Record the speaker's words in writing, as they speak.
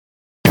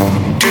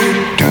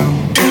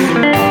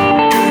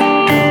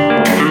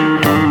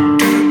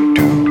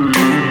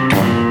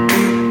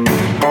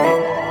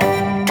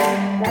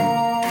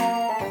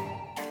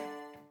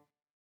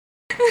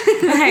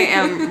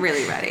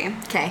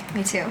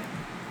Me too.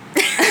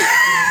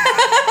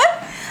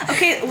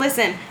 Okay,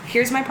 listen.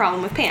 Here's my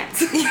problem with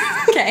pants.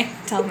 Okay,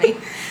 tell me.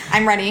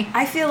 I'm ready.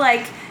 I feel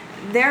like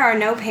there are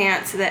no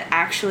pants that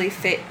actually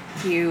fit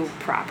you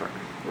proper,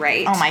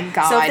 right? Oh my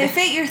God. So if they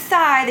fit your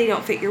thigh, they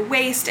don't fit your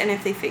waist, and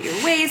if they fit your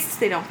waist,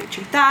 they don't fit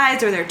your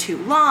thighs, or they're too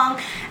long,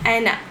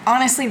 and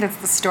Honestly, that's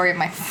the story of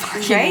my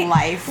fucking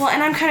life. Well,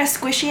 and I'm kind of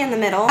squishy in the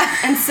middle,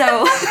 and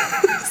so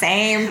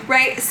Same.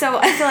 right. So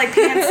I feel like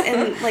pants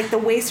and like the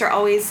waist are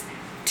always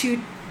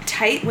too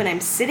tight when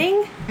I'm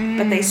sitting,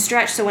 but they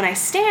stretch. So when I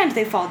stand,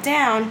 they fall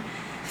down.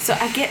 So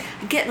I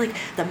get like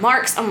the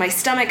marks on my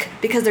stomach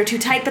because they're too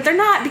tight, but they're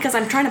not because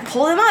I'm trying to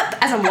pull them up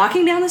as I'm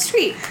walking down the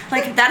street.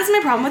 Like that is my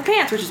problem with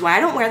pants, which is why I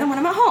don't wear them when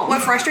I'm at home.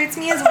 What frustrates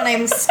me is when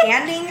I'm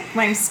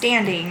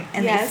standing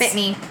and Yes. they fit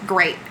me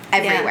great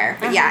everywhere.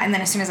 Yeah. But yeah, and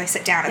then as soon as I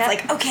sit down, it's Yep.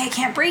 like, okay, I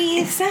can't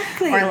breathe.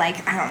 Exactly. Or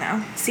like, I don't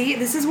know. See,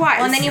 this is why.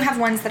 Well, and then you have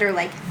ones that are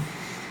like,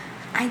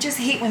 I just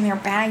hate when they're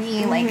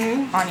baggy, like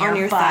on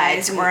your butt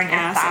thighs or on your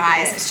ass, I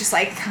thighs. get it. It's just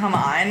like, come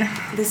on.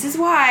 This is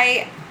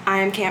why I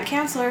am camp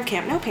counselor of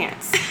Camp No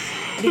Pants.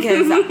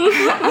 Because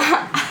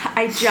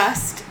I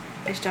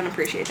just don't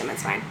appreciate them.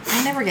 It's fine.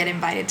 I never get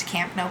invited to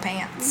Camp No You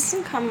Pants.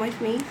 can come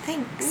with me.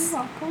 Thanks. You're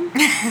welcome.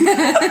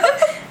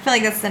 I feel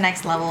like that's the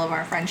next level of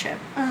our friendship.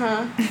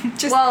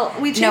 Just Well,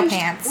 we changed. no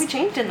pants. We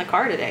changed in the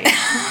car today.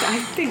 I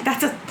think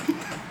that's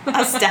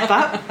a step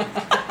up.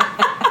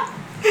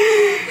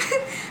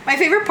 My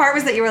favorite part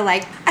was that you were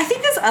like, I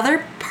think this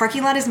other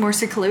parking lot is more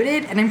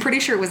secluded, and I'm pretty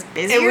sure it was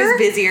busier. It was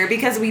busier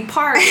because we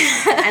parked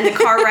and the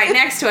car right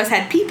next to us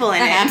had people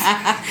in it.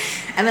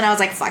 And then I was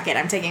like, fuck it,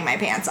 I'm taking my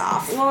pants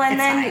off. Well, and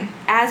It's then fine.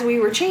 as we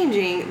were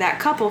changing, that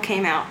couple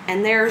came out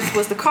and theirs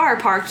was the car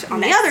parked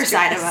on the Next other to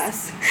side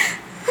us. of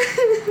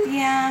us.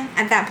 Yeah.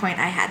 At that point,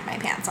 I had my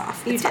pants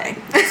off. You It's did.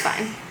 fine. It's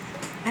fine.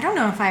 I don't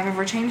know if I've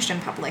ever changed in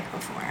public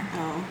before.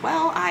 Oh,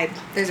 well,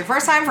 There's a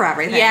first time for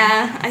everything.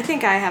 yeah, I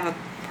think I have a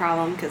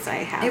problem because I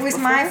have It was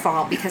before. my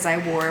fault because I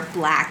wore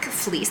black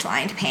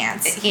fleece-lined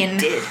pants You in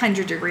did.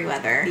 100-degree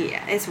weather.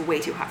 Yeah, it's way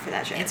too hot for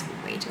that shit. It's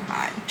way too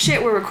hot.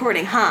 Shit, we're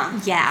recording, huh?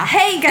 Yeah.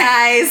 Hey,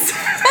 guys!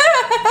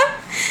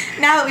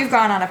 Now that we've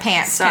gone on a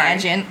pants Sorry.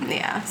 tangent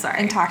Yeah, sorry.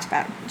 and talked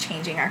about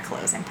changing our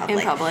clothes in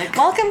public. public.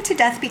 Welcome to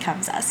Death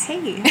Becomes Us.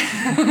 Hey.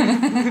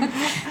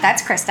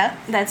 That's Krista.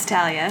 That's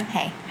Talia.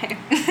 Hey. Hey.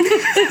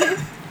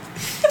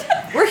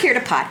 We're here to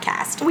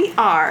podcast. We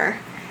are.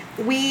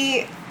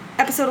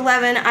 Episode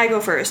 11, I go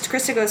first.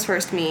 Krista goes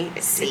first, me.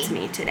 See. It's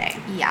me today.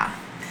 Yeah.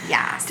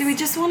 Yes. Do we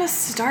just want to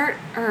start,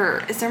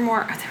 or is there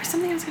more? There was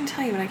something I was going to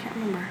tell you, but I can't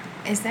remember.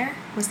 Is there?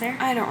 Was there?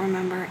 I don't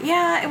remember.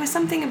 Yeah, it was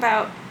something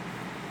about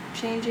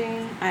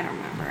changing. I don't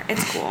remember.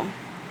 It's cool.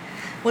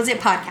 Was it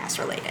podcast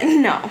related?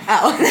 No.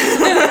 Oh.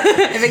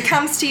 If it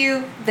comes to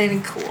you,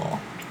 then cool.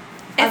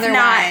 If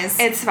Otherwise,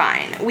 not, it's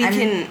fine. We I'm-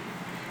 can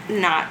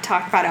not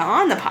talk about it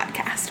on the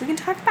podcast. We can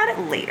talk about it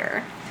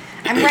later.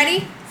 I'm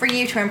ready for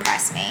you to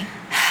impress me.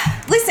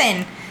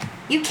 Listen,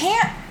 you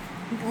can't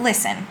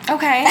listen.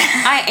 Okay,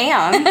 I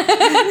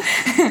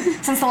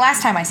am. Since the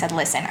last time I said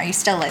listen, are you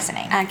still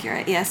listening?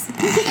 Accurate, yes.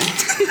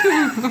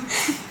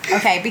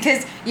 Okay,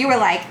 because you were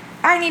like,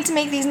 I need to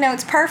make these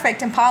notes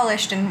perfect and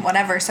polished and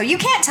whatever. So you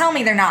can't tell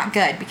me they're not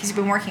good because you've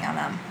been working on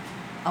them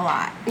a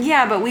lot.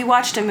 Yeah, but we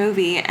watched a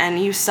movie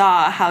and you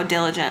saw how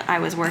diligent I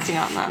was working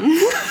on them.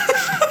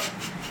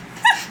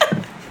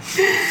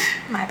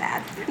 My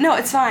bad. No,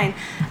 it's fine.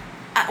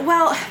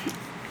 Well,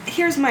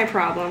 here's my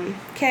problem,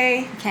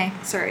 okay? Okay.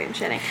 Sorry, I'm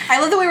shitting.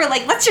 I love that we were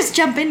like, let's just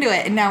jump into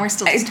it, and now we're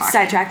still just talking.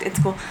 Sidetracked, it's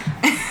cool.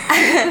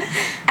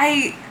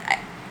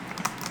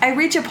 I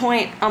reach a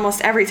point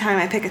almost every time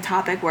I pick a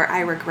topic where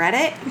I regret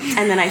it,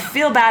 and then I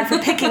feel bad for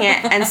picking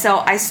it, and so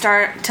I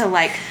start to,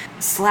 like,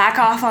 slack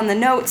off on the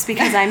notes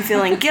because I'm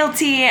feeling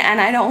guilty, and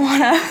I don't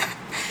want to...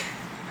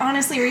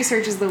 Honestly,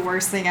 research is the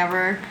worst thing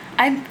ever.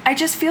 I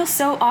just feel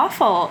so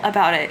awful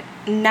about it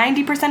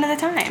 90% of the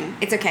time.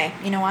 It's okay.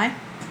 You know why?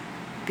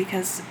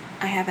 Because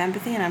I have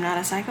empathy and I'm not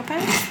a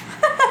psychopath?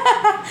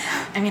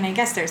 I mean, I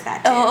guess there's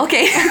that too. Oh,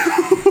 okay.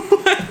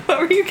 What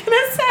were you going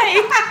to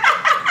say?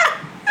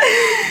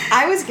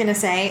 I was gonna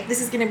say, this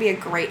is gonna be a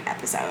great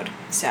episode.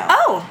 So.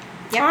 Oh,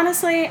 Yep.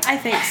 honestly, I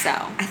think so.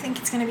 I think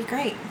it's gonna be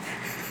great.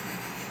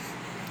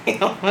 I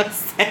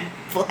almost said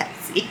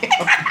bless you.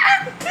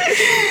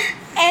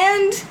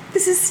 And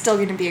this is still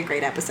gonna be a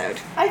great episode.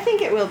 I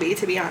think it will be,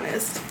 to be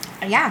honest.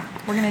 Yeah,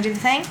 we're gonna do the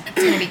thing.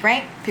 It's gonna be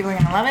great. People are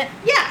gonna love it.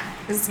 Yeah.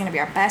 This is gonna be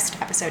our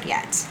best episode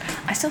yet.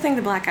 I still think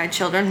the Black Eyed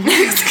Children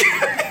is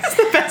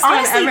the best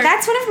Honestly, one ever.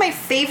 that's one of my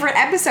favorite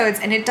episodes,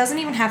 and it doesn't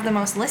even have the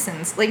most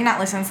listens. Like, not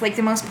listens, like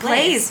the most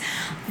plays.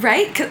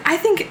 Right? Because I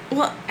think,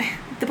 well,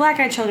 the Black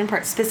Eyed Children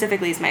part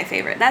specifically is my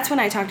favorite. That's when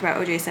I talked about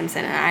O.J.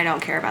 Simpson, and I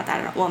don't care about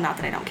that at all. Well, not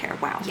that I don't care.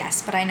 Wow.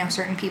 Yes, but I know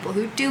certain people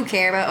who do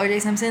care about O.J.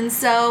 Simpson,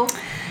 so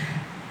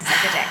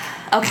suck a dick.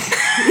 Okay.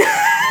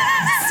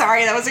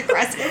 Sorry, that was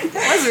aggressive.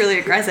 That was really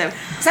aggressive.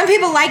 Some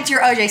people liked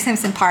your O.J.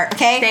 Simpson part,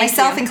 okay? Thank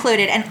Myself you.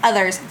 included, and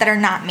others that are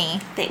not me.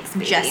 Thanks,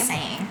 baby. Just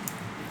saying.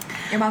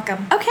 You're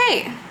welcome.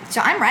 Okay.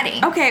 So I'm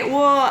ready. Okay,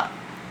 well,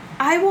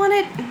 I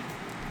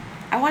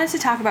wanted to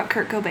talk about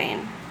Kurt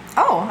Cobain.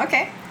 Oh,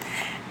 okay.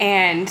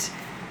 And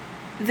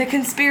the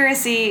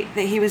conspiracy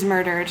that he was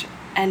murdered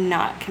and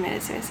not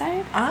committed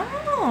suicide.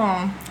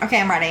 Oh. Okay,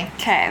 I'm ready.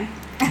 Okay.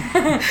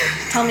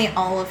 Tell me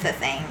all of the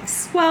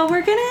things. Well,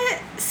 we're gonna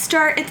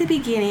start at the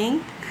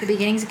beginning. The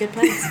beginning's a good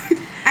place.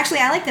 Actually,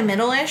 I like the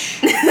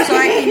middle-ish.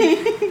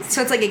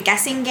 So it's like a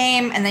guessing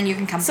game, and then you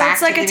can come So back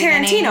it's like to a the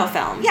beginning. Tarantino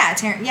film.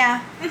 Yeah,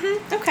 yeah.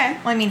 Mm-hmm. Okay.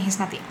 Well, I mean, he's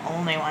not the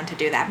only one to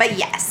do that, but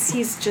yes.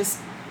 He's just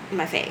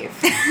my fave.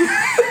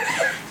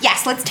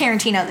 Yes, let's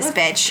Tarantino this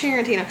bitch.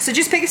 Tarantino. So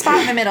just pick a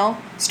spot in the middle.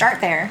 Start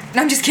there.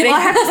 No, I'm just kidding.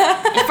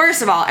 Well,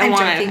 first of all, I'm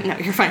wanted. joking. No,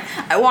 you're fine.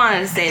 I wanted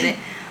to say that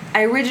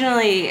I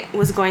originally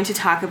was going to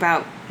talk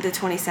about the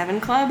 27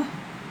 Club,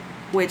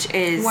 which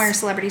is Where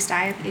celebrities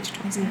die at the age of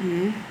 27.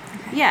 Mm-hmm.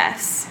 Okay.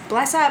 Yes.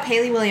 Bless up,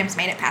 Haley Williams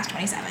made it past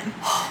 27.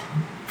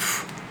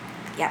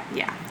 Yep.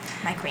 Yeah.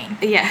 My queen.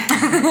 Yeah.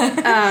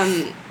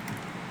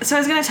 So I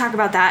was gonna talk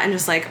about that and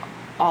just like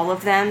all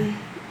of them,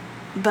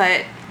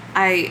 but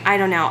I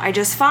don't know. I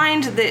just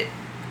find that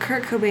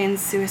Kurt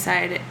Cobain's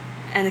suicide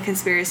and the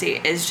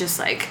conspiracy is just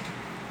like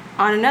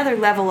on another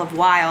level of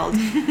wild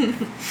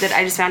that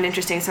I just found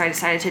interesting. So I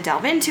decided to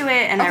delve into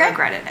it, and Okay. I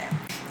regretted it.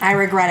 I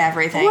regret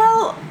everything.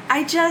 Well,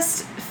 I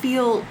just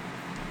feel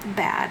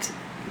bad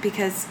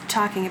because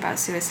talking about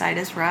suicide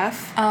is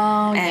rough.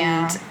 Oh,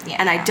 and yeah.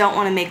 and I don't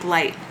want to make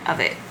light of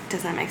it.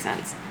 Does that make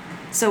sense?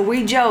 So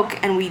we joke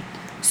and we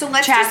So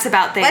let's chats just,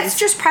 about things. Let's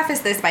just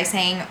preface this by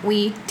saying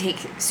we take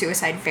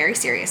suicide very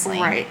seriously.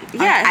 Right.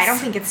 Yes. I don't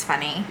think it's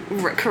funny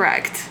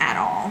correct. at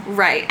all.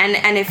 Right.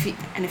 And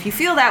if you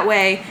feel that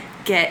way,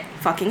 get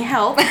fucking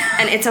help.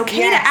 And it's okay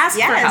Yes, to ask for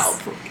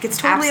yes. help. It's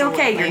totally okay.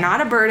 Absolutely. You're not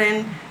a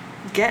burden.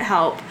 Get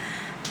help.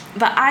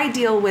 But I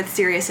deal with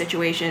serious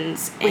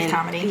situations With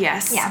comedy.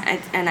 Yes. Yeah.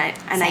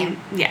 I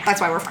yeah.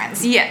 That's why we're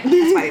friends. Yeah.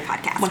 That's why we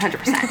podcast.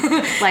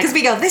 100%. Like Because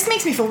we go, this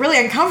makes me feel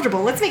really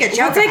uncomfortable. Let's make a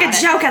joke let's make about a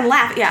it." joke and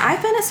laugh. Yeah,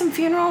 I've been at some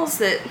funerals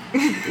that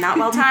not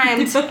well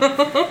timed.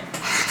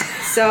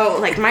 So,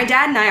 like, my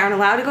dad and I aren't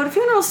allowed to go to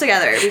funerals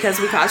together because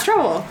we cause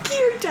trouble.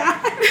 Your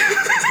dad.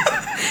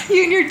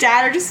 You and your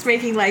dad are just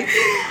making like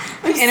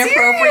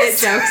inappropriate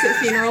serious. jokes at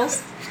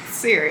funerals.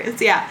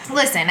 Serious, yeah.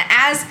 Listen,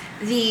 as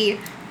the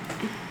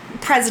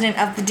president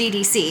of the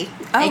DDC,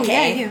 Oh,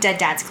 aka yeah, you. Dead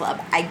Dads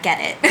Club, I get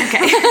it.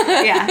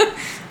 Okay. Yeah.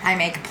 I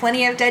make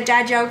plenty of dead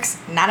dad jokes.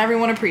 Not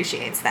everyone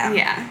appreciates them.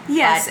 Yeah.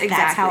 Yes, but exactly.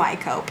 That's how I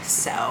cope.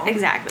 So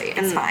Exactly.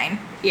 it's fine.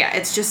 Yeah,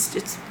 it's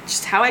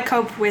just how I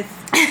cope with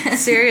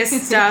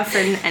serious stuff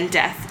and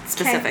death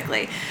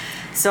specifically.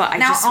 So I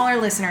Now just all our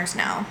listeners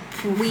know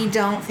we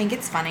don't think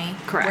it's funny.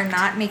 Correct. We're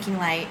not making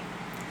light.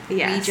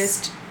 yes. We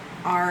just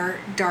are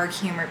dark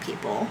humor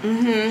people.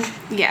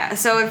 yeah.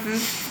 So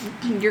if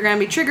you're gonna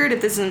be triggered, if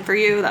this isn't for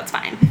you, that's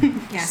fine.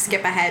 Yeah,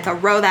 skip ahead.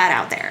 Throw that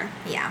out there.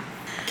 Yeah.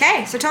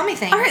 Okay, so tell me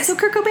things. All right, so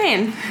Kurt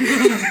Cobain.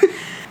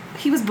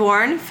 He was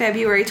born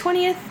February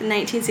 20th,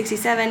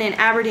 1967 in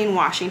Aberdeen,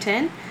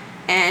 Washington.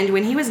 And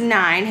when he was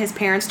 9, his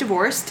parents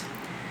divorced.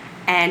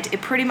 And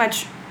it pretty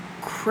much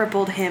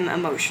crippled him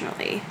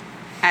emotionally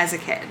as a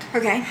kid.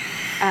 Okay.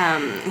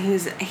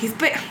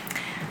 But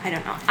I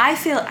don't know. I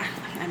feel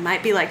I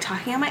might be like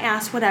talking on my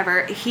ass,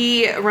 whatever.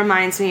 He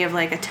reminds me of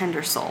like a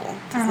tender soul.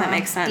 Does that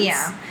make sense?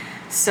 Yeah.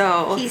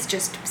 So He's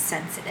just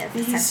sensitive.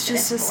 he's sensitive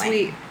just a boy.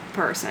 sweet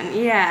person.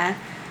 Yeah.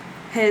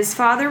 His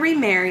father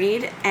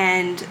remarried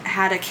and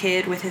had a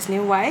kid with his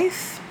new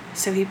wife.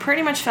 So he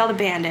pretty much felt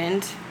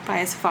abandoned by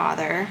his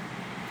father.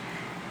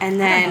 And I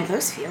then don't know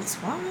those feels.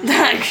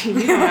 What? you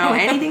don't know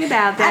anything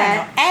about I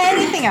that. don't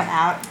know anything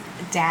about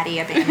daddy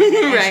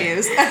abandonment Right.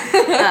 issues.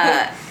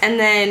 And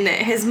then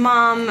his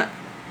mom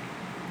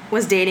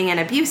was dating an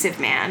abusive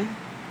man,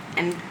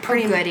 and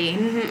pretty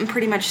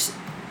much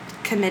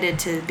committed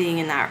to being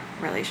in that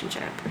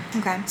relationship.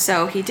 Okay.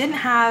 So he didn't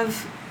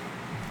have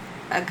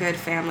a good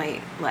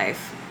family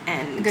life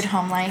and Good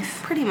home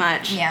life. pretty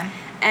much. Yeah.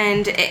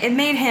 And it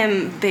made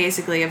him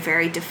basically a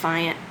very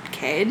defiant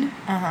kid.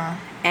 Uh-huh.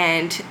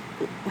 And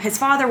his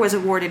father was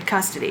awarded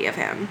custody of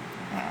him.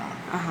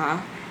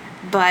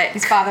 But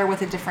His father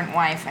with a different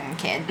wife and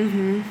kid.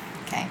 Mm-hmm.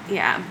 Okay.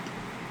 yeah,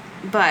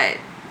 but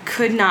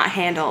could not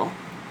handle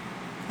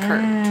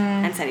Kurt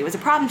and said he was a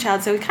problem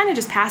child, so he kind of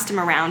just passed him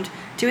around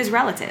to his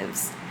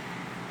relatives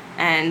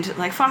and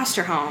like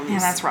foster homes. Yeah,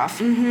 that's rough.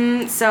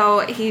 So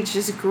he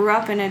just grew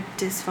up in a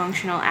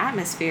dysfunctional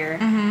atmosphere.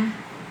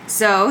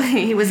 So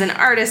he was an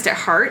artist at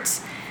heart,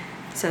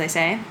 so they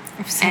say.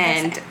 So they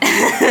And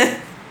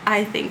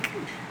I think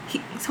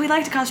he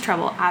liked to cause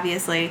trouble,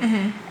 obviously.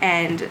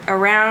 And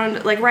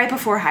around, like right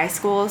before high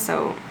school,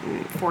 so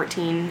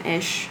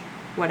 14-ish,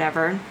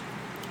 whatever,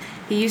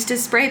 he used to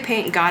spray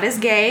paint God is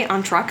Gay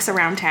on trucks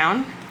around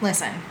town.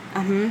 Listen.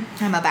 I'm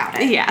about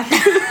it. Yeah.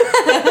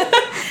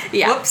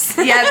 Yeah. Whoops.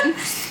 Yep.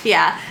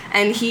 Yeah.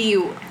 And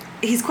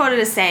he's quoted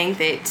as saying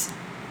that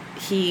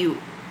he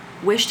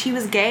wished he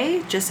was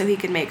gay just so he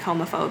could make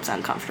homophobes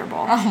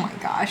uncomfortable. Oh my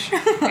gosh.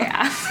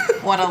 Yeah.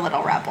 What a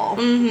little rebel.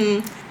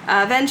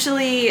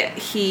 Eventually,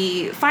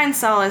 he finds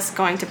solace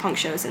going to punk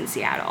shows in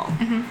Seattle.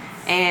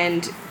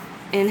 And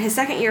in his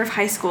second year of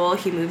high school,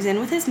 he moves in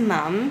with his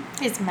mom.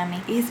 His mummy.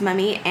 His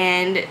mummy,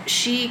 and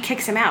she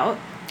kicks him out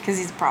Because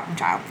he's a problem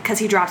child. because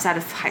he drops out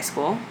of high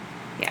school.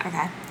 Yeah.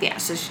 Okay. Yeah.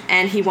 So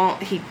and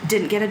he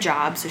didn't get a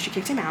job, so she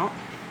kicked him out,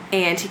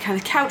 and he kind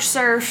of couch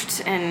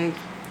surfed and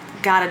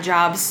got a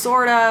job,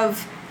 sort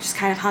of, just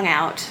kind of hung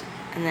out,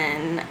 and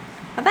then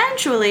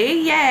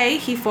eventually, yay,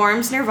 he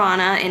forms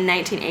Nirvana in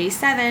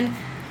 1987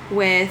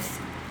 with,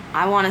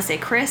 I want to say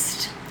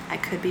Christ. I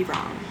could be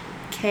wrong.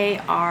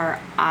 Krist.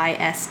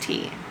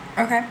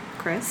 Okay.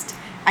 Christ.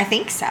 I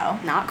think so.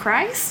 Not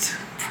Christ?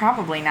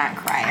 Probably not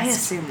Christ. I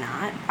assume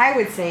not. I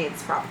would say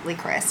it's probably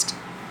Christ.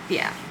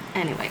 Yeah.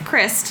 Anyway,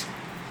 Christ.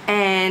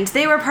 And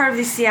they were part of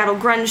the Seattle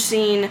grunge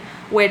scene,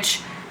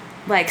 which,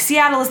 like,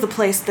 Seattle is the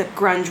place that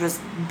grunge was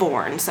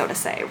born, so to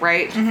say,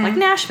 right? Mm-hmm. Like,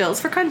 Nashville's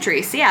for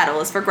country, Seattle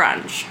is for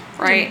grunge,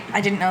 right?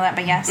 I didn't know that,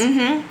 but yes.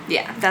 Mm-hmm.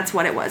 Yeah, that's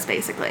what it was,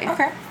 basically.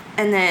 Okay.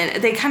 And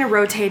then they kind of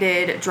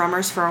rotated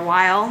drummers for a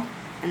while.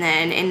 And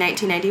then in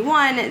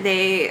 1991,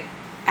 they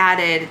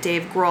added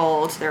Dave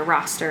Grohl to their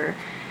roster.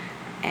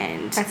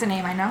 And That's a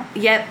name I know.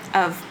 yep,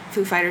 of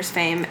Foo Fighters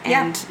fame.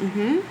 Yeah.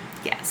 And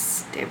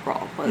yes, Dave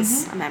Grohl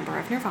was a member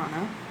of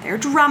Nirvana, their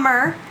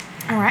drummer.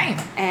 All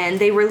right. And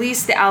they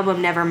released the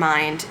album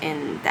Nevermind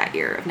in that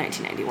year of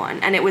 1991.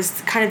 And it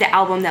was kind of the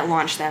album that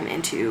launched them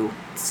into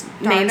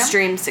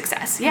mainstream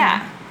success.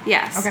 Yeah.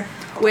 Yes. Okay.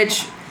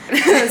 Which,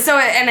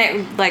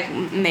 it like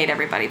made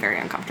everybody very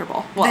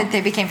uncomfortable. Well,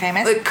 They became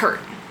famous? Kurt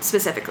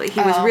specifically.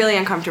 He was Oh. really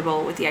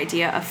uncomfortable with the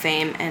idea of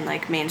fame and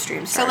like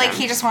mainstream So, stardom. like,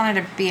 he just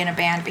wanted to be in a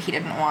band, but he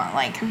didn't want,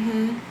 like,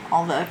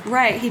 all the...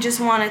 Right, he just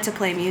wanted to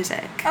play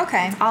music.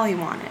 Okay. That's all he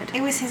wanted.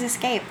 It was his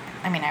escape.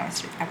 I mean, I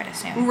would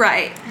assume.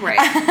 Right.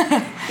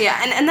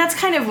 Yeah, and that's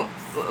kind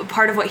of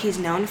part of what he's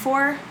known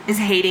for, is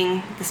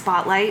hating the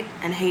spotlight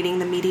and hating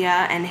the media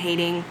and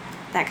hating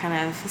that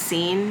kind of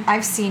scene.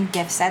 I've seen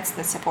gift sets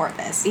that support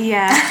this.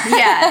 Yeah,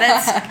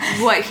 that's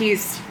what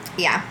he's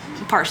Yeah.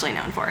 partially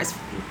known for, is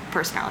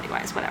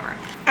personality-wise, whatever.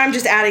 I'm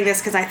just adding this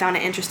because I found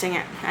it interesting.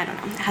 I don't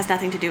know. It has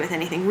nothing to do with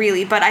anything,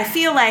 really, but I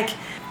feel like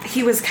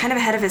he was kind of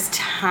ahead of his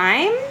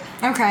time.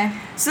 Okay.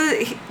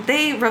 So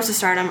they rose to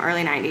stardom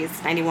early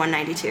 90s, 91,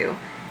 92.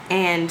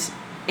 And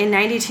in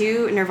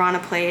 92, Nirvana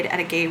played at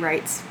a gay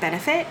rights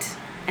benefit,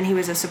 and he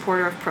was a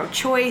supporter of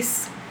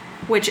pro-choice,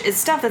 which is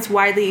stuff that's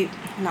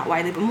not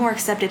widely, but more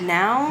accepted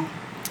now.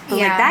 But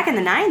like Yeah. back in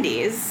the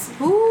 90s,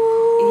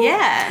 Ooh.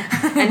 yeah.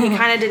 And he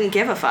kind of didn't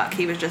give a fuck.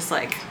 He was just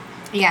like,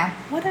 Yeah.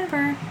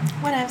 whatever.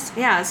 Whatevs.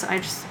 Yeah, so I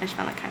just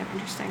found that kind of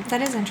interesting.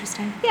 That is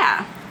interesting.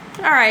 Yeah.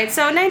 All right,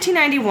 so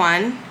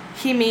 1991,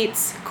 he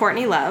meets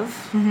Courtney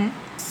Love. Mm-hmm.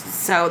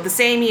 So the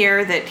same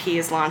year that he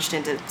is launched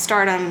into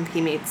stardom, he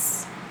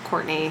meets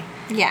Courtney.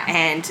 Yeah.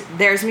 And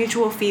there's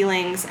mutual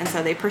feelings, and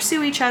so they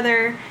pursue each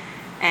other.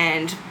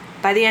 And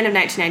by the end of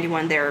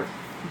 1991, they're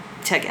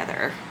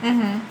together.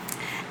 Mm-hmm.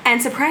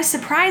 And surprise,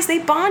 surprise, they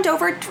bond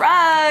over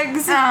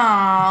drugs.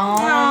 Aww.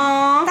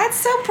 Aww. That's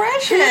so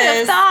precious. Who would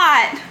have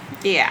thought?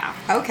 Yeah.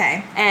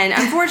 Okay. And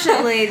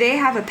unfortunately, they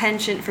have a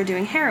penchant for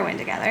doing heroin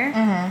together,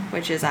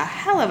 which is a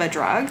hell of a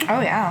drug.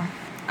 Oh, yeah.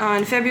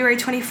 On February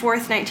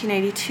 24th,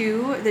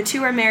 1992, the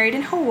two are married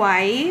in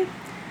Hawaii.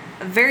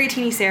 A very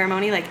teeny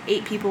ceremony, like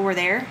 8 people were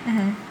there.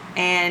 Mm-hmm.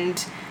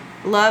 And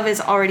Love is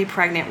already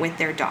pregnant with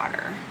their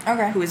daughter,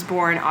 Okay. who was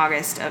born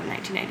August of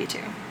 1992.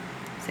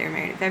 So they were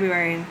married in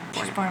February and She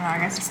was born in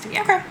August.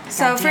 Yeah. Okay.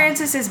 So Goddamn.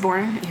 Francis is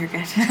born. You're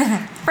good.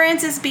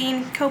 Francis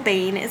Bean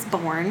Cobain is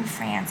born.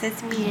 Francis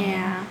Bean.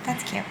 Yeah.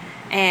 That's cute.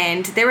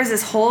 And there was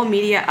this whole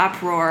media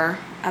uproar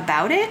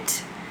about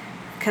it,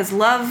 because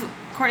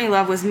Courtney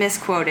Love was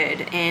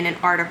misquoted in an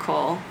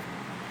article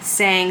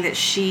saying that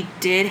she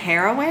did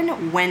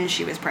heroin when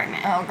she was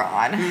pregnant. Oh,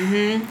 God.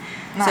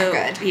 Mm-hmm. Not so,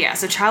 good. Yeah,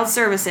 so Child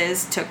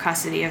Services took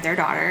custody of their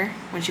daughter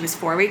when she was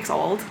 4 weeks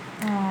old.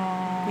 Oh.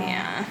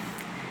 Yeah.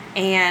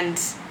 And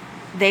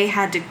they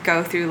had to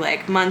go through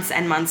like months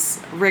and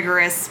months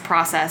rigorous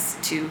process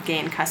to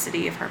gain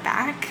custody of her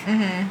back.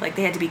 Mm-hmm. Like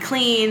they had to be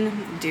clean,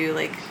 do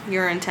like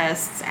urine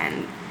tests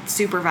and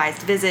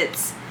supervised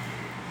visits.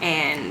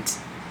 And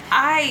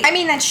I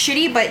mean, that's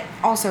shitty, but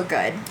also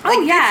good. Oh,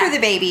 Like, yeah. good for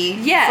the baby.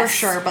 Yes. For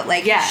sure, but,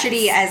 like, Yes.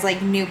 shitty as,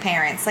 like, new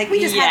parents. Like, we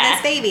just Yeah. had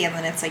this baby, and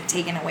then it's, like,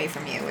 taken away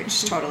from you,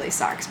 which totally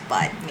sucks.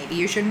 But maybe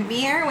you shouldn't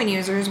be heroin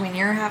users when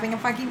you're having a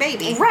fucking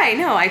baby. Right,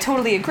 no, I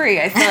totally agree.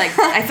 I feel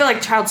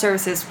like Child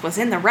Services was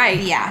in the right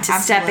Yeah, to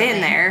step absolutely. in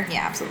there.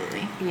 Yeah,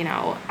 absolutely. You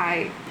know,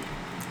 I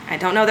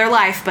don't know their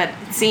life, but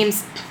it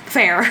seems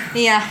fair.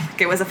 Yeah.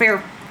 It was a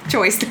fair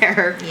choice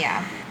there.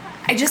 Yeah.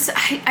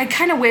 I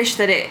kind of wish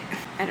that it,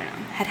 I don't know,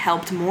 had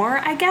helped more,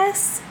 I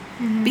guess,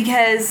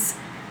 because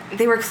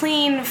they were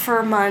clean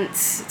for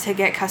months to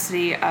get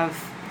custody of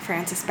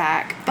Francis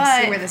back, I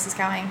but see where this is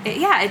going.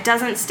 it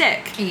doesn't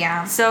stick.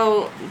 Yeah.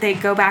 So they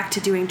go back to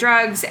doing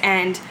drugs,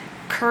 and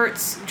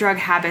Kurt's drug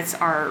habits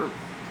are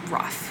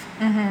rough,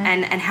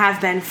 and have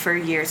been for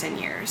years and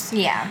years.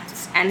 Yeah.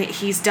 And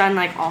he's done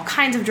like all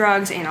kinds of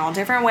drugs in all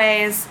different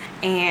ways,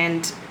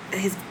 and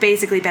has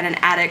basically been an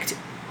addict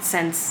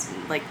since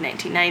like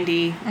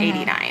 1990,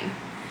 89.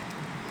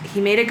 He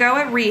made a go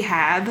at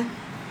rehab,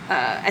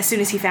 as soon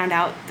as he found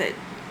out that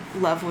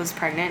Love was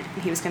pregnant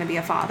and he was going to be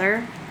a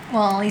father.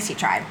 Well, at least he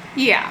tried.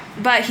 Yeah,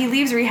 but he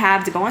leaves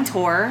rehab to go on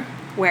tour,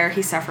 where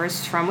he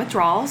suffers from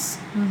withdrawals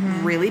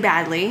really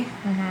badly.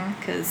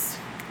 Because,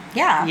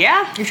 Yeah.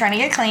 You're trying to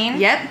get clean.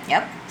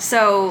 Yep.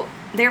 So,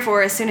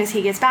 therefore, as soon as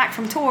he gets back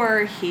from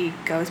tour, he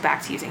goes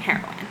back to using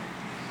heroin.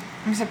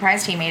 I'm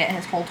surprised he made it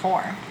his whole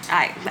tour.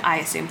 I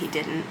assume he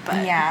didn't,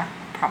 but... Yeah,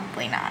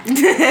 probably not.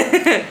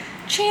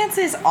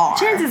 Chances are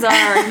he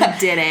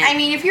didn't. I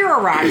mean, if you're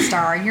a rock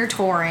star and you're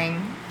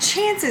touring,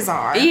 chances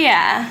are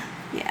Yeah.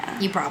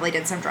 you probably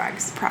did some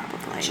drugs.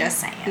 Probably. Just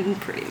saying.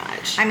 Pretty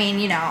much. I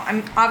mean,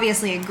 I'm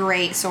obviously a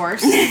great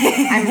source.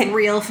 I'm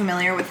real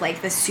familiar with,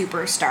 like, the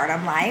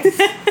superstardom life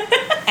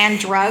and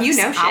drugs. You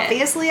know shit.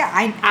 Obviously,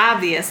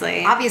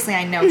 Obviously.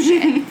 I know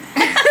shit.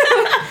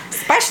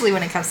 Especially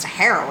when it comes to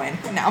heroin.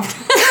 No.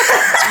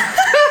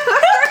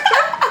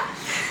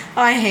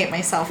 I hate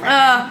myself right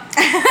now.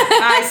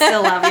 I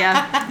still love you.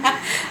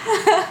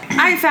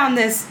 I found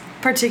this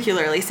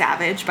particularly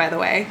savage, by the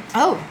way.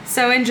 Oh.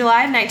 So in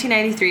July of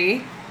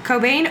 1993,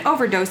 Cobain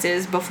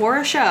overdoses before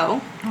a show,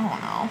 Oh,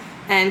 no.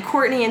 and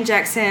Courtney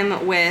injects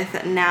him with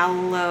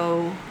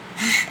naloxone.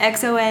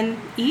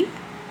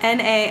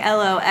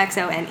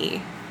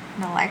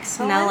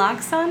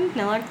 Naloxone?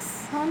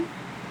 Naloxone?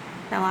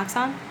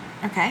 Naloxone?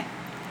 Okay.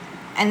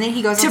 And then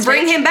he goes To on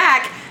bring stage? him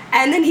back,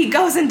 and then he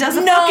goes and does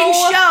a No fucking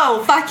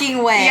show.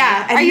 fucking way.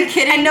 Yeah. Are you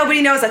kidding? And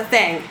nobody knows a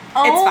thing.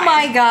 Oh It's fine.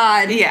 my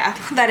god. Yeah.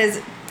 That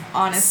is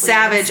honestly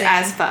Savage insane.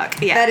 as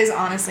fuck. Yeah. That is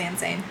honestly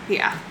insane.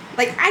 Yeah.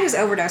 Like, I just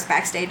overdosed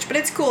backstage, but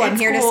it's cool. I'm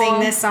It's here to cool. sing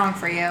this song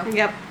for you.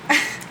 Yep.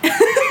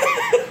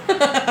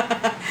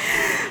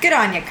 Good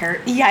on you,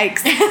 Kurt.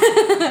 Yikes.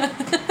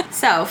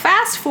 So,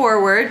 fast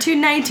forward to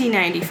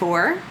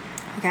 1994.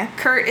 Okay.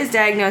 Kurt is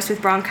diagnosed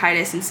with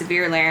bronchitis and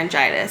severe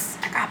laryngitis.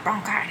 I got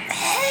bronchitis.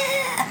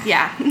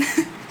 Yeah.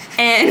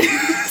 And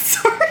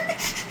sorry.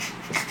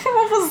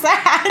 What was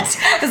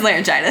that? It's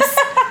laryngitis.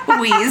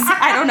 Wheeze.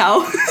 I don't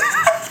know.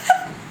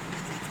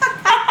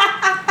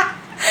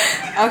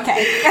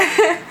 Okay.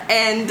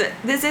 And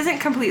this isn't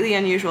completely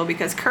unusual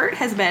because Kurt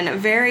has been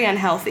very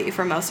unhealthy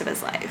for most of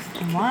his life.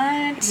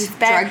 What? He's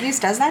been- Drug use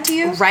does that to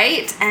you?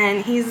 Right?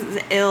 And he's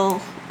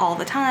ill all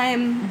the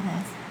time.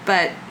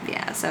 But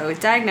yeah, so he's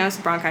diagnosed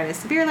with bronchitis,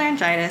 severe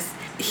laryngitis.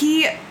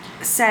 He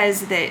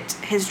says that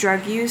his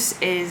drug use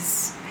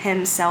is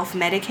him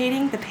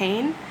self-medicating the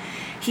pain.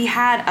 He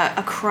had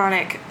a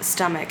chronic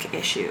stomach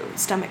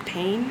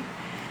pain.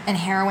 And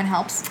heroin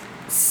helps?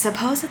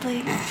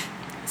 Supposedly.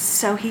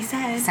 So he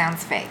says.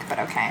 Sounds fake, but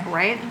okay.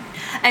 Right?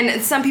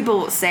 And some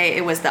people say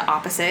it was the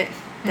opposite,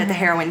 that the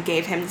heroin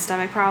gave him the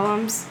stomach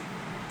problems.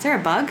 Is there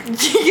a bug?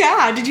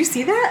 Yeah, did you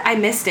see that? I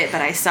missed it,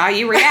 but I saw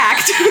you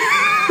react.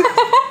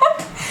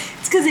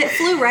 It's because it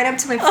flew right up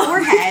to my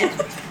forehead.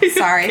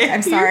 Sorry, okay,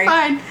 I'm sorry. you're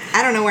fine.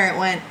 I don't know where it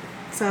went.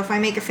 So if I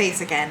make a face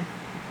again,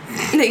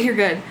 No, you're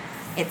good.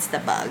 it's the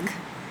bug.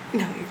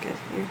 No, you're good.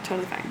 You're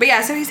totally fine. But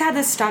yeah, so he's had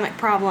this stomach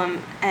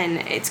problem, and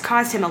it's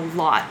caused him a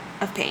lot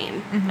of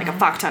pain, like a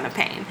fuck ton of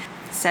pain.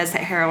 Says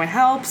that heroin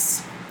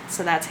helps,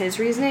 so that's his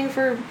reasoning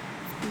for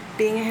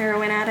being a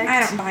heroin addict. I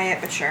don't buy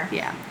it, but sure.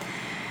 Yeah.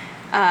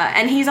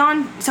 And he's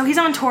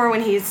on tour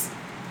when he's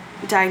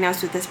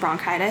diagnosed with this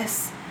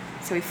bronchitis.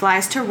 So he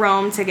flies to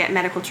Rome to get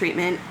medical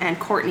treatment, and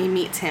Courtney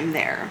meets him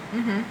there.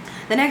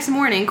 The next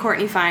morning,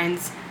 Courtney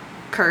finds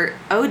Kurt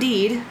OD'd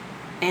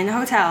in a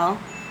hotel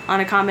on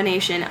a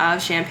combination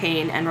of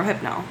champagne and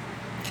Rohypnol.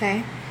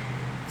 Okay.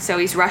 So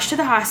he's rushed to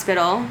the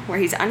hospital, where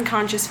he's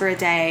unconscious for a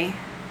day,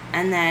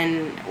 and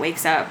then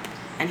wakes up,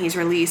 and he's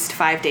released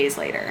 5 days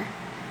later.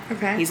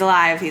 Okay. He's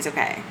alive, he's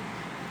okay.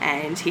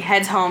 And he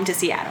heads home to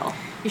Seattle.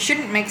 You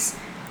shouldn't mix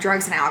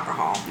drugs and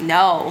alcohol.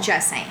 No.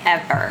 Just saying.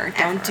 Ever.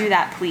 Don't Ever. do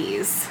that,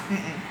 please.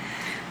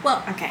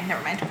 Well, okay,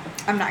 never mind.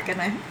 I'm not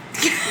gonna.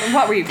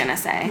 What were you gonna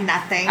say?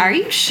 Nothing. Are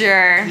you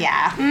sure?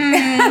 Yeah.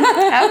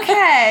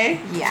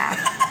 Okay. Yeah.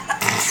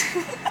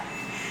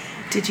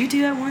 Did you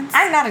do it once?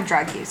 I'm not a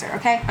drug user,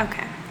 okay?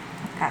 Okay.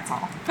 That's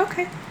all.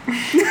 Okay.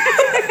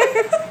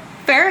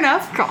 Fair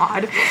enough.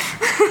 God.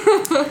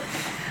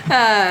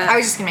 I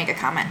was just gonna make a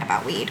comment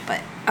about weed, but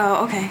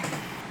Oh, okay.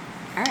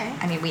 All right.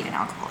 I mean, weed and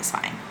alcohol is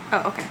fine.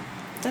 Oh, okay.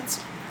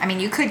 That's... I mean,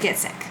 you could get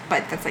sick,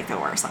 but that's like the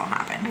worst that'll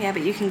happen. Yeah,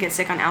 but you can get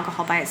sick on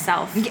alcohol by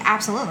itself. Yeah,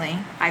 absolutely.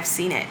 I've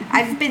seen it.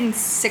 I've been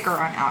sicker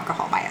on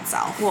alcohol by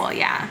itself. Well,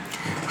 yeah.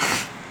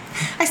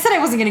 I said I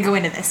wasn't gonna go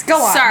into this.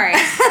 Go on. Sorry.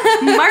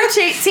 March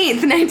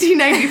 18th,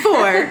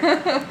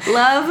 1994.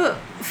 Love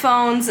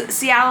phones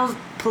Seattle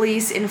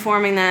police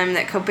informing them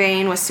that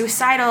Cobain was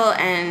suicidal,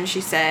 and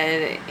she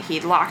said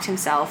he'd locked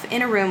himself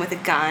in a room with a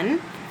gun.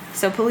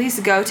 So police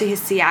go to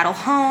his Seattle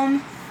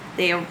home.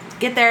 They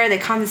get there, they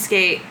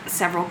confiscate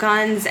several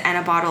guns and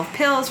a bottle of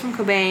pills from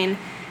Cobain.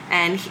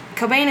 And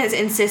Cobain is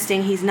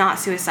insisting he's not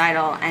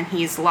suicidal, and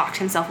he's locked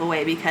himself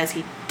away because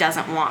he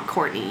doesn't want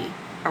Courtney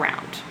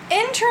around.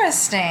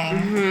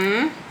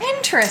 Interesting.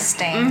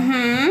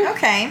 Interesting.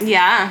 Okay.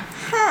 Yeah.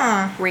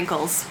 Huh.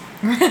 Wrinkles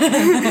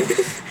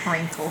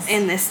Wrinkles.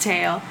 in this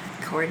tale.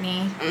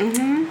 Courtney.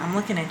 Mm-hmm. I'm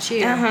looking at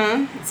you.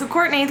 Uh-huh. So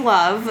Courtney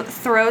Love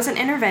throws an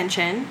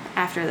intervention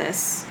after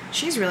this.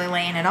 She's really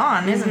laying it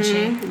on, isn't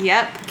she?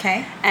 Yep.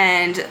 Okay.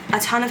 And a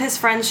ton of his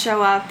friends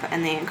show up,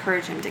 and they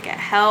encourage him to get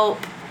help,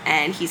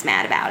 and he's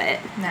mad about it.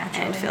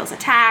 Naturally. And feels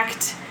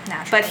attacked.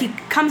 Naturally. But he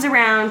comes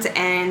around,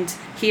 and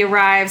he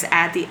arrives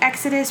at the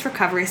Exodus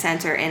Recovery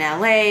Center in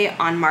LA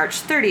on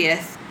March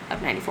 30th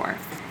of 94.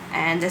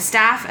 And the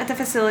staff at the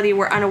facility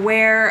were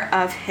unaware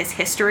of his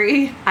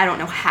history. I don't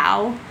know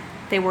how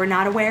they were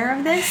not aware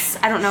of this.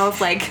 I don't know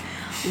if, like,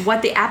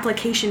 what the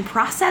application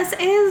process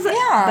is.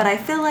 Yeah. But I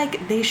feel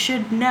like they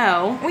should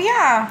know. Well,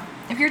 yeah.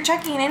 If you're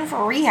checking in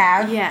for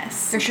rehab,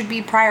 Yes. there should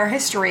be prior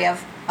history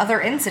of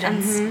other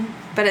incidents.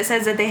 But it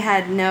says that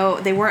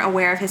they weren't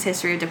aware of his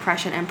history of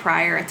depression and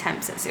prior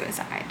attempts at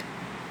suicide.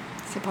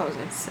 Supposed.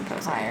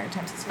 Supposedly. Prior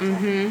attempts at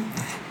suicide.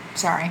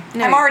 Sorry.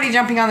 No, I'm already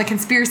jumping on the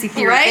conspiracy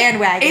theory Right?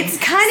 bandwagon. It's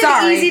kind of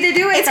Sorry. easy to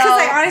do it, It's because though.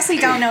 I honestly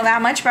don't know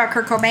that much about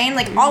Kurt Cobain.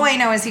 Like, all I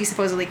know is he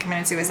supposedly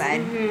committed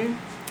suicide.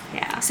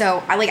 Yeah.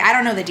 So, I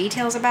don't know the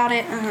details about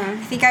it. I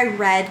think I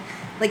read,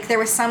 like, there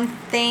was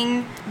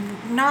something,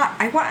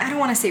 I don't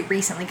want to say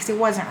recently, because it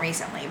wasn't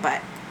recently,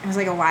 but it was,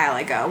 like, a while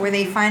ago, where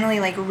they finally,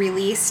 like,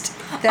 released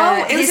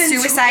his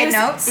suicide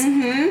notes.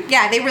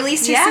 Yeah, they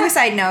released his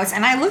suicide notes,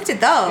 and I looked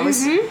at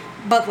those.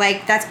 But,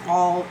 like, that's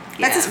all.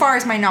 That's as far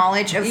as my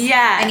knowledge of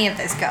any of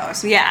this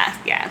goes. Yeah.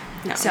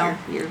 No, So,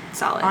 you're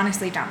solid.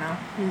 Honestly, don't know.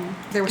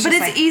 There was But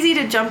just it's easy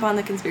to jump on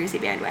the conspiracy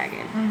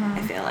bandwagon,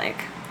 I feel like.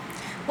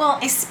 Well,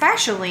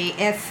 especially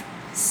if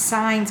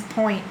signs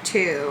point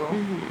to,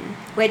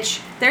 which,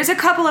 There's a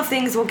couple of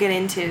things we'll get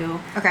into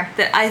okay,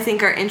 that I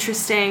think are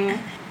interesting.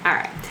 All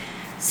right.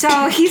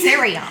 So he's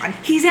carry on.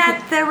 He's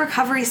at the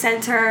recovery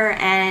center,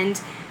 and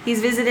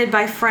he's visited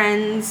by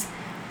friends.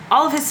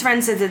 All of his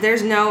friends said that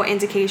there's no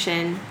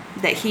indication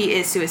that he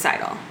is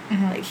suicidal.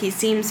 Like, he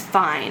seems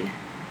fine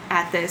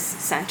at this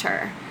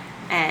center.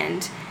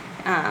 And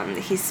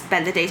he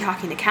spent the day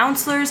talking to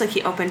counselors. Like,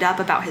 he opened up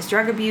about his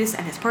drug abuse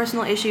and his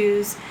personal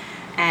issues.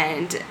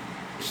 And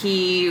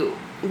he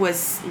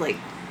was, like,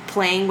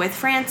 playing with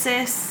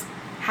Francis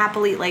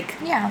happily. Like,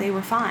 they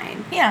were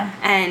fine. Yeah.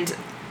 And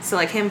so,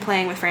 like, him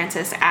playing with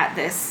Francis at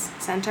this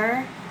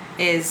center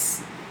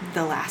is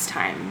the last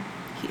time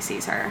he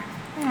sees her.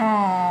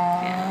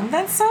 Oh,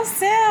 that's so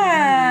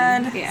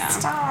sad. Yeah.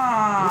 Stop.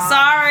 I'm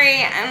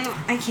sorry.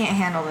 I can't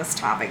handle this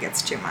topic.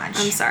 It's too much.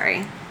 I'm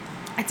sorry.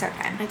 It's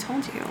okay. I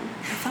told you.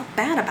 I felt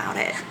bad about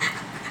it.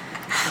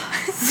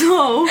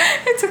 So,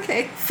 It's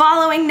okay.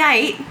 following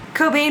night,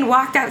 Cobain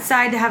walked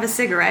outside to have a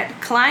cigarette,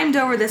 climbed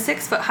over the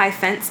 6-foot-high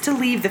fence to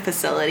leave the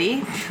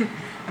facility.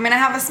 I'm gonna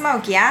have a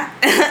smoke, yeah?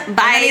 Bye. And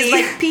then he's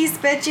like, peace,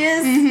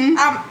 bitches.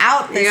 I'm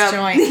out this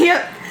joint.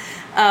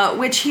 Yep.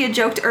 Which he had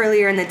joked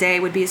earlier in the day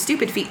would be a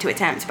stupid feat to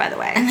attempt, by the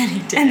way. And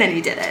then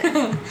he did it.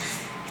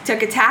 He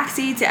took a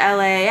taxi to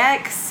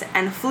LAX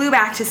and flew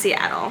back to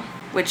Seattle,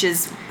 which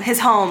is his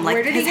home, like,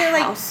 Where did his he get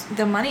house. like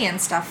the money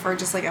and stuff for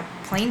just like a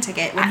plane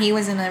ticket when he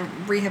was in a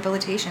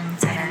rehabilitation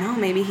center? I don't know,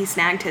 maybe he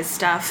snagged his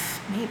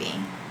stuff. Maybe.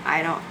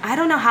 I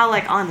don't know how,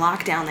 like, on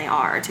lockdown they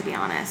are, to be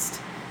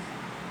honest.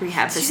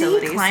 Rehab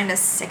facilities. He climbed a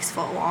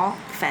 6-foot wall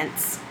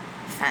Fence.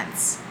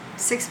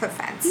 6-foot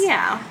fence.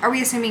 Yeah. Are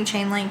we assuming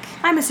chain link?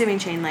 I'm assuming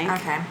chain link.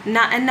 Okay.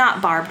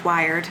 Not barbed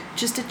wired,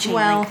 just a chain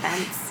link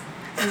fence.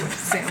 I would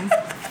assume.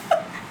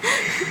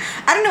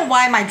 I don't know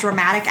why my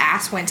dramatic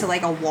ass went to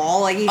like a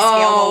wall, like he scaled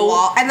a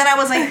wall, and then I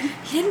was like,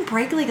 he didn't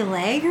break like a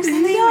leg or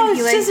something No, when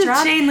he it's like just a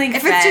dropped. chain link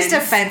If it's just a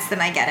fence. fence,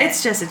 then I get it.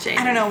 It's just a chain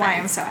I don't know link why I'm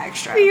fence. so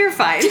extra. You're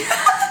fine.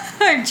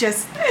 I'm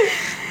just.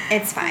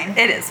 It's fine.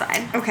 It is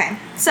fine. Okay.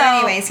 So,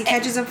 anyways, he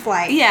catches a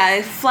flight. Yeah,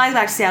 it flies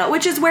back to Seattle,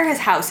 which is where his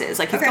house is.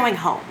 Like, he's Okay. going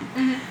home.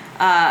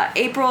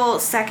 April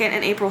 2nd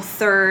and April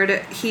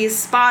 3rd, he's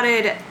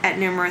spotted at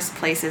numerous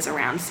places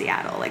around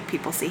Seattle. Like,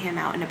 people see him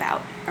out and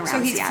about around So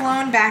he's Seattle.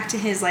 flown back to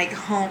his like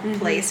home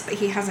place, but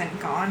he hasn't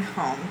gone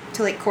home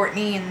to like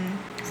Courtney and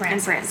Francis.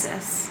 And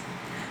Francis,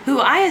 who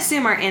I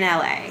assume are in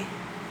LA.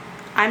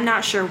 I'm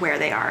not sure where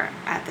they are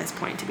at this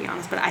point, to be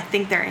honest, but I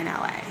think they're in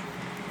LA.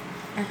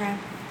 Okay.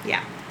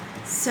 Yeah.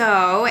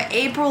 So,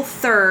 April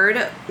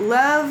 3rd,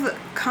 Love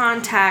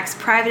contacts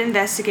private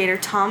investigator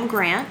Tom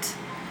Grant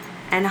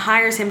and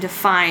hires him to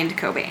find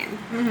Cobain.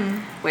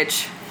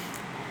 Which,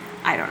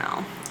 I don't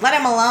know. Let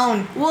him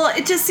alone. Well,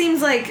 it just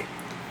seems like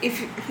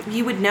if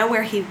you would know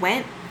where he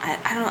went, I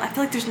don't know. I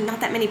feel like there's not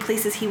that many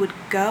places he would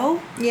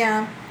go.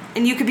 Yeah.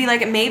 And you could be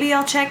like, maybe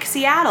I'll check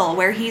Seattle,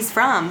 where he's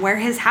from, where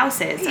his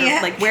house is, or Yeah.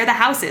 like where the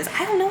house is.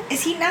 I don't know.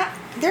 Is he not?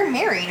 They're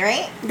married,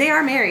 right? They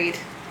are married.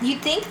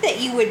 You'd think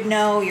that you would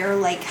know your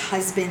like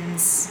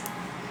husband's.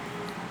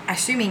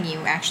 Assuming you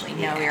actually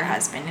know your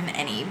husband in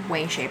any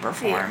way, shape, or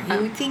form, Yeah.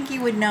 you would think you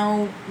would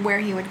know where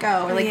he would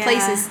go, or like Yeah.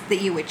 places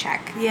that you would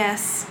check.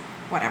 Yes.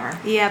 Whatever.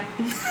 Yep.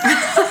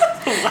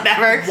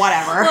 Whatever.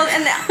 Whatever. Well,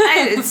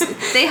 and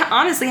they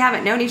honestly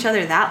haven't known each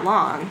other that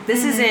long.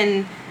 This is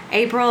in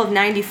April of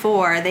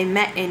 94. They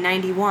met in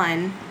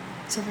 91.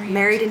 So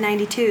Married in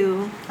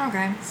 92.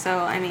 Okay. So,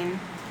 I mean,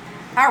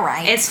 All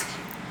right. it's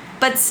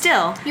But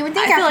still, You would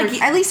think I feel after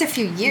like at least a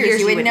few years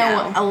you would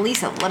know know. at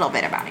least a little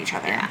bit about each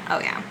other. Yeah. Oh,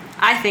 yeah.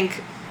 I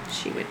think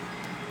she would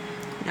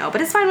know,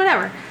 but it's fine,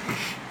 whatever.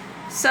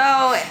 So,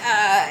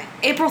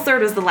 April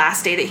 3rd was the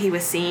last day that he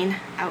was seen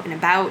out and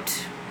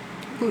about.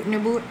 Boot in a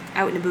boot.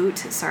 Out in a boot,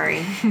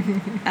 sorry.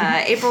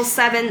 April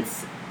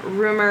 7th,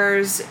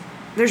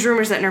 there's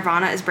rumors that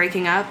Nirvana is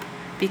breaking up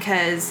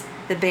because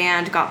the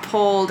band got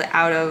pulled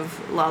out of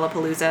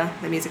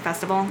Lollapalooza, the music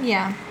festival.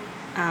 Yeah.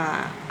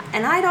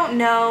 And I don't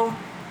know.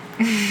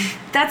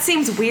 That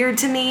seems weird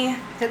to me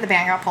Did the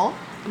band got pulled?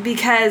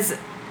 because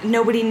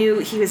nobody knew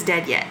he was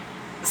dead yet.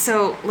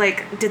 So,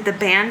 like, did the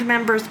band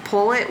members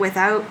pull it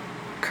without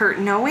Kurt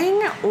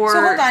knowing? Or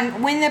So hold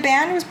on. When the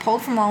band was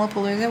pulled from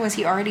Lollapalooza, was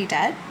he already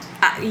dead?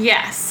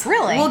 Yes.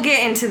 Really? We'll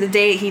get into the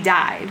day he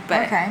died,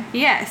 but Okay.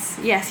 yes,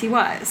 he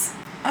was.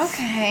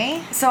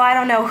 Okay. So I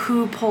don't know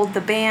who pulled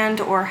the band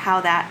or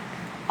how that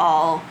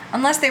all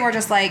Unless they were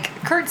just like,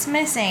 Kurt's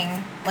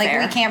missing. Like,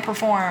 Fair. we can't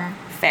perform.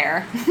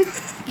 fair.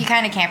 You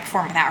kind of can't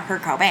perform without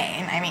Kurt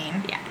Cobain. I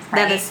mean, Yeah.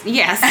 right? That is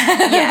yes.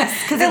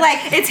 Because They're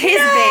like, it's his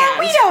no, band.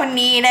 we don't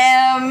need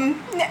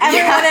him.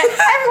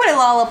 Everyone at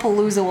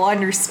Lollapalooza will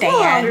understand.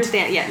 We'll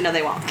understand. Yeah, no,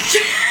 they won't.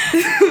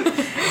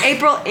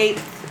 April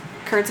 8th,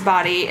 Kurt's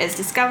body is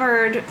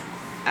discovered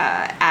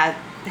at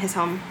his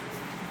home.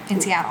 In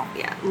Seattle.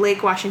 Yeah,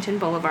 Lake Washington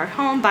Boulevard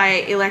home by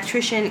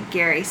electrician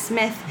Gary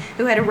Smith,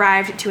 who had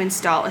arrived to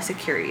install a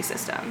security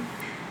system.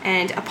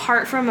 And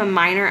apart from a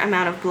minor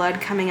amount of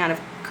blood coming out of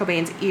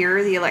Cobain's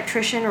ear, the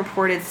electrician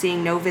reported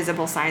seeing no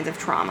visible signs of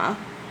trauma.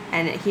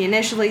 And he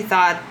initially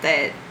thought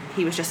that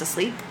he was just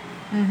asleep.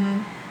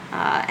 Mm-hmm.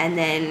 And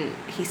then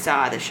he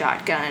saw the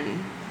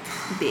shotgun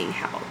being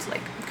held,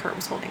 like Kurt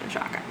was holding the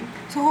shotgun.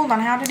 So hold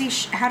on, how did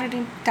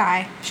he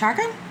die?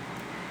 Shotgun?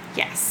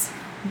 Yes.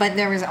 But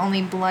there was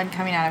only blood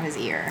coming out of his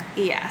ear.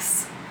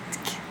 Yes.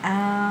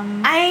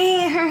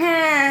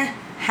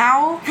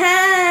 How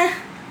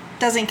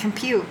doesn't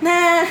compute.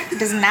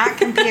 Does not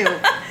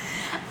compute.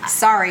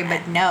 Sorry,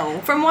 but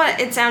no. From what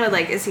it sounded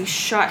like, is he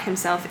shot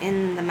himself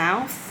in the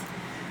mouth?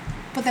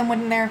 But then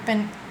wouldn't there have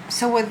been?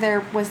 So was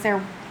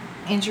there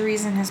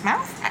injuries in his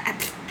mouth?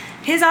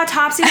 His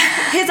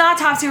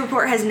autopsy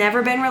report has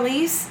never been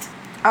released.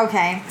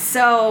 Okay,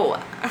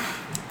 So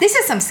this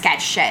is some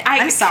sketch shit.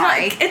 I'm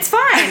sorry. It's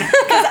fine.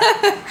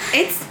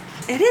 'Cause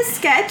it is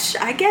sketch.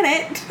 I get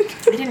it.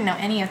 I didn't know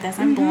any of this.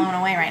 I'm blown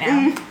away right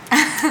now.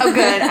 Oh,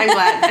 good. I'm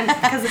glad.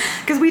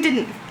 Because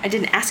I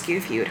didn't ask you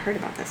if you had heard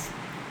about this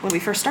when we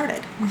first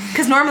started.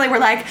 Because normally we're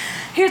like,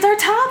 here's our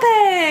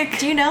topic.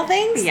 Do you know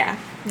things? Yeah.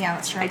 Yeah,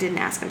 that's true. I didn't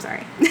ask. I'm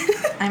sorry.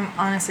 I'm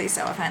honestly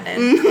so offended.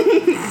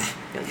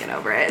 You'll get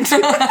over it.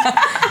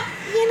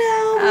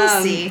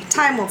 We'll see.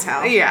 Time will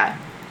tell. Yeah.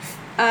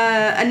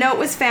 A note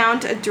was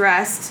found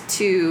addressed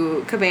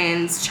to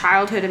Cobain's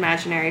childhood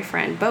imaginary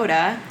friend,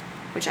 Boda,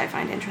 which I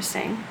find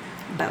interesting.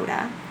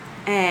 Boda.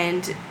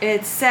 And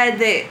it said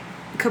that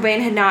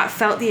Cobain had not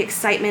felt the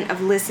excitement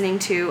of listening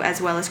to as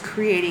well as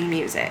creating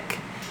music,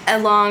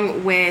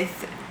 along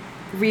with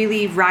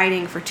really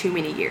writing for too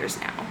many years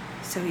now.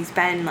 So he's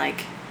been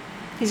like...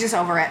 He's just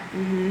over it.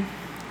 Mm-hmm.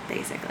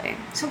 Basically.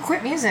 So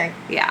quit music.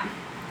 Yeah.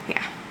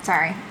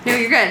 Sorry. No,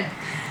 you're good.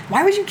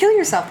 Why would you kill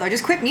yourself though?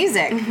 Just quit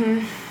music.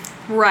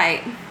 Mm-hmm.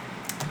 Right.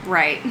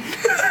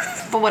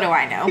 But what do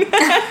I know?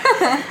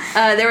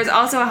 There was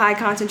also a high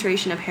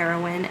concentration of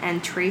heroin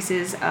and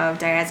traces of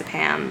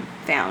diazepam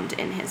found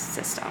in his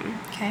system.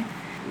 Okay.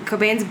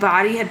 Cobain's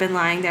body had been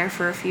lying there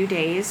for a few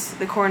days.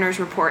 The coroner's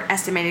report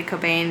estimated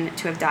Cobain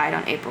to have died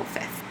on April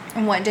 5th.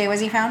 And what day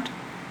was he found?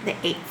 The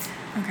 8th.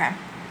 Okay.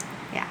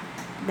 Yeah.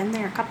 Been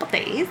there a couple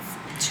days.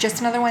 It's just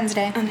another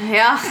Wednesday.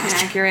 Yeah,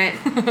 accurate.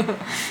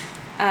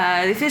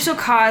 The official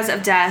cause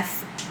of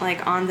death,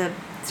 like on the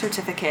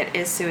certificate,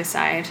 is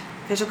suicide.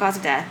 Official cause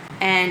of death.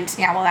 And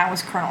Yeah, well, that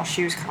was Colonel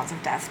Shue's cause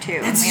of death too.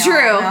 That's We all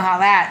true. know how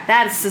that.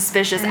 that's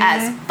suspicious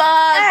as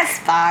fuck. As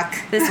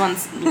fuck. This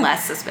one's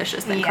less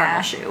suspicious than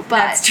Colonel Shu. But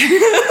That's true.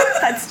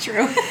 That's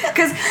true.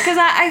 Because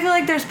I feel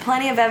like there's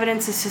plenty of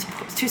evidence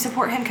to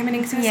support him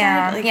committing suicide.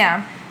 Yeah. Like,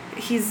 yeah.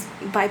 He's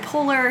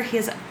bipolar. He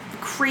has a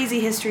crazy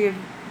history of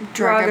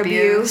Drug drug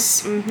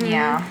abuse. abuse.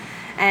 Yeah.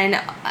 And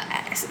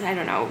I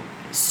don't know,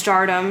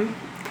 stardom,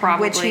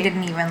 probably. Which he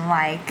didn't even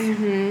like.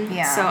 Mm-hmm.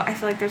 Yeah. So I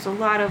feel like there's a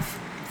lot of...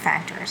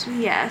 Factors.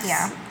 Yes.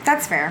 Yeah.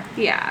 That's fair.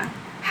 Yeah.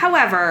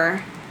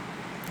 However,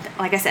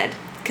 like I said,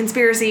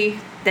 conspiracy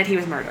that he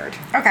was murdered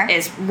Okay.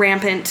 is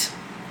rampant,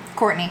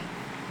 Courtney.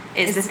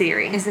 is the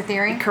theory. Is the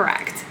theory?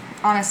 Correct.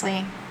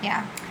 Honestly,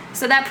 yeah.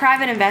 So that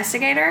private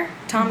investigator,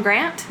 Tom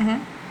Grant,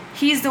 Mm-hmm.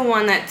 he's the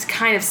one that's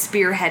kind of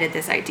spearheaded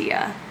this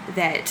idea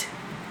that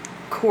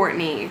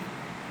Courtney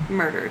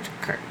murdered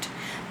Kurt.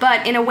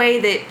 But in a way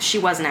that she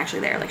wasn't actually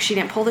there. Like, she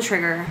didn't pull the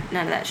trigger,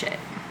 none of that shit.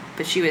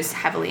 But she was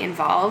heavily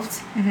involved.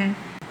 Mm-hmm.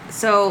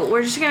 So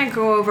we're just going to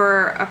go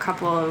over a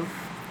couple of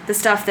the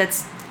stuff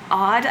that's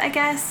odd, I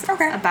guess,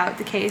 Okay. about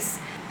the case.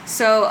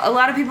 So a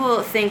lot of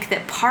people think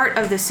that part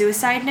of the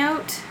suicide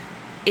note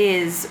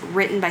is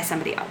written by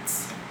somebody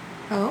else.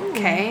 Oh.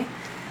 Okay?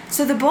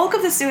 So the bulk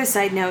of the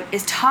suicide note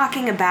is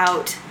talking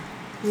about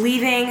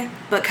leaving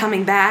but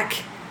coming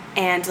back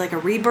and like a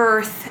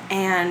rebirth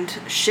and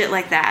shit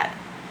like that.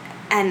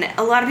 And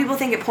a lot of people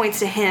think it points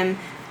to him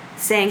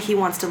saying he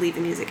wants to leave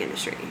the music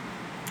industry.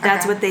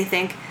 That's what they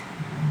think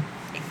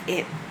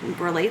it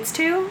relates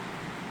to.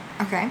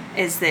 Okay.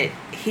 Is that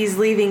he's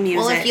leaving music.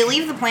 Well, if you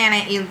leave the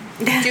planet, you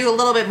do a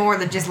little bit more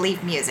than just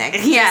leave music.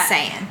 Yeah. Just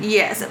saying.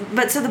 Yes.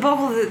 But so the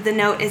bulk of the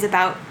note is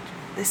about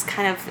this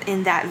kind of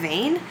in that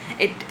vein.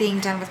 It being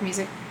done with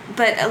music.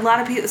 But a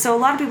lot of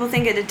people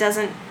think it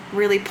doesn't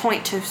really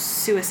point to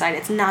suicide.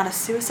 It's not a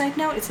suicide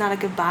note. It's not a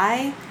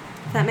goodbye.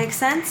 If that makes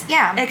sense?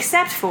 Yeah.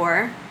 Except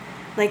for,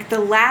 like, the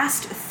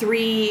last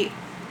 3,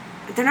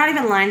 they're not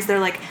even lines, they're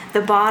like,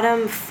 the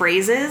bottom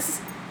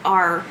phrases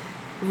are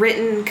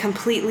written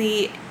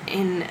completely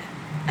in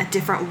a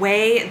different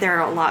way. They're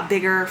a lot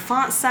bigger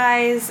font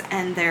size,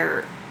 and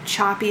they're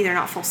choppy. They're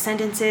not full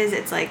sentences.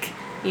 It's like,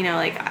 you know,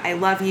 like, I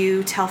love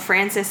you, tell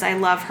Frances I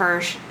love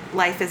her,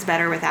 life is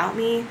better without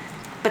me.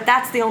 But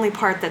that's the only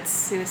part that's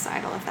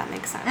suicidal, if that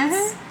makes sense.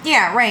 Mm-hmm.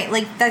 Yeah, right.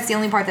 Like, that's the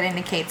only part that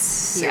indicates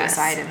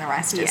suicide, and the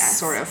rest is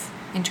sort of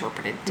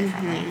interpreted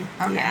differently.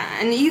 Mm-hmm. Okay. Yeah,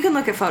 and you can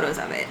look at photos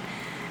of it.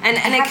 And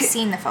I have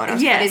seen the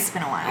photos, but it's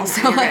been a while.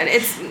 So you're good.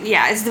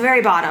 It's the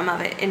very bottom of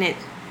it, and it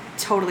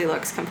totally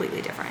looks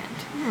completely different.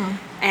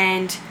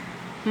 And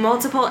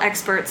multiple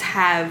experts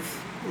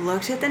have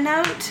looked at the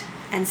note,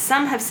 and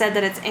some have said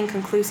that it's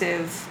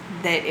inconclusive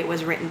that it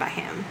was written by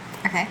him.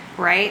 Okay.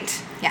 Right?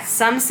 Yeah.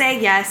 Some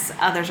say yes,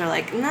 others are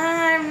like, nah,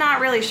 I'm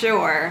not really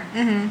sure.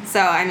 Mm-hmm.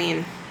 So, I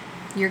mean...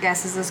 Your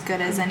guess is as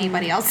good as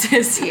anybody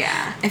else's.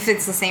 Yeah. If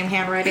it's the same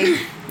handwriting.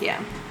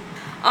 Yeah.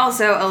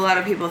 Also, a lot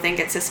of people think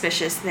it's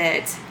suspicious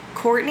that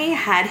Courtney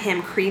had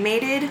him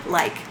cremated,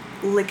 like,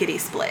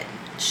 lickety-split.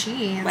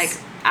 Jeez. Like,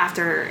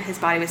 after his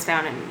body was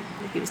found and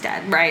he was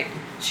dead, right?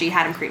 She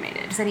had him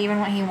cremated. Is that even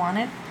what he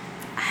wanted?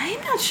 I'm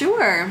not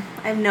sure.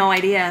 I have no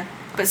idea.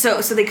 But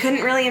so they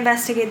couldn't really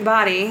investigate the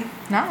body.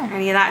 No. Or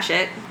any of that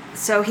shit.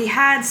 So he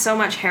had so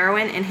much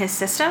heroin in his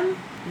system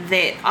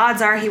that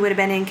odds are he would have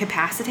been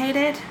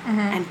incapacitated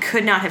and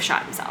could not have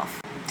shot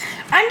himself.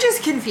 I'm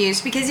just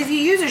confused because if you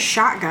use a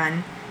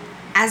shotgun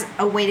as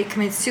a way to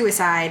commit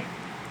suicide,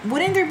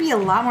 wouldn't there be a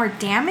lot more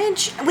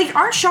damage? Like,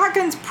 aren't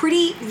shotguns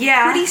pretty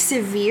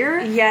severe?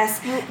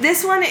 Yes.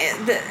 This one,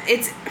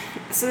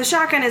 so the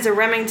shotgun is a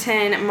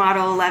Remington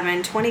Model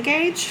 11 20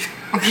 gauge.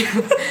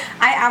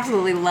 I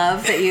absolutely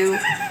love that you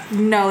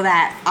know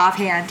that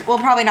offhand. Well,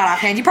 probably not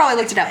offhand. You probably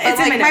looked it up. But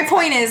like, my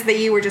point is that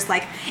you were just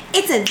like,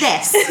 it's a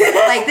this.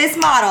 Like, this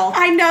model.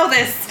 I know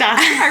this stuff.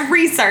 I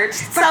researched.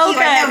 So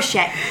good. I know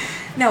shit.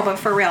 No, but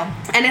for real.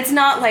 And it's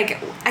not like,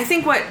 I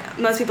think what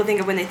most people think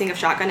of when they think of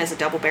shotgun is a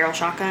double barrel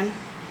shotgun,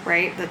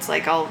 right? That's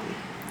like all...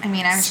 I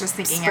mean, I was just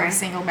thinking of a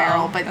single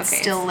barrel, but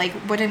still, like,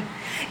 wouldn't...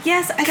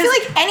 Yes, I feel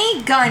like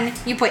any gun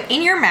you put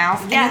in your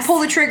mouth and you pull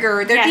the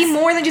trigger, there'd be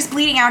more than just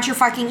bleeding out your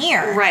fucking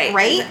ear. Right.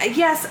 Right?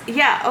 Yes.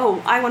 Yeah.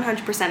 Oh, I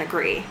 100%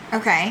 agree.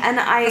 Okay. And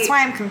that's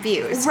why I'm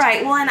confused.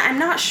 Right. Well, and I'm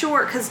not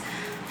sure, because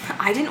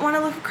I didn't want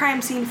to look at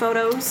crime scene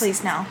photos.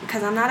 Please, no.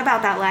 Because I'm not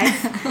about that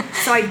life.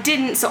 So I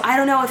didn't. So I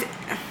don't know if...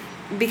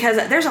 Because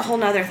there's a whole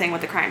nother thing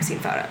with the crime scene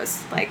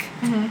photos. Like,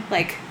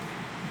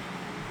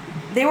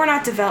 they were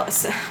not developed...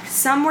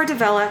 Some were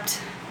developed...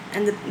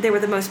 And they were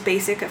the most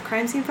basic of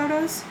crime scene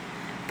photos.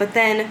 But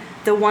then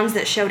the ones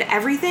that showed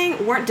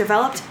everything weren't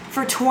developed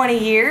for 20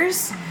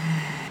 years.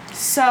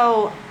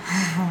 So...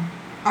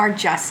 Our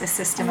justice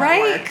system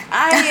right?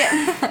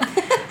 at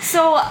work.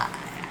 So,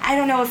 I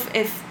don't know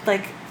if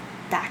like,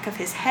 back of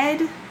his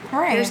head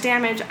there's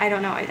damage. I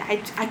don't know.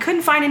 I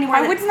couldn't find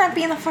anywhere... Why wouldn't that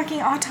be in the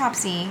fucking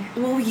autopsy?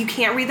 Well, you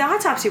can't read the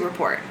autopsy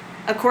report.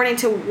 According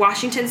to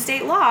Washington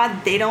state law,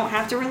 they don't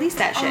have to release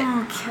that shit.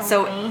 Oh,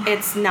 so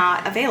it's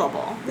not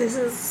available. This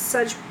is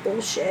such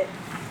bullshit.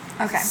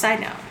 Okay. Side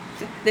note.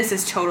 This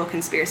is total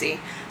conspiracy.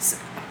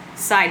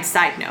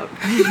 Side note.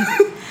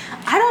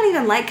 I don't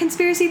even like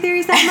conspiracy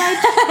theories that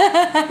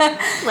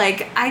much.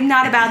 Like, I'm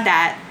not about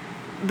that,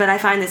 but I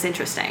find this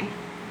interesting.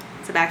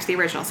 So back to the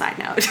original side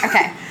note.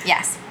 Okay.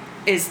 Yes.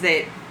 Is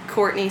that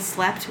Courtney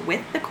slept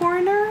with the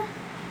coroner.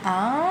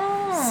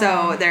 Oh.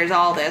 So there's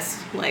all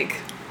this, like...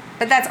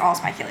 But that's all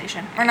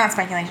speculation. Or not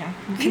speculation.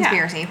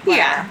 Conspiracy. Yeah.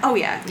 Yeah. Oh,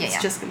 yeah. Yeah,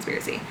 It's just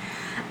conspiracy.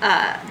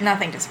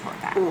 Nothing to support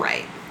that.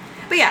 Right.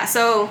 But yeah,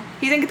 so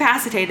he's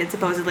incapacitated,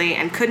 supposedly,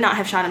 and could not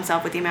have shot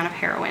himself with the amount of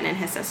heroin in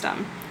his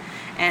system.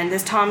 And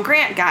this Tom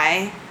Grant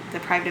guy, the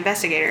private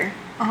investigator,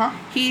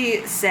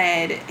 he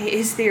said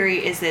his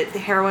theory is that the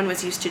heroin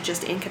was used to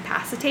just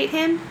incapacitate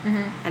him,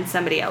 and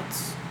somebody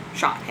else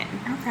shot him.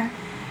 Okay.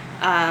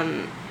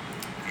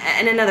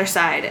 And another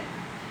side.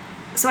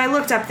 So I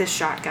looked up this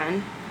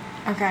shotgun.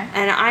 Okay.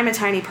 And I'm a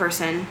tiny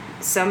person,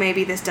 so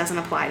maybe this doesn't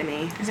apply to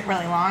me. Is it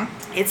really long?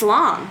 It's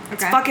long. Okay.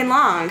 It's fucking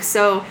long.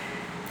 So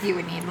you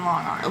would need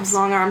long arms.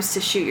 Long arms to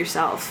shoot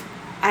yourself.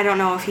 I don't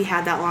know if he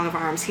had that long of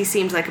arms. He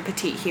seems like a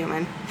petite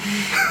human.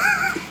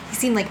 He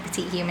seemed like a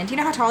petite human. Do you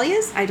know how tall he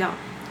is? I don't.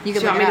 You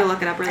want me to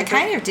look it up really quick? I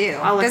kind of do.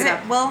 I'll look it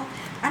up. Well,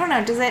 I don't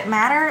know. Does it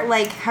matter,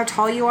 like, how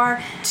tall you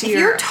are? To if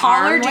you're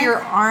taller, arm do your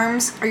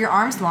arms... Are your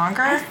arms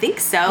longer? I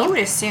think so. You would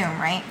assume,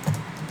 right?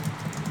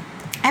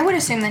 I would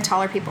assume that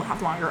taller people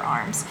have longer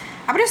arms.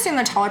 I would assume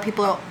that taller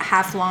people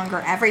have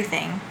longer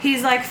everything.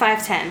 He's like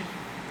 5'10".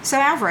 So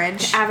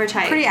average. Average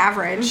height. Pretty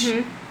average.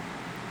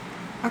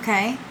 Mm-hmm.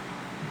 Okay.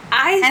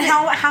 And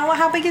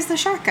how big is the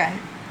shotgun?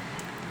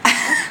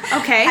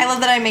 Okay. I love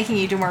that I'm making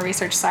you do more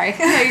research. Sorry.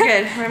 No, you're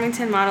good.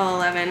 Remington Model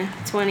 11,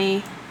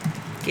 20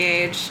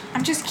 gauge.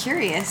 I'm just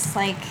curious,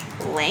 like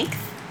Length?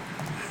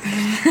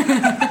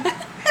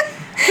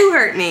 Who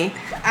hurt me?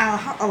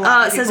 a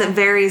lot of it says it people.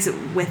 varies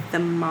with the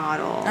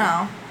model.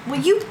 Oh. Well,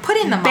 you put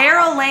in the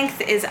Barrel model.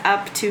 length is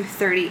up to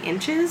 30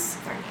 inches.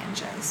 30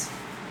 inches.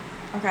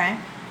 Okay.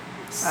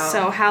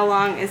 So how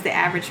long is the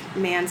average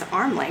man's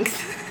arm length?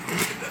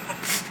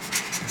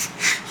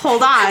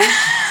 Hold on.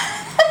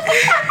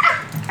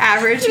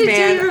 Average You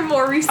man do even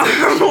more research.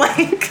 arm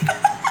length.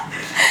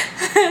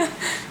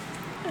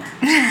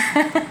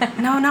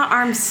 No, not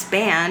arm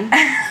span.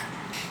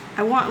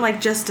 I want like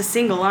just a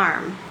single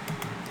arm.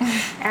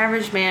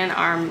 Average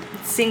man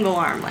single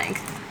arm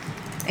length.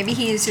 Maybe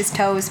he used his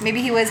toes.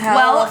 Maybe he was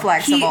hella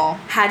flexible. He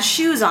had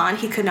shoes on.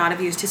 He could not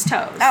have used his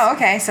toes. Oh,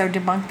 okay. So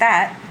debunk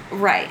that.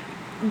 Right.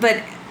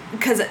 But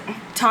because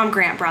Tom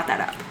Grant brought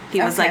that up.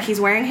 He was Okay. like, he's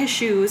wearing his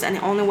shoes, and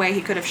the only way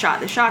he could have shot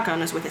the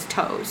shotgun was with his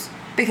toes.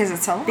 Because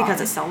it's so long.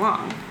 Because it's so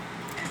long.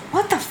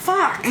 What the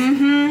fuck?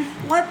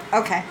 Mm-hmm. What?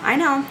 Okay. I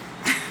know.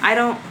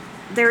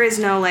 There is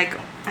no, like,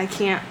 I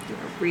can't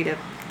read a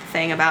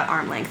thing about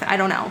arm length. I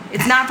don't know.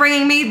 It's not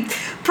bringing me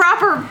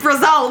proper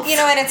results. You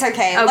know what? It's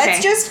okay.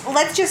 Okay.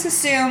 Let's just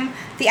assume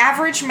the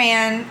average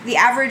man, the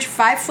average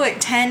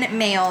 5'10"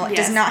 male,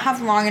 Yes. does not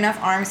have long enough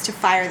arms to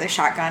fire the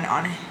shotgun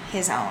on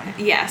his own.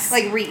 Yes.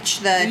 Like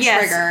reach the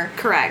Yes, trigger.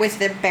 correct. With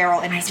the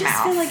barrel in I his just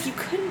mouth. feel like you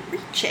couldn't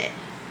reach it.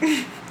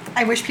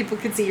 I wish people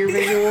could see your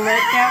visual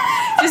right now.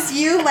 Just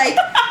you like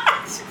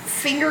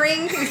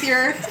fingering with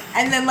your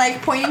and then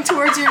like pointing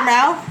towards your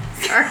mouth.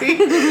 Sorry.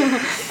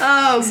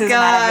 Oh, This is God.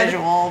 not a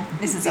visual.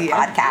 This is a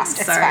podcast.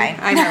 It's sorry. fine.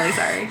 I'm really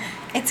sorry.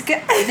 It's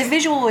good. The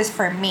visual was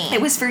for me.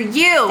 It was for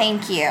you.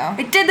 Thank you.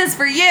 I did this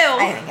for you.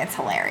 I think it's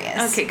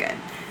hilarious. Okay, good.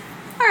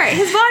 All right,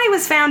 his body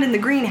was found in the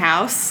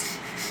greenhouse.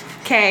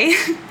 Okay.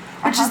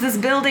 Which is this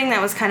building that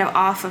was kind of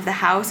off of the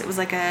house. It was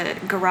like a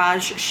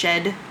garage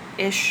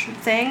shed-ish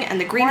thing, and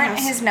the greenhouse. Weren't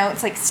his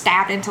notes like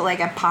stabbed into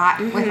like a pot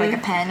with like a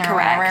pen or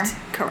Correct. whatever?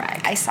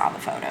 Correct. I saw the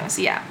photos.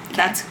 Yeah,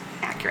 that's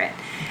accurate.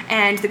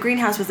 And the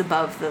greenhouse was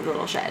above the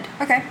little shed.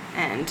 Okay.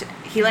 And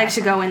he liked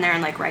to go in there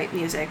and like write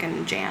music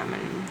and jam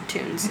and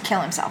tunes.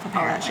 Kill himself All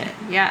that apparently.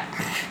 shit. Yeah.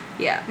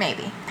 Yeah.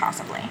 Maybe.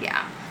 Possibly.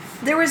 Yeah.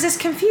 There was this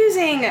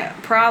confusing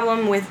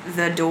problem with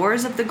the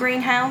doors of the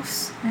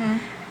greenhouse. Mm-hmm.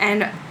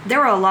 And there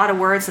were a lot of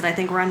words that I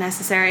think were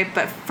unnecessary,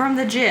 but from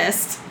the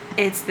gist,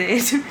 it's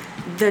that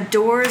the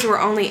doors were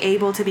only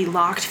able to be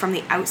locked from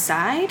the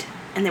outside,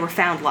 and they were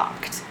found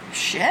locked.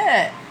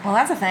 Shit. Well,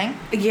 that's a thing.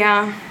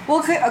 Yeah.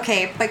 Well,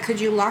 but could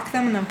you lock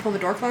them and then pull the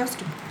door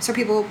closed? So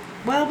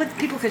but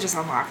people could just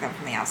unlock them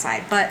from the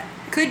outside. But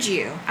could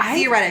you,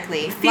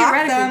 theoretically, lock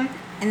them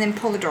and then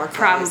pull the door closed?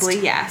 Probably,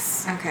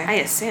 yes. Okay. I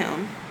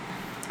assume.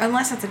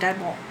 Unless it's a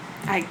deadbolt.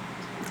 I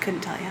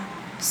couldn't tell you.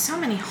 So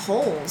many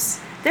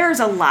holes. There's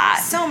a lot.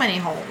 So many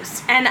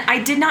holes. And I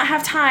did not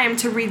have time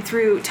to read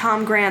through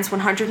Tom Grant's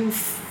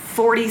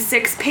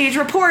 146-page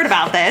report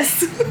about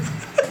this.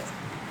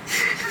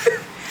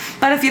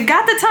 But if you've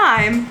got the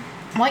time...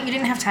 What, you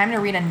didn't have time to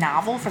read a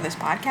novel for this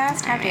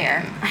podcast? How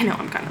dare. I know,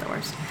 I'm kind of the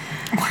worst.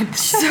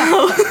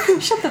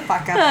 Shut the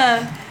fuck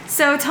up.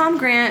 So Tom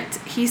Grant,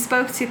 he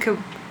spoke to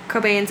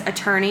Cobain's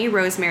attorney,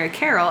 Rosemary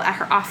Carroll, at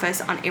her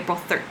office on April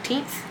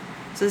 13th.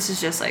 So this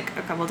is just like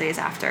a couple days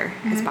after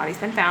his body's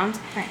been found.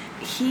 Right.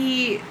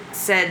 He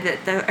said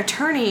that the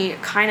attorney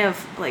kind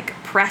of like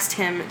pressed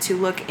him to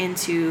look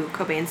into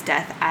Cobain's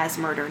death as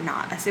murder,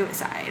 not a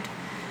suicide.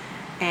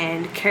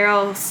 And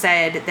Carroll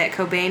said that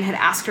Cobain had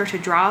asked her to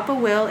draw up a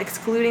will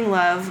excluding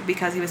Love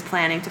because he was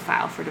planning to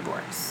file for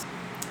divorce.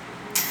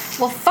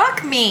 Well,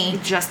 fuck me.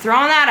 Just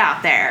throwing that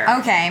out there.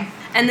 Okay.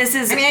 And this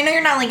is... I mean, I know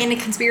you're not like into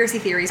conspiracy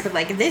theories, but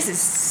like this is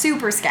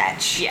super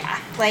sketch. Yeah.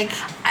 Like,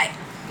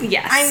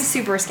 Yes. I'm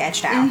super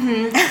sketched out.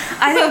 Mm-hmm.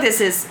 I think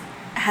this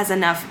has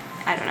enough,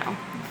 I don't know,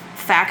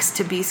 facts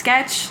to be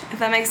sketch, if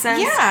that makes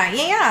sense.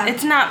 Yeah.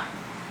 It's not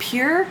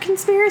pure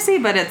conspiracy,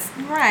 but it's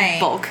right.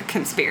 bulk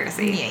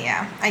conspiracy.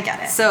 Yeah. I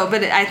get it. So,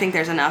 but I think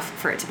there's enough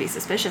for it to be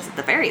suspicious at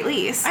the very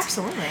least.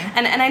 Absolutely.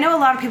 And I know a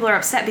lot of people are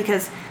upset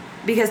because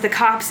the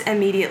cops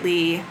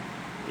immediately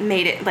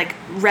made it, like,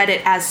 read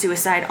it as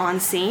suicide on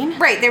scene.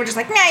 Right. They were just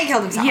like, nah, he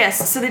killed himself.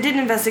 Yes, so they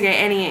didn't investigate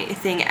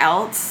anything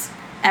else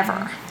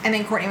ever. And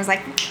then Courtney was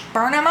like,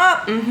 burn him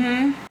up.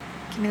 Mm-hmm.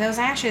 Give me those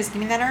ashes.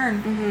 Give me that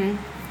urn. Mm-hmm.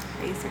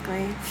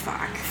 Basically.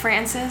 Fuck.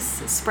 Francis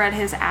spread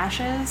his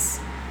ashes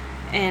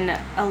in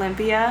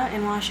Olympia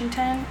in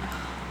Washington.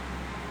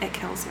 It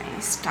kills me.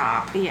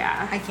 Stop.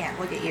 Yeah. I can't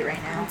look at you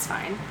right now. That's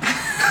fine.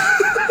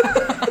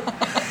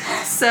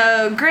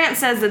 So Grant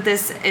says that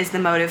this is the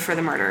motive for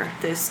the murder,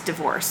 this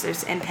divorce,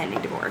 this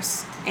impending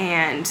divorce.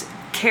 And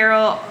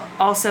Carol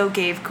also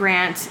gave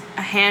Grant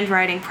a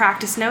handwriting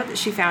practice note that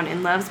she found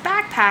in Love's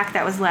backpack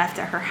that was left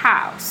at her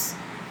house.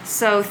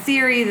 So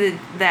theory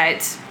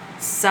that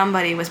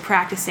somebody was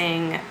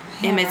practicing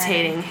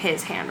imitating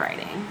his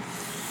handwriting.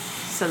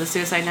 So the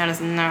suicide note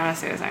is not a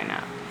suicide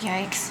note.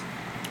 Yikes.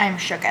 I'm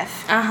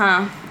shooketh.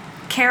 Uh-huh.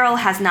 Carol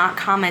has not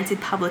commented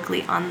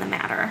publicly on the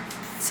matter.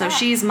 So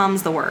she's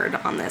mum's the word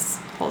on this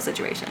whole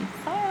situation.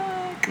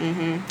 Fuck.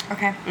 Mm-hmm.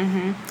 Okay.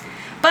 Mm-hmm.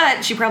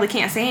 But she probably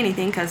can't say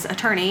anything because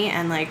attorney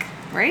and like,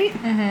 right?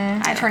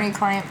 Mm-hmm.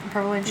 Attorney-client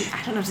privilege.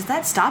 I don't know. Does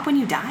that stop when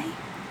you die?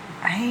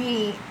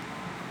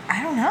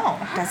 I don't know.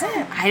 Does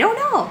it? I don't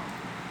know.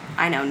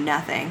 I know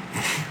nothing.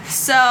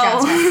 So,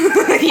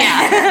 Johnson.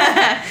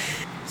 yeah.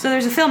 So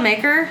there's a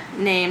filmmaker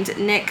named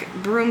Nick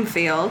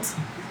Broomfield,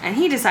 and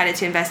he decided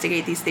to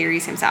investigate these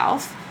theories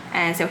himself.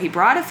 And so he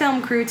brought a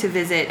film crew to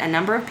visit a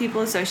number of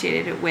people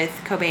associated with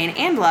Cobain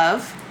and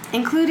Love,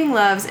 including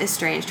Love's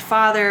estranged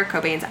father,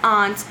 Cobain's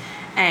aunt,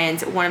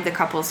 and one of the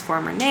couple's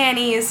former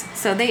nannies.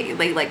 So they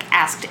like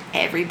asked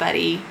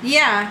everybody.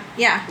 Yeah.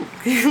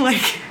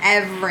 Like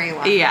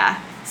Everyone.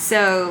 yeah.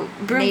 So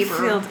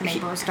Broomfield,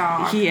 neighbor's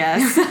dog.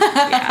 Yes.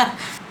 Yeah.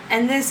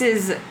 And this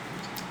is,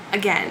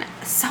 again,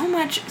 so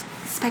much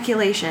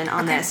speculation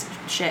on this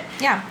shit.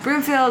 Yeah.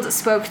 Broomfield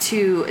spoke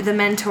to the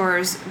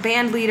Mentor's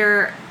band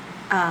leader,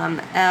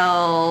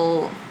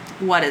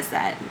 what is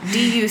that?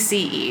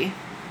 D-U-C-E.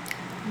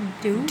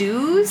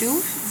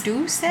 Deuce?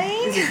 Deuce?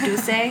 Is it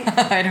Deuce?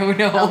 I don't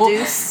know. El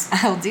Deuce?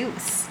 El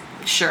Deuce.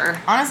 Sure.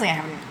 Honestly, I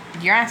haven't.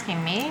 You're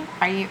asking me?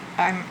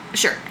 I'm.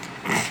 Sure.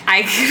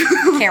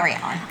 Carry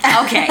on.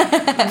 Okay.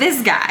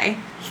 This guy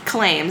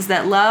claims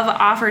that Love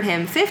offered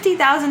him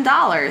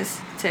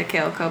 $50,000 to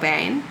kill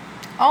Cobain.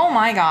 Oh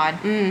my god.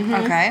 Mm-hmm.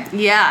 Okay.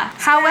 Yeah.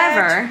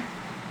 However,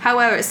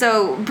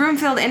 so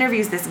Broomfield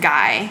interviews this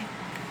guy,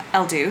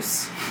 El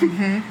Deuce,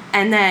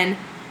 and then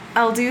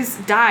El Deuce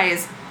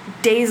dies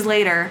days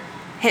later,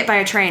 hit by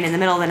a train in the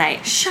middle of the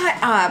night. Shut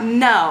up.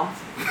 No.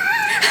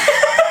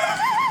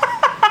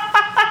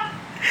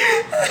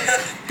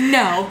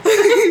 No.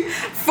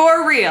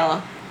 For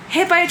real.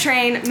 Hit by a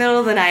train, middle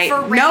of the night.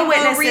 For no rainbow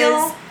witnesses.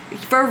 real?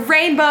 For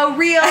rainbow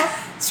real.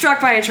 Struck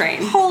by a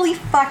train. Holy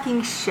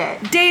fucking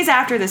shit. Days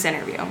after this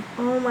interview.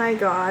 Oh my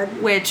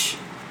god. Which,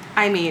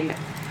 I mean,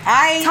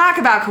 talk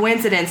about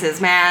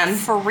coincidences, man.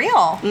 For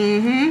real.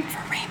 Mm-hmm.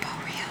 For rainbow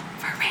real.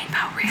 For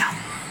rainbow real.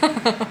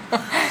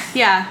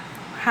 Yeah.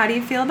 How do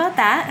you feel about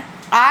that?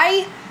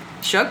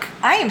 Shook. Shook?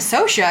 I am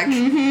so shook.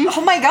 Mm-hmm.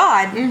 Oh my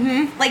god.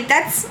 Mm-hmm. Like,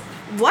 that's...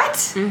 What?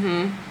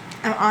 Mm-hmm.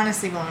 I'm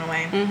honestly blown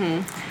away.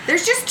 Mm-hmm.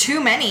 There's just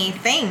too many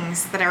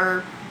things that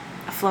are...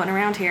 Floating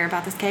around here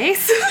about this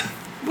case.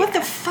 What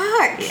the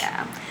fuck?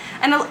 Yeah.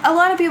 And a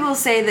lot of people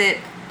say that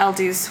El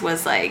Deuce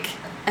was like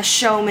a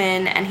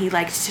showman and he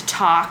liked to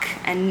talk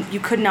and you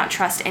could not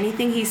trust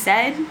anything he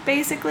said,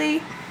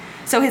 basically.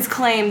 So his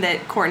claim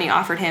that Courtney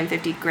offered him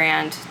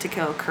 $50,000 to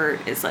kill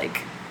Kurt is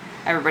like,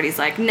 everybody's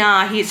like,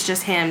 nah, he's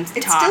just him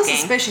It's talking. still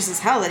suspicious as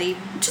hell that he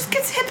Just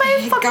gets hit by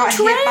a fucking got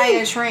train. hit by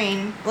a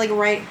train, like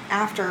right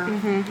after.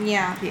 Mhm.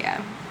 Yeah.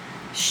 Yeah.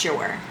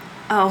 Sure.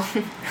 Oh.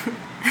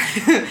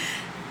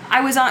 I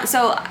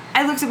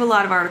looked up a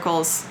lot of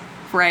articles,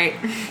 right?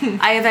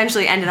 I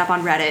eventually ended up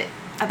on Reddit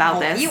about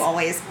this. You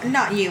always,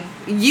 not you.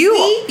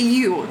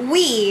 You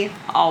We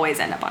always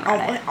end up on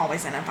Reddit.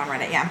 always end up on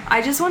Reddit, yeah.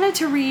 I just wanted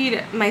to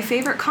read my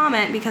favorite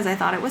comment because I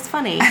thought it was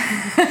funny.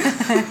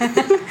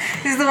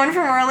 This is the one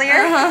from earlier?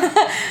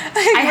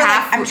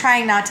 I'm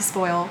trying not to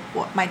spoil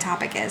what my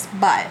topic is,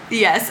 but...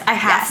 Yes, I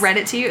half Yes. read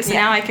it to you, so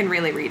Yeah. now I can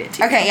really read it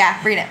to you. Okay,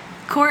 yeah, read it.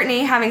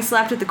 Courtney having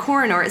slept with the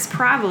coroner is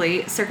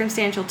probably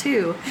circumstantial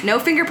too. No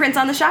fingerprints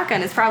on the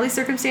shotgun is probably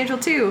circumstantial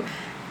too.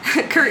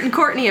 Kurt and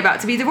Courtney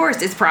about to be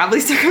divorced is probably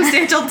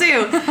circumstantial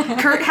too.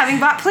 Kurt having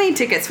bought plane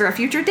tickets for a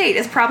future date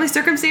is probably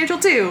circumstantial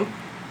too.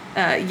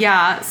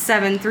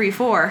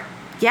 734.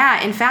 Yeah,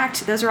 in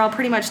fact, those are all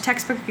pretty much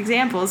textbook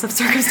examples of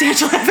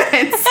circumstantial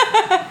evidence.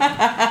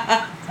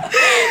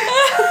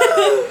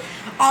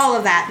 All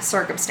of that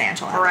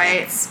circumstantial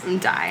Right, evidence. I'm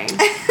dying.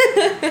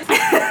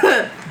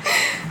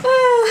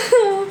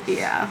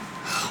 Yeah.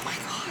 Oh my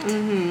god.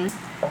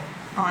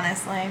 Mm-hmm.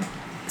 Honestly.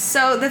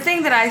 So the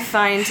thing that I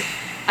find,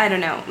 I don't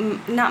know,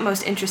 not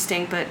most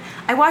interesting, but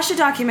I watched a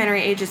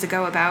documentary ages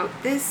ago about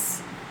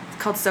this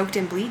called Soaked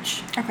in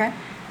Bleach. Okay.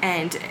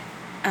 And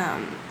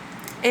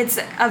it's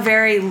a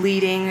very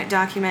leading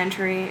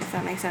documentary, if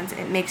that makes sense.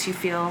 It makes you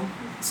feel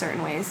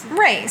certain ways.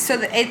 Right, so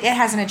it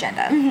has an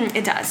agenda. Mm-hmm,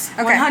 it does.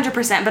 Okay.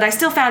 100%, but I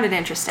still found it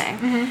interesting.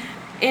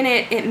 Mm-hmm. In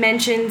it, it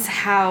mentions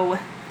how,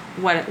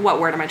 what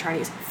word am I trying to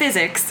use?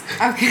 Physics.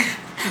 Okay.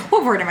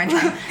 What word am I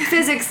trying?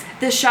 Physics,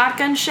 the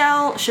shotgun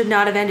shell should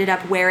not have ended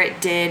up where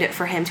it did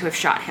for him to have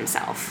shot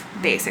himself,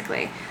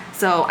 basically.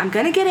 So I'm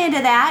going to get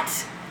into that.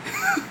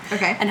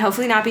 Okay. And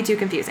hopefully not be too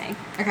confusing.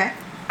 Okay.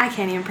 I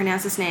can't even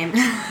pronounce this name.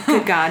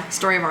 Good God.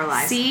 Story of our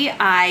lives.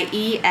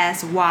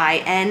 Ciesynski.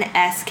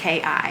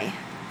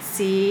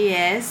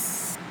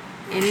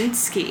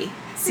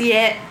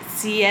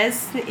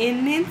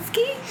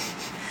 Ciesynski?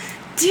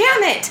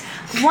 Damn it!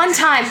 One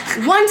time,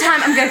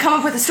 I'm gonna come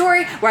up with a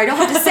story where I don't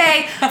have to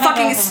say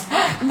fucking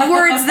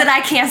words that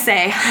I can't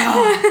say.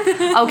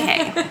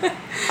 Okay.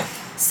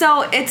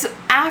 So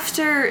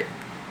after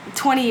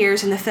 20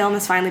 years and the film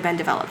has finally been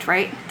developed,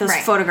 right? Those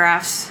Right.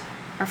 photographs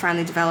are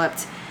finally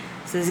developed.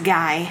 So this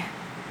guy,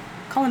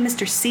 call him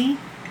Mr. C.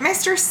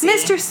 Mr. C.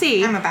 Mr.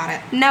 C. I'm about it.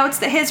 Notes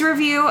that his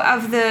review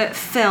of the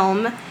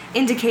film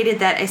indicated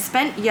that a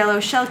spent yellow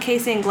shell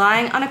casing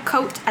lying on a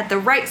coat at the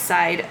right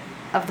side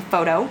of the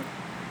photo,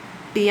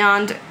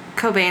 beyond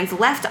Cobain's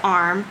left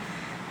arm,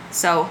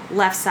 so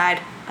left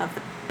side of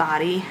the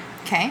body.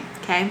 Okay.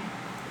 Okay.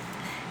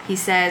 He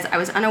says, I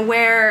was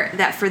unaware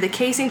that for the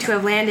casing to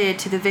have landed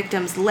to the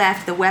victim's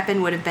left, the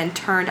weapon would have been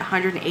turned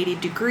 180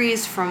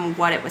 degrees from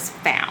what it was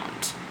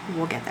found.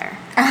 We'll get there.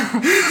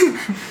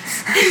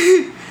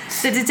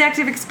 The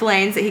detective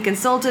explains that he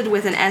consulted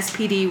with an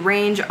SPD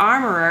range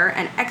armorer,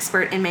 an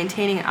expert in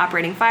maintaining and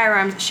operating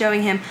firearms,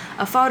 showing him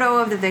a photo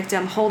of the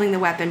victim holding the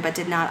weapon, but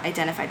did not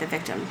identify the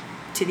victim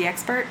to the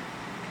expert.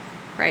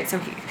 Right? So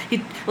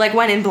he like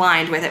went in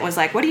blind with it and was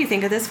like, what do you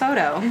think of this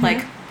photo? Mm-hmm.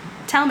 Like,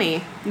 tell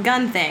me,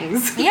 gun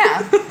things.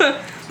 Yeah.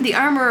 The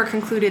armorer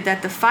concluded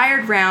that the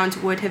fired round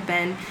would have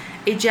been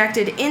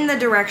ejected in the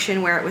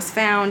direction where it was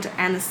found,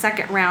 and the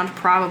second round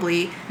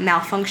probably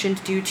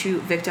malfunctioned due to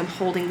victim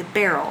holding the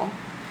barrel.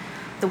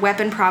 The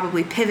weapon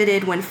probably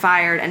pivoted when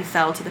fired and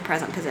fell to the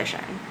present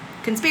position.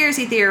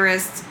 Conspiracy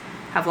theorists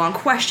have long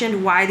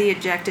questioned why the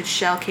ejected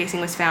shell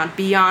casing was found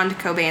beyond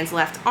Cobain's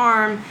left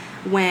arm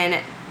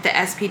when the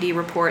SPD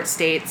report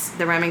states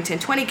the Remington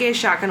 20-gauge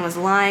shotgun was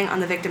lying on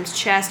the victim's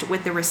chest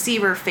with the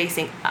receiver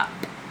facing up.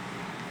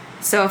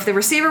 So if the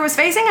receiver was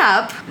facing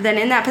up, then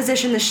in that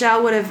position the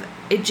shell would have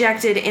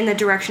ejected in the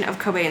direction of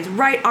Cobain's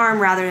right arm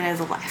rather than his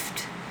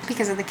left.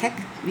 Because of the kick?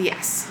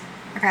 Yes.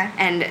 Okay.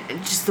 And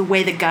just the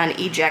way the gun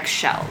ejects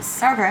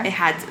shells. Okay. It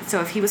had,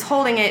 so if he was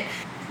holding it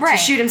Right. to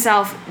shoot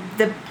himself,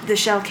 the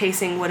shell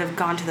casing would have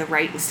gone to the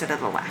right instead of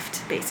the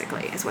left,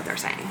 basically, is what they're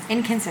saying.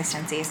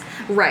 Inconsistencies.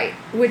 Right.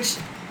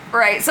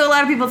 Right. So a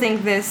lot of people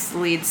think this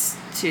leads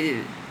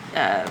to,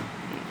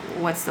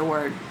 what's the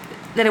word?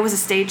 That it was a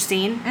stage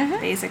scene,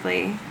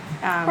 basically.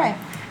 Right.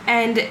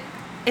 And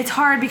it's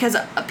hard because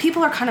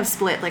people are kind of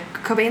split. Like,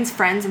 Cobain's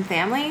friends and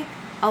family,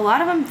 a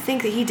lot of them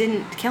think that he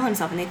didn't kill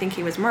himself and they think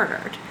he was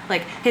murdered.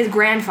 Like, his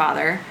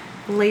grandfather,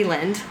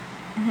 Leyland,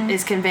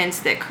 is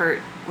convinced that Kurt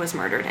was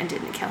murdered and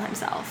didn't kill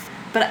himself.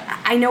 But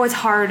I know it's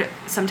hard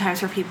sometimes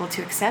for people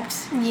to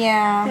accept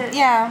Yeah. that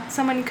Yeah.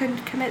 someone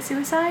could commit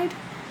suicide.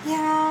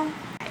 Yeah.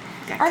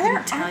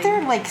 Aren't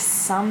there like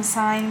some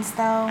signs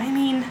though? I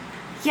mean,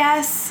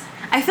 yes.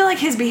 I feel like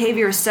his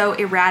behavior is so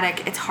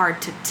erratic, it's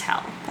hard to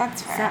tell.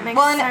 That's fair. Does that make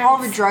well, sense? and all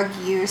the drug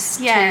use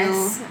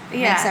Yes. too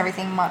Yeah. makes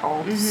everything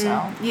muddled.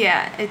 So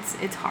Yeah,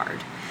 it's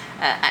hard.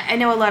 I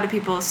know a lot of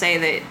people say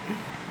that.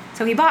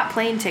 So he bought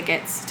plane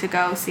tickets to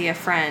go see a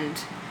friend.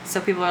 So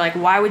people are like,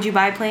 why would you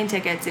buy plane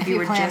tickets if you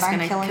were planned just on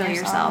going to killing kill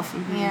yourself?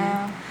 Mhm.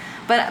 Yeah.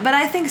 But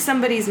I think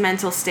somebody's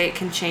mental state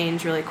can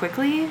change really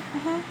quickly.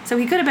 So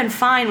he could have been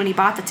fine when he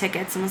bought the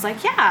tickets and was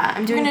like, yeah,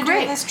 I'm doing gonna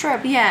great. do this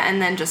trip. Yeah,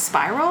 and then just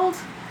spiraled.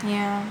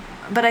 Yeah.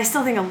 But I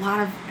still think a lot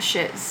of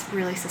shit's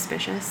really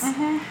suspicious.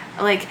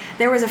 Like,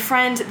 there was a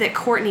friend that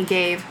Courtney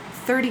gave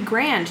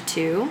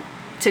 $30,000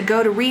 to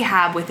go to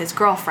rehab with his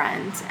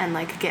girlfriend and,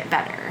 like, get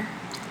better.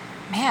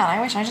 Man,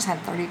 I wish I just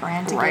had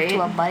 $30,000 to Right? give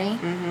to a buddy.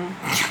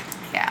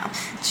 Yeah.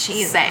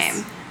 Jesus. Same.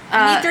 You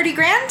need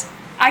 $30,000?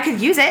 I could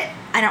use it.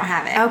 I don't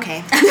have it.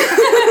 Okay.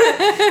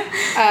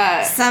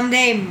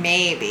 Someday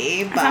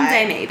maybe, but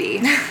Someday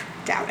maybe.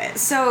 doubt it.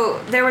 So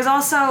there was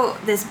also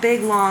this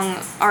big long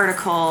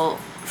article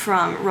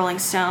from Rolling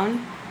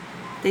Stone.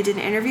 They did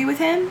an interview with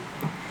him,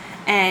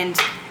 and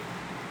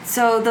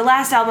so the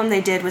last album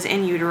they did was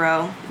In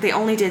Utero. They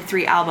only did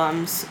 3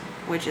 albums,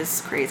 which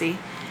is crazy.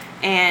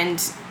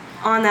 And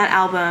on that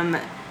album,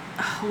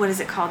 what is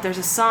it called? There's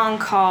a song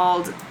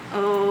called,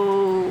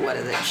 what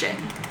is it? Shit.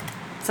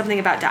 Something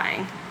about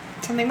dying.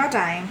 Something about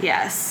dying.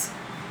 Yes.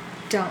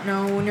 Don't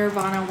know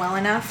Nirvana well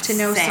enough to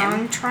know Same.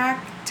 song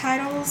track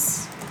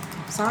titles.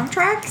 Song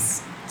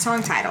tracks?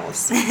 Song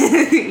titles.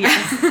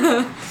 Yes.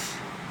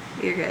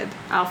 You're good.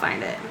 I'll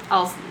find it.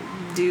 I'll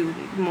do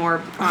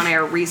more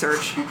on-air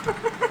research.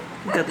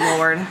 Good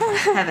Lord.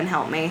 Heaven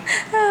help me.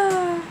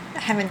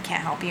 Heaven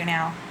can't help you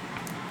now.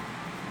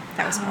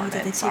 That was morbid.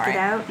 Did they take Sorry. it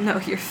out? No,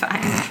 you're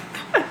fine.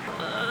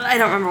 I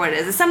don't remember what it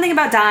is. It's something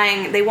about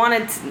dying. They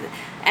wanted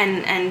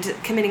and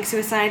committing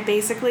suicide,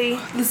 basically.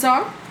 The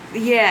song?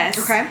 Yes.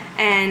 Okay.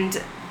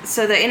 And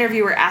so the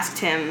interviewer asked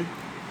him,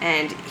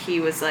 and he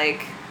was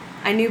like,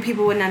 I knew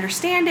people wouldn't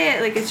understand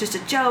it. Like, it's just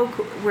a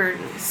joke. We're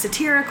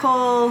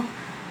satirical.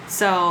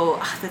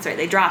 So, that's right.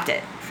 They dropped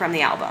it from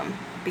the album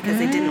because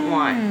they didn't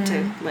want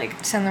to, like...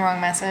 Send the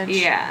wrong message.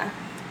 Yeah.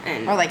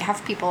 And Or, like,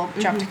 have people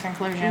jump to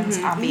conclusions,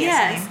 obviously.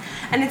 Yes.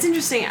 And it's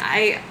interesting.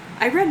 I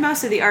read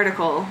most of the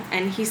article,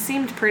 and he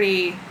seemed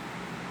pretty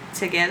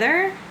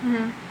together.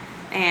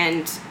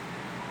 And,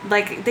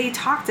 like, they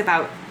talked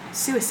about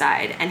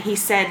suicide, and he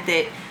said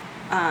that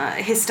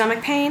his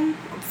stomach pain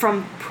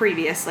from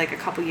previous, like, a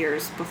couple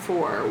years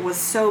before was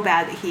so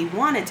bad that he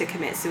wanted to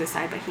commit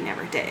suicide, but he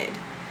never did.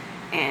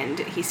 And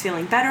he's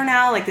feeling better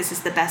now. Like, this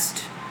is the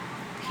best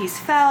he's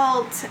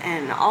felt,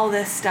 and all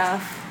this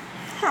stuff.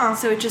 Huh.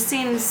 So it just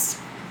seems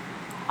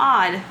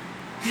odd.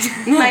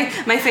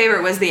 my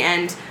favorite was the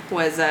end.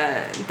 Was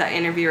the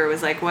interviewer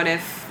was like, "What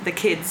if the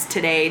kids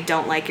today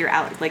don't like your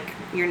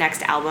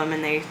next album,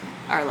 and they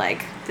are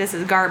like, this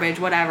is garbage,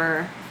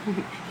 whatever."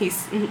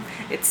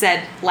 It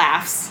said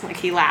laughs, like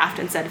he laughed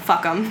and said,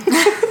 "Fuck them."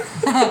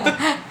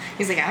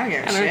 He's like, I don't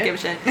give a I shit. don't give a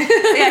shit.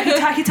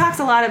 Yeah, he talks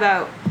a lot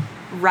about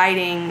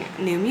writing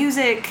new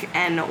music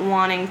and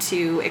wanting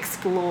to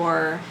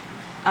explore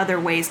other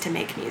ways to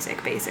make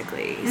music,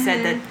 basically. He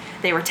said that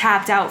they were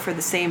tapped out for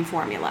the same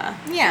formula.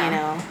 Yeah. You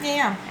know?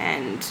 Yeah.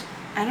 And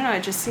I don't know,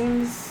 it just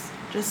seems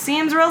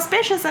real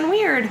suspicious and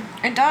weird.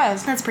 It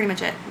does. That's pretty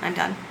much it. I'm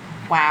done.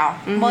 Wow.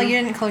 Well, you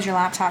didn't close your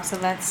laptop, so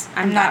that's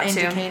I'm not about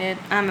to. indicated.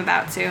 I'm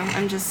about to.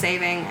 I'm just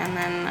saving and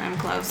then I'm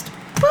closed.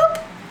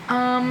 Boop.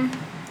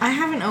 I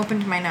haven't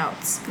opened my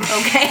notes.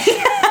 Okay.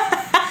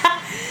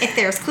 If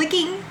there's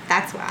clicking,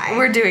 that's why.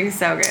 We're doing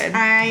so good.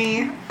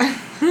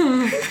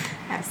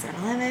 Episode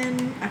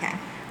 11. Okay.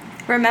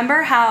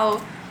 Remember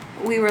how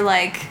we were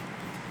like,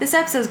 this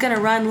episode's gonna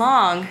run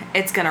long?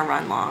 It's gonna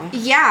run long.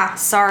 Yeah.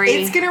 Sorry.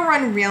 It's gonna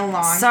run real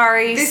long.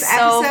 Sorry. This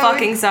so episode-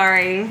 fucking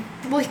sorry.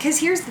 Well, because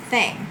here's the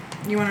thing.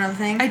 You want to know the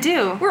thing? I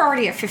do. We're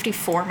already at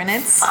 54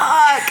 minutes. Fuck.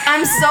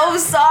 I'm so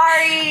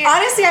sorry.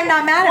 Honestly, I'm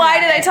not mad Why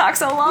about did I it. talk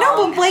so long?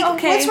 No, but like,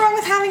 okay. what's wrong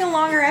with having a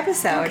longer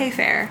episode? Okay,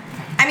 fair.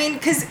 I mean,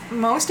 because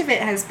most of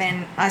it has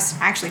been us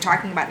actually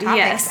talking about topics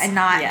Yes. and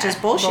not Yeah.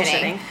 just bullshitting.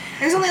 Bullshitting.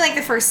 It was only like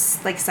the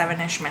first like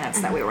 7-ish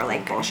minutes that we were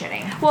like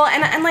bullshitting. Well,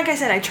 and like I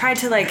said, I tried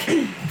to like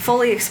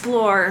fully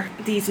explore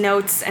these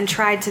notes and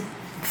tried to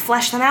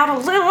flesh them out a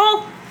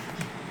little.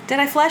 Did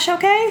I flesh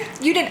okay?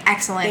 You did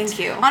excellent. Thank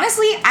you.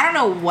 Honestly, I don't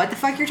know what the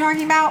fuck you're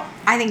talking about.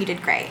 I think you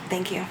did great.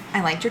 Thank you. I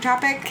liked your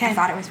topic. Okay. I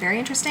thought it was very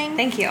interesting.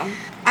 Thank you.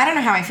 I don't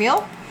know how I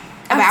feel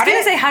I was about gonna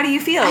it. say, how do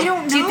you feel? I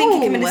don't Do you think you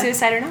know. committed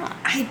suicide or not?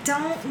 I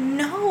don't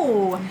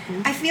know.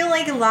 I feel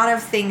like a lot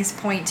of things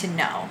point to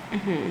no.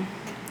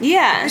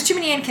 Yeah. There's too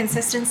many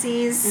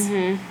inconsistencies,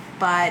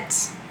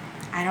 but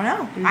I don't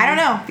know. Mm-hmm. I don't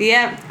know.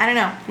 Yeah. I don't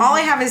know. All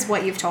I have is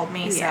what you've told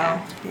me,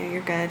 Yeah. so. Yeah,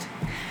 you're good.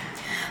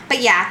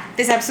 But yeah,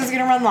 this episode's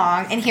gonna run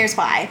long, and here's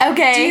why.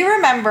 Okay. Do you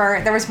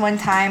remember there was one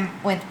time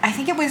when, I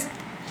think it was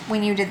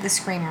when you did the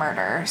Scream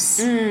Murders,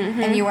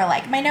 and you were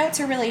like, my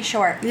notes are really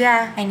short.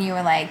 Yeah. And you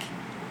were like,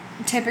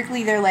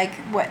 typically they're like,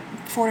 what,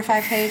 4 to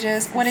 5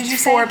 pages? What did you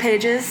say? 4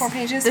 pages. 4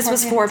 pages? This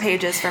was pages? 4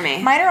 pages for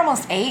me. Mine are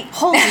almost 8.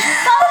 Holy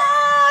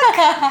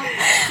fuck!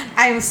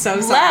 I'm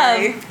so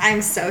sorry. Love.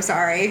 I'm so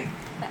sorry.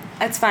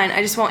 That's fine.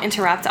 I just won't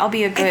interrupt. I'll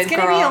be a good It's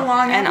gonna girl. be a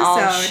long and I'll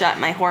episode. shut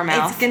my whore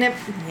mouth. It's gonna.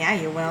 Yeah,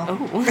 you will.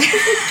 Oh.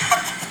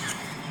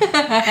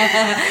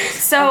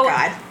 So Oh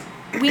God.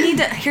 we need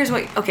to. Here's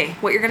what. Okay,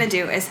 what you're gonna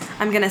do is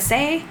I'm gonna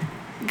say,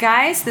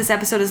 guys, this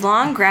episode is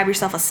long. Grab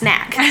yourself a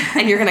snack,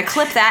 and you're gonna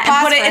clip that and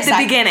Pause put it for a at the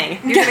sec. beginning.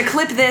 You're gonna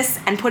clip this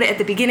and put it at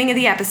the beginning of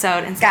the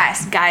episode. And say,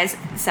 guys,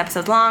 this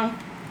episode's long.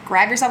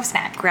 Grab yourself a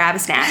snack. Grab a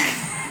snack.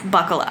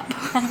 Buckle up.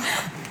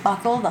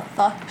 Buckle the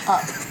fuck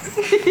up.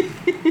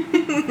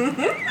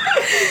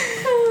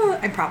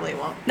 I probably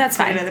won't. That's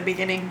put fine. it at the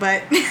beginning,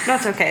 but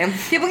That's okay.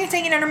 people can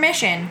take an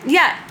intermission.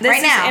 Yeah, this right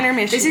is now.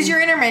 intermission. This is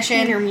your intermission.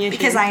 Intermission.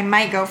 Because I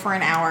might go for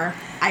an hour.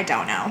 I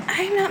don't know.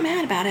 I'm not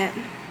mad about it.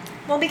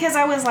 Well, because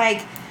I was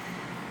like,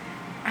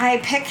 I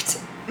picked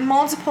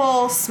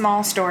multiple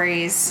small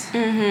stories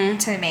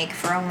to make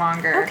for a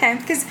longer. Okay.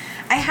 Because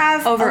I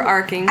have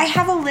Overarching. I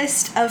have a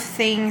list of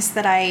things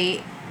that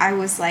I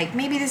was like,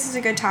 maybe this is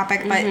a good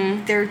topic,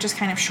 but they're just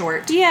kind of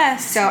short.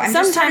 Yes. So I'm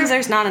just sometimes sort of-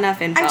 there's not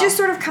enough info. I'm just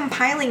sort of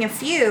compiling a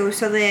few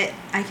so that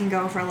I can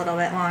go for a little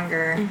bit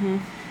longer.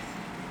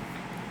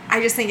 I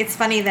just think it's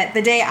funny that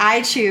the day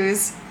I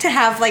choose to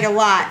have like a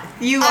lot,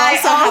 you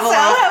also, have a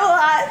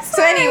lot.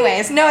 So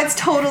anyways, no, it's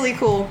totally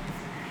cool.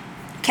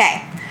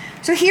 Okay.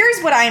 So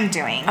here's what I'm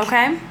doing.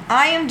 Okay.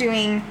 I am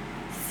doing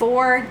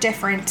 4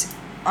 different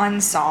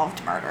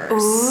unsolved murders.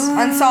 Ooh.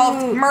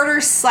 Unsolved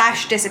murders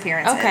 /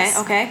 disappearances.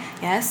 Okay.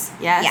 Yes.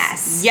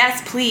 Yes.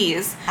 Yes,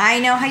 please. I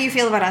know how you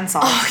feel about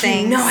unsolved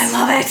things. You know I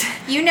love it.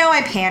 You know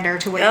I pander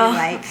to what Ugh, you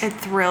like. It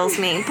thrills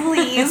me.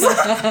 Please.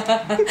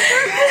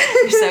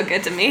 You're so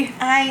good to me.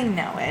 I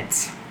know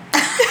it.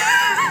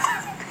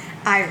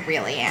 I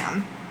really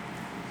am.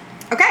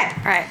 Okay.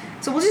 All right.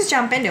 So we'll just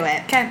jump into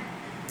it. Okay.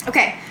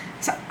 Okay.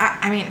 So,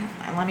 I mean,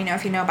 let me know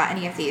if you know about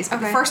any of these. But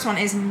the Okay. first one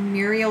is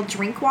Muriel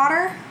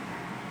Drinkwater.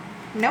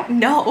 Nope.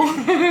 No.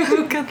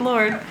 Good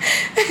Lord.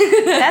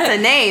 That's a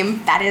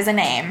name. That is a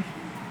name.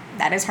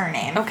 That is her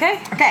name. Okay.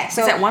 Okay,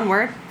 so Is that one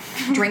word?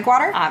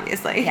 Drinkwater?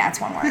 Obviously. Yeah, it's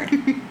one word.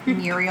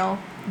 Muriel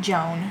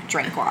Joan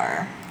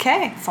Drinkwater.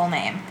 Okay. Full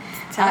name.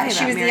 Tell me She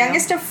about was the Muriel.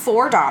 youngest of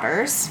 4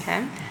 daughters,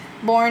 Okay.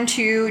 born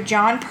to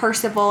John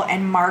Percival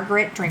and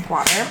Margaret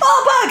Drinkwater.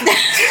 Oh, bug!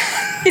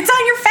 It's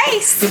on your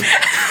face!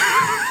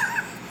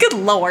 Good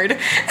Lord.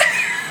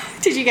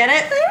 Did you get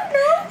it? I don't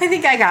know. I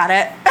think I got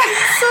it.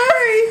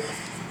 Sorry.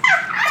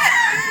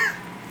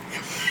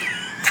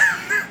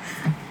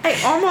 I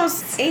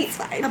almost ate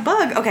a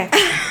bug. Okay.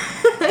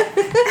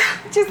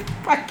 Just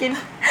fucking.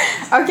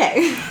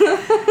 Okay.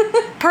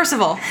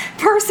 Percival.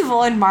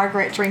 Percival and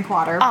Margaret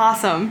Drinkwater.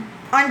 Awesome.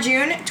 On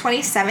June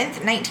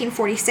 27th,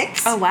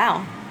 1946. Oh,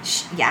 wow.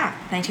 Yeah,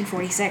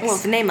 1946. Well,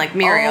 it's a name like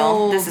Muriel.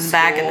 Old this is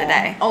back in the school.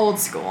 day. Old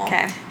school.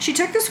 Okay. She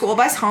took the school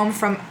bus home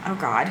from, oh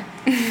God,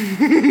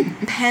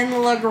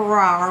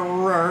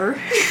 Penlegraer.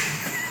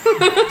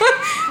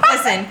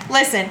 Listen.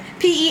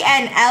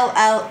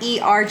 Penllergaer.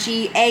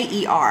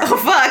 Oh,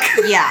 fuck.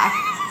 Yeah.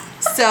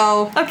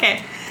 So,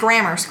 Okay.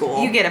 grammar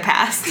school. You get a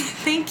pass.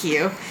 Thank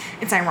you.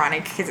 It's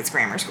ironic because it's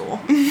grammar school.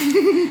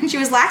 She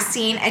was last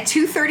seen at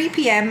 2:30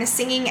 p.m.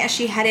 singing as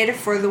she headed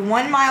for the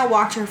 1-mile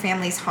walk to her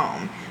family's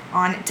home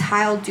on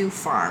Tildew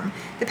Farm.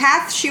 The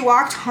path she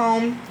walked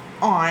home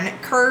on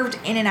curved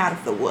in and out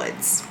of the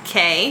woods.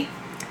 Okay.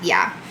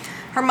 Yeah.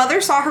 Her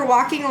mother saw her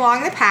walking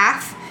along the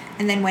path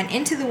and then went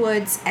into the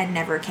woods and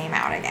never came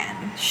out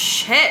again.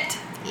 Shit.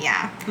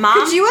 Yeah. Mom?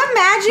 Could you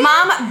imagine?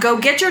 Mom, go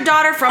get your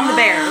daughter from the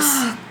bears.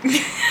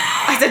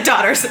 I said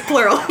daughters,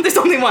 plural. There's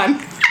only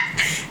one.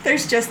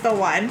 There's just the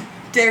one.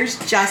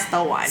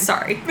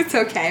 Sorry. It's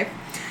okay.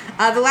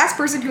 The last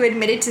person who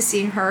admitted to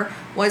seeing her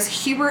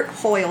was Hubert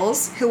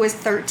Hoyles, who was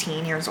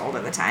 13 years old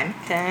at the time.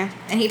 Okay.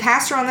 And he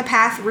passed her on the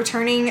path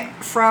returning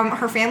from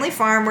her family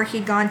farm where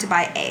he'd gone to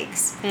buy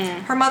eggs.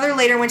 Her mother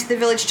later went to the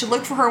village to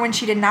look for her when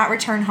she did not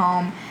return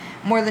home.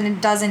 More than a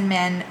dozen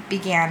men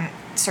began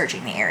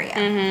searching the area.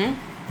 Mm-hmm.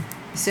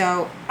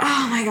 So,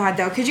 oh my God,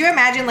 though. Could you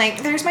imagine,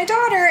 like, there's my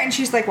daughter, and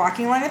she's, like,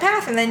 walking along the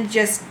path, and then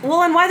just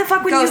Well, and why the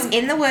fuck would goes you...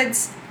 in the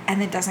woods, and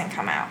then doesn't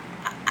come out?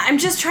 I'm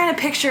just trying to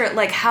picture,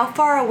 like, how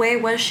far away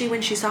was she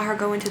when she saw her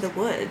go into the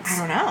woods? I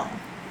don't know.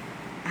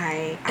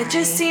 It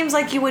just seems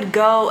like you would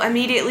go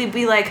immediately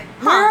be like,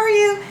 Where are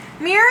you?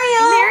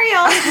 Muriel!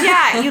 Muriel!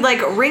 Yeah, you,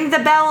 like, ring the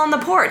bell on the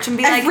porch and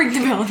be like... ring the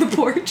bell on the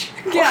porch.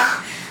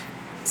 Yeah.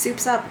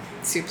 Soup's up.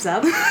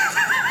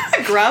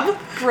 Grub?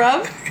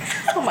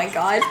 Oh my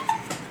God.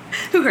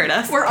 Who hurt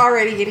us? We're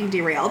already getting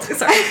derailed.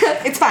 Sorry.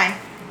 It's fine.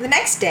 The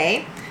next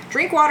day,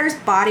 Drinkwater's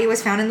body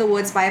was found in the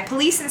woods by a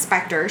police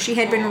inspector. She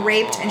had been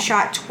raped and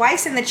shot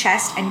twice in the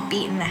chest and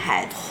beaten in the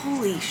head.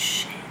 Holy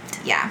shit.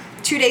 Yeah.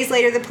 2 days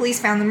later, the police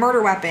found the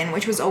murder weapon,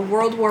 which was a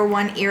World War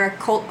I era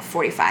Colt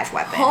 45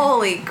 weapon.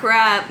 Holy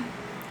crap.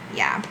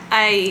 Yeah.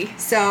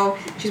 So,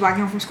 she's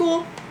walking home from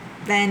school,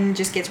 then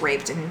just gets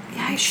raped and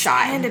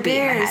shot and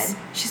beaten in the head.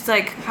 She's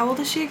like, how old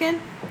is she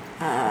again?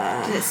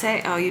 Did it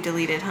say? Oh, you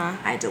deleted, huh?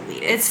 I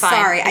deleted. It's fine.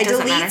 Sorry, It I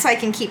doesn't delete matter. so I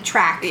can keep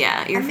track.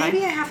 Yeah, you're and fine.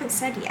 Maybe I haven't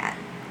said yet.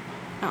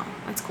 Oh,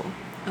 that's cool.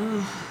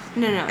 Ugh.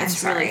 No,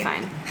 it's really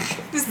sorry. fine.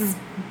 This is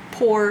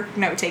poor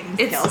note-taking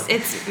skills.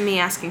 It's me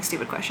asking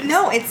stupid questions.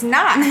 No, it's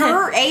not.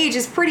 Her age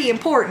is pretty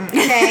important,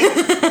 okay?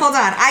 Hold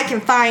on, I can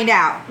find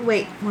out.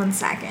 Wait 1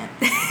 second.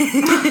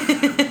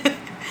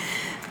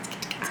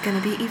 It's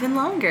gonna be even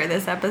longer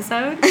this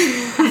episode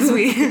as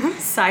we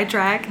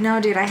sidetrack.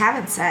 No, dude, I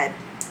haven't said.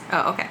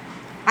 Oh, okay.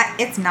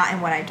 It's not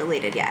in what I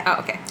deleted yet. Oh,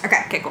 okay.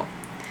 Okay. Okay, cool.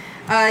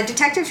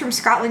 Detectives from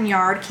Scotland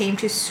Yard came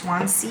to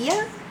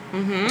Swansea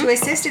to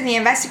assist in the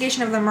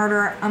investigation of the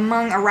murder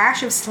among a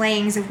rash of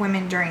slayings of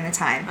women during the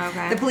time.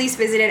 Okay. The police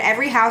visited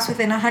every house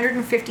within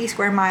 150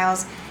 square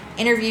miles,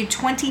 interviewed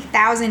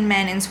 20,000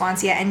 men in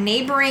Swansea and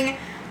neighboring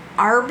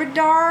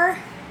Arbadar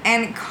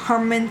and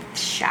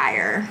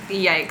Carmarthenshire.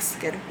 Yikes.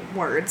 Good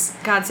words.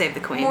 God save the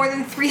queen. More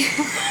than 3...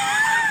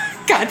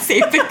 God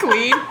save the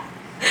queen.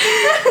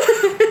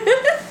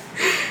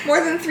 More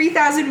than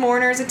 3,000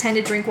 mourners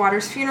attended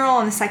Drinkwater's funeral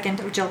on the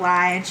 2nd of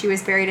July, and she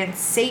was buried in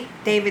St.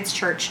 David's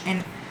Church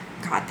in,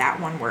 God, that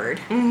one word,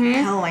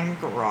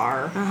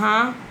 Penlegraer.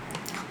 Uh-huh.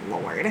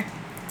 Lord.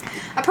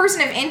 A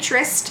person of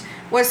interest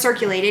was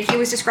circulated. He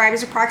was described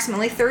as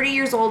approximately 30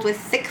 years old with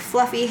thick,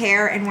 fluffy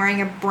hair and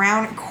wearing a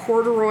brown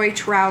corduroy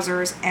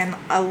trousers and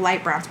a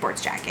light brown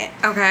sports jacket.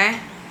 Okay.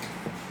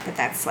 But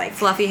that's like...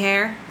 Fluffy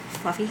hair.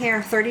 Fluffy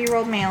hair,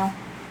 30-year-old male.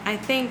 I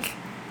think...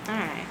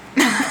 Alright.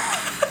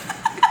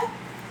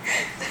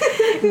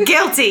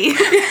 Guilty.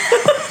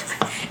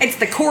 It's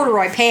the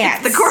corduroy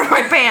pants. The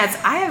corduroy pants.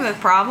 I have a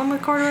problem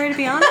with corduroy, to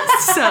be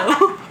honest,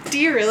 so... Do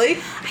you really?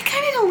 I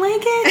kind of don't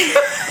like it.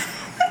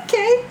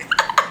 Okay.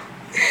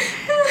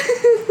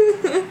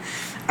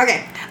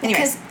 Okay.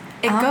 Anyways. Because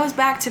it goes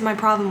back to my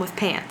problem with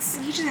pants.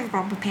 You just have a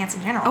problem with pants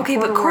in general. Okay,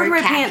 but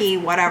corduroy khaki,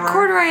 pants... whatever.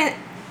 Corduroy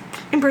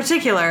in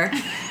particular,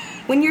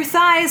 when your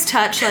thighs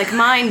touch like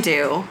mine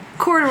do,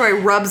 corduroy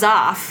rubs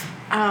off.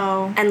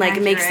 Oh. And like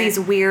makes accurate. these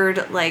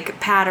weird like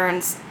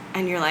patterns,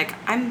 and you're like,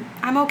 I'm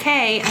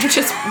okay. I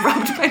just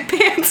rubbed my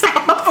pants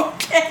off.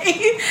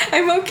 Okay.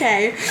 I'm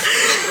okay.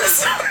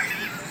 Sorry.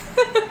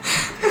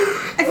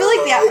 I feel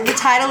like the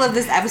title of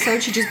this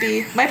episode should just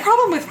be My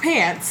Problem with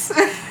Pants.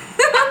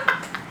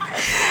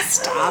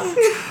 Stop.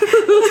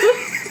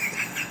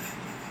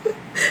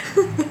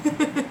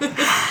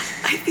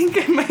 I think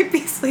I might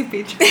be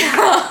sleepy.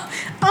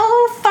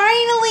 Oh,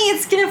 finally!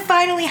 It's gonna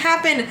finally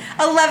happen.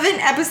 11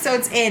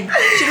 episodes in.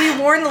 Should we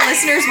warn the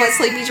listeners what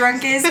sleepy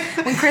drunk is?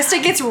 When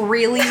Krista gets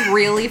really,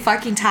 really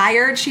fucking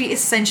tired, she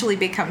essentially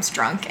becomes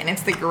drunk, and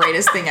it's the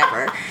greatest thing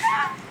ever.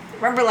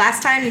 Remember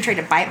last time you tried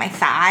to bite my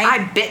thigh? I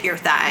bit your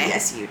thigh.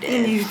 Yes, you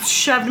And did. you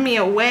shoved me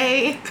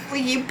away.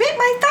 Well, you bit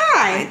my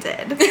thigh. I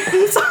did.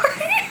 I'm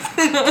sorry.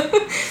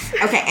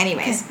 Okay,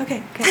 anyways.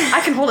 Okay.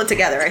 I can hold it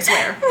together, I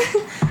swear.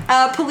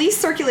 Police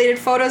circulated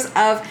photos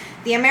of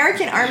the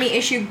American Army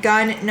issued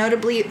gun,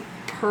 notably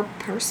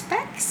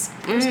Perspex?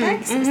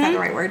 Perspex? Is that the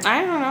right word?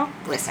 I don't know.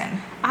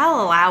 Listen.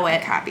 I'll allow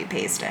it. Copy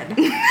pasted.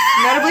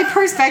 Notably,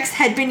 Perspex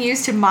had been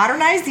used to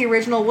modernize the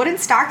original wooden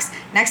stocks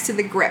next to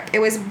the grip. It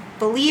was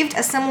believed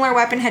a similar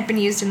weapon had been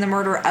used in the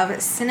murder of a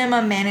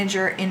cinema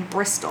manager in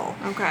Bristol.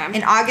 Okay.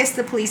 In August,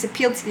 the police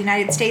appealed to the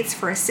United States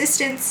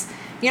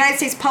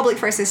public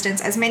for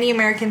assistance, as many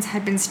Americans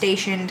had been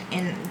stationed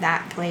in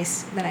that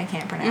place that I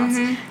can't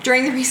pronounce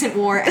during the recent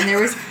war, and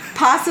there was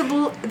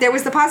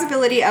the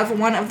possibility of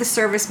one of the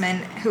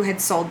servicemen who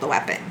had sold the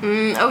weapon.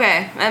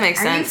 Okay, that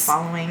makes sense. Are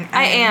you following?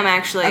 I am,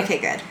 actually. Okay,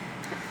 good.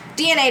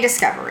 DNA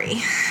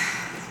discovery.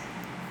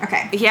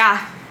 Okay.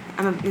 Yeah.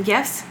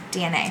 Yes?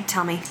 DNA.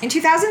 Tell me. In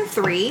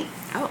 2003.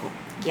 Oh.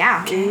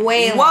 Yeah.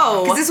 Way long.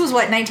 Whoa. Because this was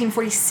what,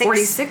 1946?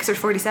 46 or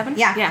 47?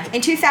 Yeah.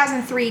 In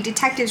 2003,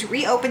 detectives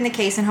reopened the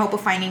case in hope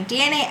of finding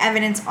DNA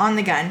evidence on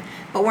the gun,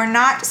 but were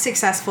not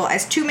successful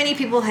as too many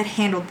people had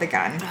handled the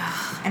gun,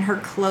 and her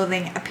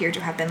clothing appeared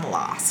to have been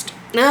lost.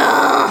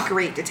 Ugh.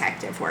 Great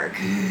detective work.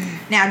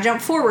 Now, jump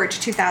forward to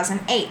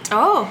 2008.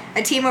 Oh.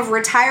 A team of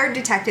retired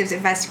detectives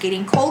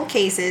investigating cold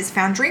cases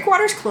found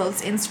Drinkwater's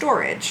clothes in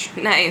storage.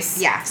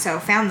 Nice. Yeah, so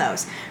found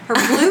those. Her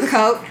blue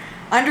coat,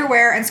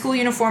 underwear, and school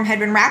uniform had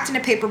been wrapped in a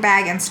paper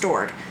bag and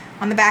stored.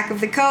 On the back of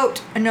the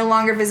coat, a no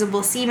longer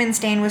visible semen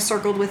stain was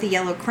circled with a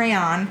yellow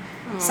crayon.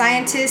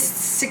 Scientists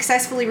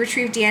successfully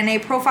retrieved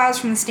DNA profiles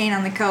from the stain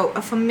on the coat.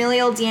 A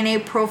familial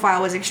DNA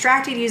profile was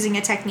extracted using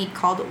a technique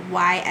called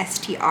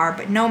YSTR,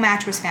 but no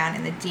match was found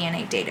in the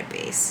DNA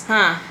database.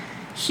 Huh.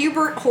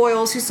 Hubert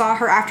Hoyles, who saw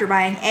her after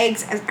buying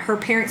eggs at her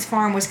parents'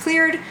 farm, was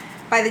cleared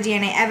by the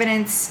DNA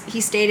evidence. He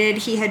stated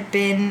he had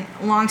been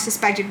long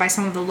suspected by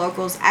some of the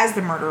locals as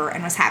the murderer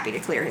and was happy to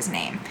clear his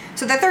name.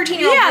 So the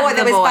 13-year-old boy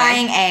that was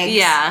buying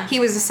eggs, he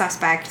was a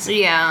suspect.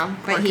 Yeah,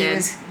 but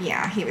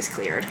he was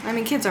cleared. I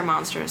mean, kids are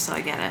monsters, so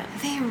I get it.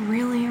 They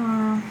really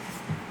are.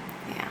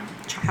 Yeah.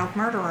 Child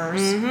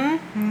murderers.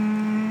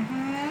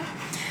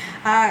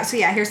 So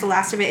yeah, here's the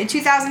last of it. In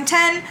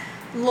 2010,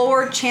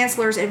 Lord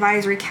Chancellor's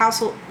Advisory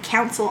Council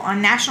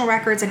on National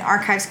Records and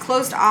Archives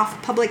closed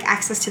off public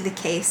access to the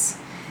case.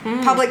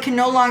 Public can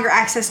no longer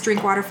access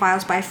Drinkwater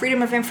files by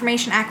Freedom of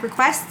Information Act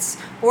requests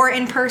or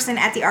in person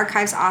at the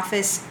archives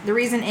office. The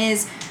reason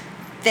is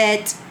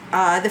that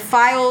the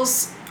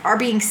files are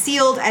being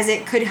sealed, as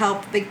it could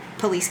help the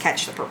police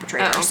catch the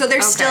perpetrator. So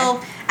they're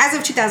still, as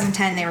of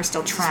 2010, they were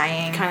still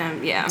trying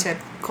to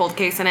cold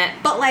case in it.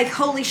 But like,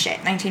 holy shit,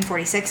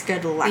 1946,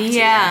 good luck to you.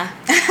 Yeah,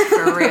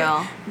 for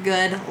real.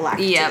 Good luck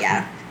to you.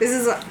 This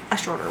is a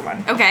shorter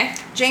one. Okay.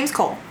 James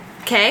Cole.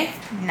 Okay.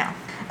 No.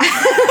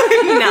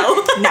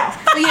 No. No.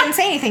 Well, you didn't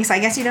say anything, so I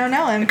guess you don't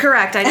know him.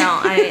 Correct, I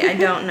don't. I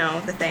don't know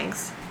the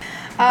things.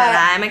 But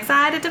I'm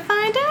excited to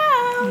find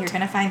out. You're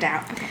going to find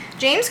out. Okay.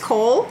 James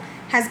Cole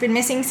has been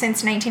missing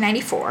since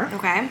 1994.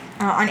 Okay.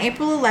 On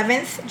April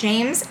 11th,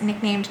 James,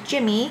 nicknamed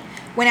Jimmy,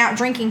 went out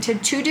drinking to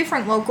 2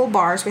 different local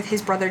bars with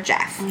his brother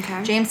Jeff.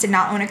 Okay. James did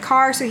not own a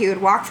car, so he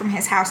would walk from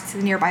his house to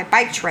the nearby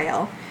bike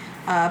trail,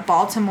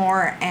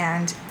 Baltimore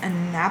and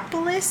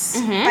Annapolis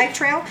bike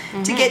trail,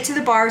 to get to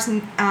the bars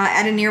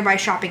at a nearby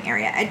shopping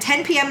area. At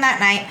 10 p.m. that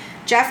night,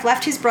 Jeff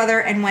left his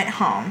brother and went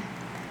home.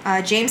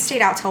 James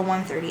stayed out till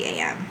 1:30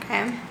 a.m.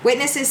 Okay.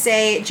 Witnesses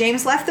say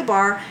James left the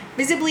bar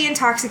visibly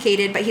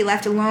intoxicated, but he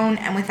left alone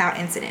and without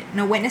incident.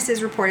 No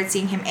witnesses reported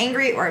seeing him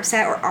angry or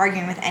upset or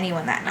arguing with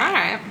anyone that night. All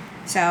right.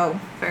 So.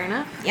 Fair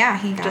enough. Yeah,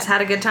 he just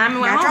had a good time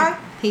and went got home. Drunk.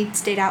 He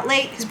stayed out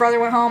late. His brother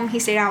went home. He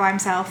stayed out by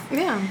himself.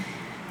 Yeah.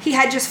 He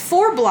had just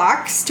 4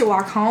 blocks to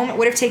walk home. It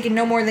would have taken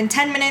no more than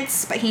 10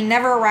 minutes, but he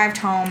never arrived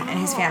home, and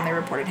his family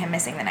reported him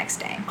missing the next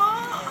day.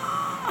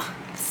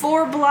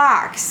 4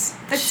 blocks.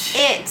 That's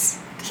it.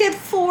 He had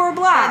 4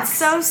 blocks. That's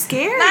so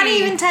scary. Not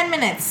even 10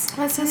 minutes.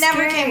 That's so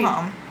Never scary. came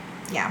home.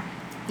 Yeah.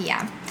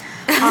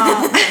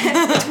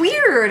 It's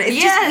weird.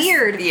 It's just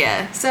weird.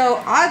 Yeah.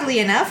 So, oddly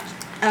enough,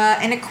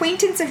 an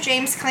acquaintance of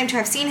James claimed to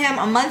have seen him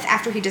a month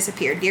after he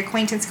disappeared. The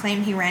acquaintance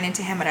claimed he ran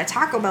into him at a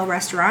Taco Bell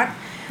restaurant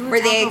where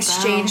they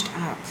exchanged...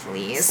 Oh,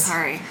 please.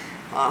 Sorry.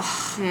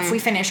 If we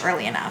finish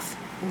early enough.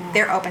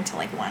 They're open till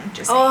like 1.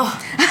 Just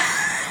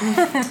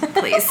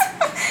please.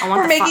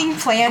 We're making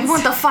plans. I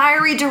want the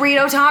fiery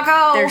Dorito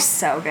taco. They're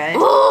so good.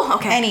 Ooh,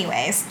 okay.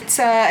 Anyways,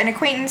 so an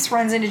acquaintance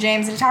runs into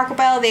James at a Taco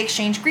Bell. They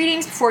exchange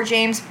greetings before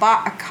James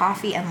bought a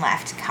coffee and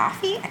left.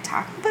 Coffee at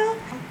Taco Bell?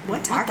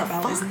 What Taco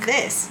Bell is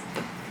this?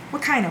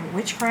 What kind of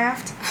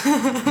witchcraft?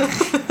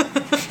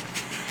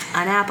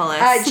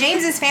 Annapolis.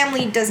 James's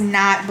family does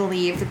not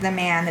believe the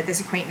man that this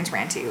acquaintance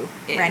ran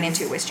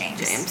into was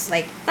James.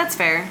 Like, that's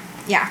fair.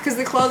 Yeah, because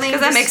the clothing.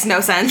 Because that makes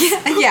no sense.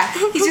 Yeah,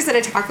 he's just at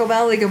a Taco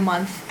Bell like a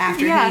month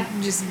after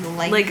he just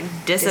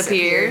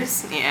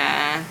disappears.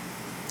 Yeah.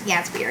 Yeah,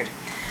 it's weird.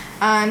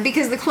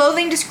 Because the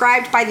clothing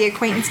described by the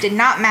acquaintance did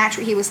not match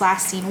what he was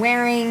last seen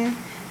wearing.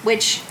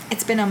 which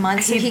it's been a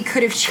month, so he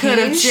could have changed. Could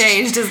have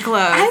changed his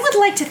clothes. I would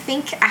like to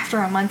think after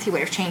a month he would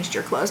have changed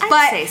your clothes. I'd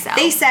But say so.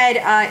 they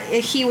said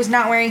he was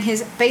not wearing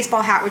his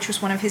baseball hat, which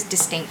was one of his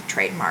distinct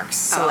trademarks.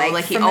 So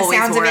like he from the always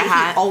sounds wore of a it,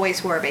 hat. he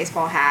always wore a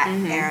baseball hat.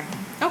 And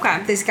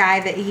Okay. this guy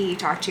that he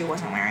talked to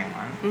wasn't wearing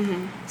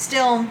one.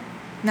 Still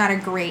not a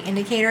great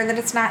indicator that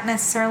it's not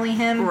necessarily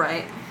him.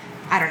 Right.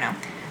 I don't know.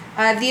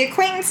 The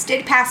acquaintance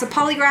did pass a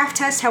polygraph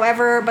test,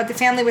 however, but the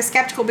family was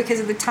skeptical because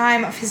at the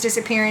time of his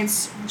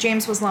disappearance,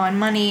 James was low on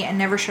money and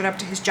never showed up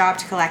to his job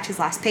to collect his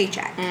last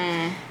paycheck.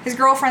 His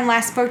girlfriend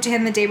last spoke to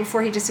him the day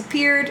before he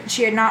disappeared.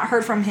 She had not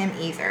heard from him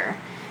either.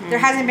 There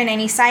hasn't been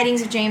any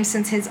sightings of James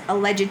since his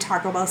alleged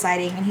Taco Bell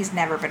sighting, and he's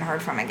never been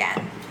heard from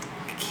again.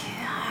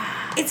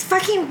 It's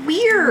fucking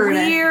weird.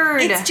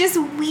 Weird. It's just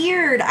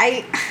weird.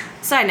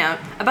 Side note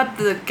about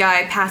the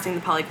guy passing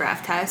the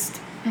polygraph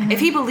test.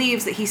 If he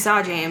believes that he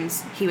saw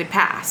James, he would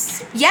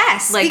pass.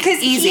 Yes, Like,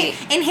 because easy.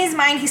 in his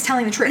mind, he's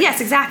telling the truth. Yes,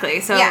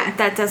 exactly. So Yeah.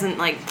 that doesn't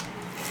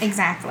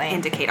Exactly.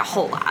 indicate a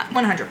whole lot.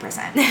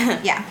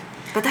 100%. Yeah.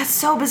 But that's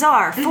so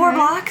bizarre. 4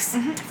 blocks?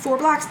 4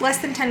 blocks, less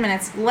than 10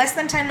 minutes. Less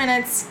than 10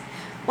 minutes.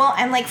 Well,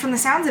 and from the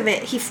sounds of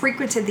it, he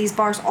frequented these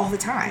bars all the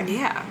time.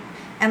 Yeah.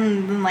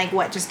 And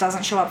then, just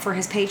doesn't show up for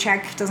his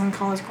paycheck, doesn't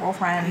call his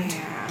girlfriend.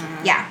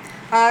 Yeah.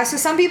 Yeah. So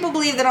some people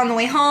believe that on the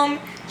way home,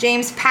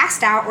 James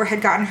passed out or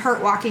had gotten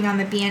hurt walking on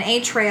the B&A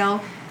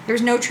trail.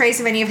 There's no trace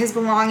of any of his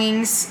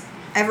belongings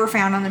ever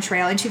found on the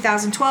trail. In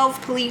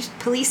 2012,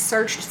 police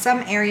searched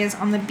some areas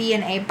on the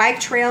B&A bike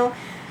trail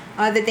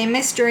that they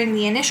missed during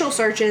the initial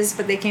searches,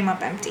 but they came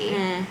up empty.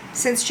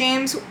 Since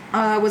James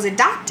was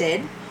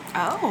adopted,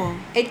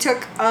 it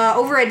took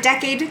over a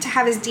decade to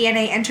have his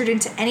DNA entered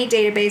into any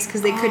database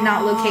because they could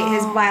not locate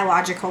his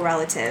biological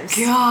relatives.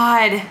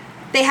 God.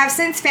 They have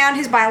since found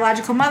his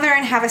biological mother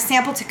and have a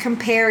sample to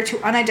compare to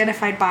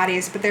unidentified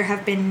bodies, but there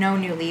have been no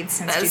new leads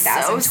since That's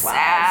 2012. so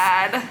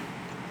sad.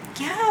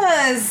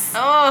 Yes.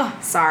 Oh.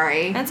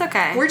 Sorry. That's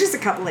okay. We're just a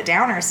couple of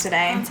downers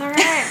today. That's alright.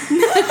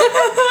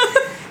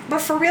 But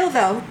for real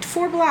though,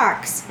 4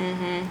 blocks.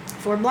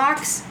 4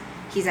 blocks.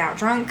 He's out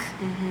drunk.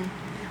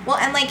 Well,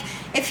 and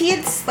if he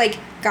had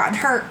gotten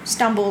hurt,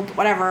 stumbled,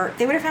 whatever,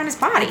 they would have found his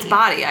body. His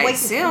body, I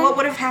assume. What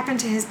would have happened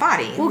to his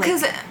body? Well,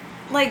 because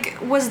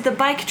was the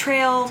bike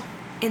trail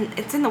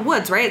it's in the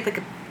woods, right? Like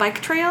a bike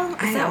trail?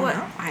 I don't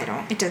know. I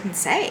don't. It doesn't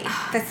say.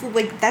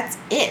 That's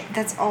it.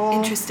 That's all.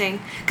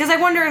 Interesting. Because I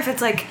wonder if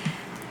it's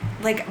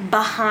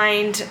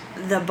behind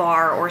the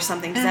bar or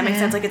something. Does that make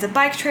sense? It's a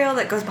bike trail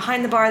that goes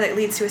behind the bar that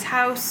leads to his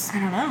house. I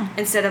don't know.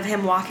 Instead of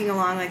him walking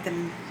along the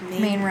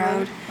main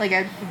road.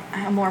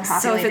 A more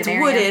populated So if it's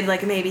area. wooded,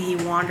 maybe he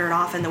wandered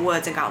off in the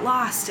woods and got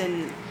lost,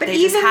 and But they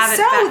even just have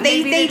so, it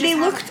they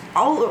looked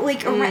all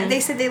around,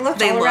 they said they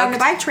looked all around the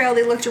bike trail.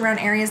 They looked around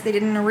areas they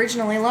didn't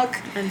originally look,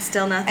 and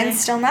still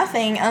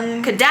nothing.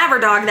 Cadaver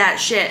dog that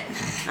shit.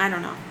 I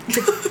don't know.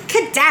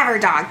 Cadaver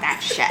dog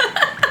that shit.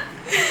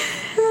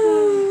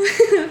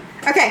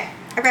 Okay,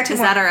 I've got 2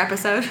 more. Is that our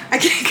episode?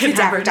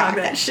 Cadaver dog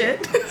that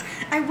shit.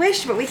 I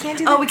wish, but we can't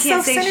do Oh, we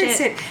can't say self-centered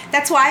shit.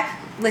 That's why,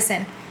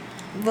 listen,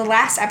 the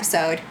last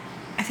episode,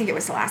 I think it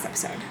was the last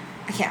episode.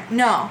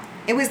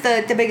 It was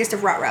the biggest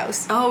of rut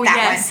rows. Oh, that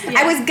yes. one.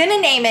 Yes. I was gonna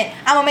name it,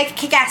 I'm gonna make a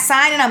kick-ass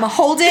sign and I'm gonna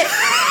hold it,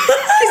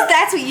 because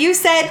that's what you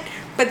said,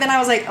 but then I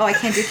was like, oh, I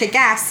can't do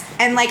kick-ass,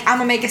 and I'm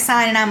gonna make a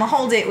sign and I'm gonna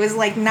hold it was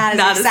not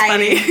as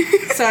exciting. Funny.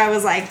 So I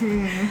was like,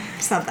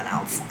 something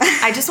else.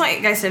 I just want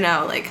you guys to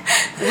know,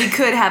 we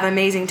could have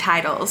amazing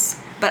titles,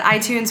 but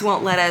iTunes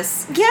won't let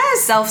us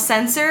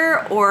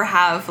self-censor or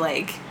have,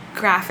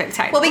 graphic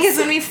titles. Well, because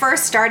when we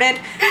first started,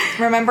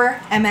 remember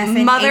MF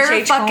and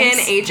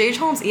Motherfucking H.H.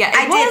 Holmes. Yeah,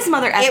 it was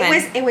Mother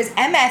effing. It was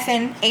MF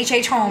and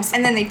H.H. Holmes,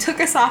 and then they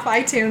took us off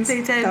iTunes.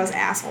 They did. Those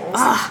assholes.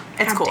 Ugh,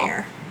 it's cool.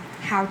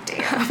 How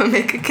dare. I'm gonna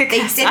make a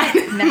kick-ass sign.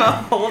 They didn't. I'm gonna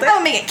hold it. I'm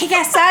gonna make a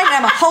kick-ass sign and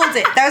I'm gonna hold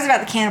it. That was about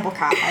the Cannibal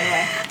Cop, by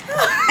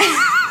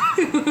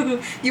the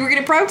way. You were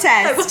gonna protest.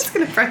 I was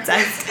gonna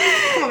protest.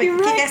 I'm gonna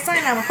make a kick-ass sign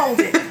and I'm gonna hold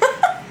it.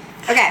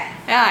 Okay.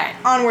 Alright.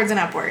 Onwards and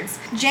upwards.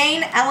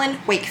 Jane Ellen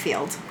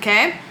Wakefield.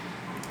 Okay.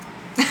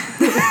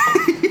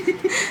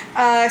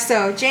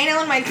 So Jane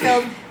Ellen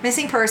Wakefield,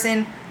 missing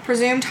person,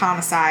 presumed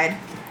homicide.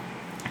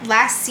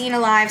 Last seen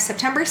alive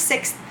September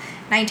 6th,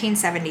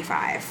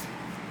 1975.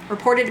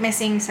 Reported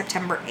missing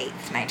September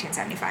 8th,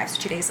 1975,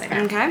 so 2 days later.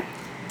 Okay.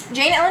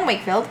 Jane Ellen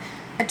Wakefield,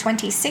 a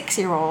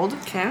 26-year-old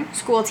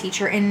school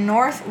teacher in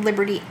North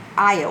Liberty,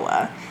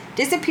 Iowa,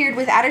 disappeared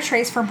without a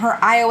trace from her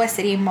Iowa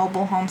City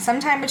mobile home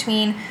sometime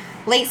between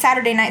late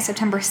Saturday night,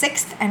 September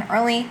 6th, and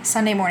early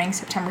Sunday morning,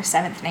 September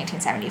 7th,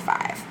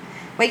 1975.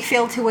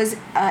 Wakefield, who was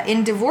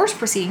in divorce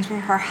proceedings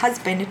with her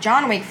husband,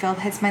 John Wakefield,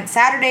 had spent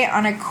Saturday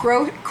on a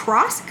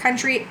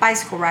cross-country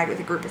bicycle ride with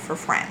a group of her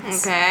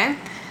friends. Okay.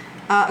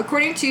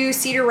 According to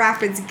Cedar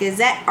Rapids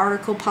Gazette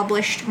article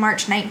published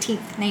March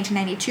 19th,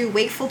 1992,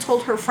 Wakefield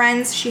told her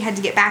friends she had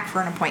to get back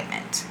for an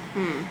appointment.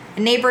 A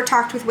neighbor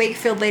talked with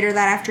Wakefield later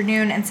that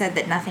afternoon and said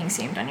that nothing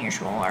seemed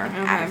unusual or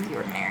out of the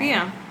ordinary.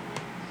 Yeah.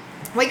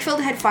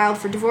 Wakefield had filed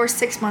for divorce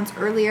 6 months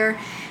earlier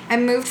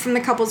and moved from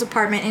the couple's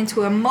apartment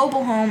into a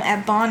mobile home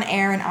at Bon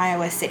Air in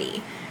Iowa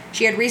City.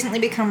 She had recently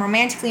become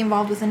romantically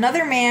involved with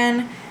another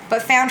man,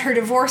 but found her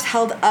divorce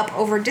held up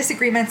over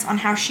disagreements on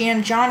how she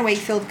and John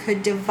Wakefield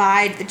could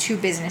divide the two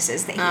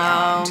businesses that he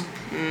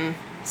owned.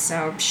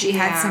 So she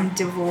had some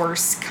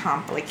divorce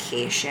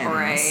complications.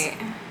 Right.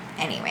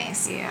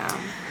 Anyways. Yeah.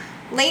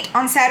 Late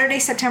on Saturday,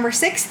 September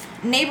 6th,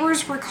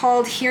 neighbors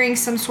recalled hearing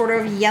some sort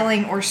of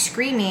yelling or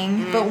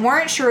screaming, but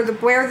weren't sure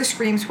where the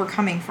screams were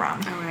coming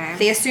from. Okay.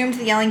 They assumed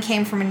the yelling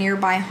came from a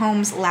nearby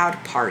home's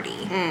loud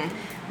party.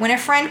 When a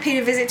friend paid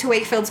a visit to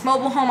Wakefield's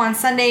mobile home on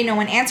Sunday, no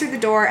one answered the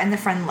door and the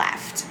friend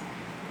left.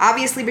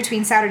 Obviously,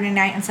 between Saturday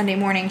night and Sunday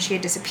morning, she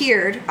had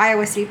disappeared.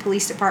 Iowa City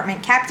Police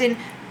Department Captain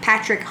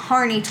Patrick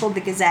Harney told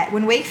the Gazette.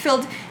 When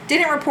Wakefield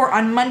didn't report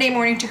on Monday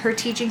morning to her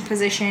teaching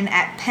position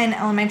at Penn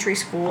Elementary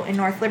School in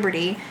North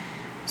Liberty,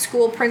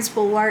 school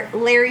principal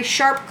Larry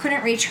Sharp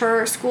couldn't reach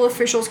her. School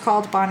officials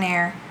called Bon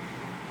Air.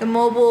 The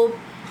mobile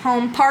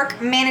home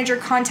park manager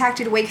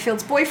contacted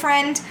Wakefield's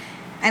boyfriend,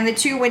 and the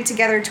two went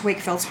together to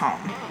Wakefield's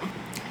home.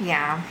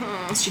 Yeah.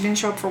 She didn't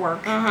show up for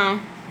work.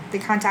 They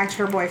contacted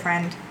her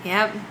boyfriend.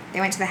 Yep. They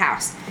went to the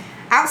house.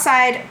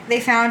 Outside, they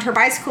found her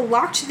bicycle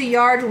locked to the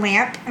yard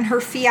lamp, and her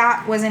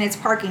Fiat was in its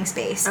parking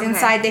space. Okay.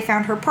 Inside, they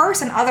found her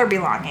purse and other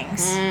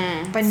belongings,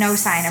 but no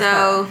sign of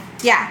So- her.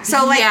 Yeah,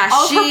 so like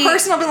all of her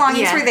personal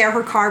belongings yeah. were there.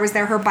 Her car was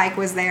there. Her bike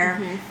was there,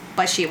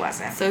 but she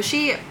wasn't. So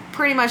she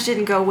pretty much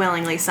didn't go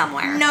willingly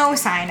somewhere. No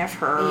sign of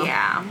her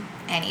Yeah.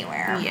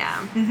 anywhere.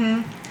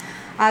 Yeah.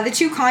 The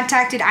two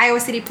contacted Iowa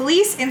City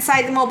Police.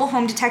 Inside the mobile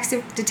home,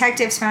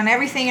 detectives found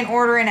everything in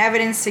order, and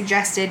evidence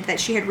suggested that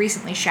she had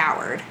recently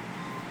showered.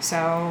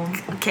 So,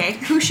 Okay.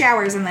 who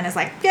showers and then is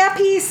like, yeah,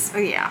 peace? Oh,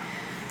 yeah.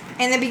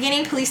 In the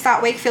beginning, police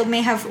thought Wakefield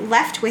may have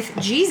left with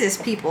Jesus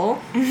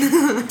People,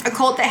 a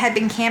cult that had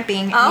been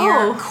camping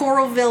near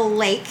Coralville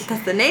Lake.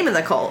 That's the name of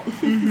the cult.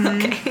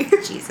 Okay.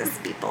 Jesus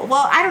People.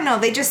 Well, I don't know.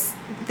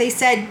 They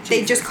said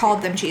they just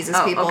called them Jesus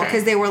People okay.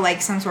 because they were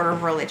like some sort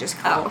of religious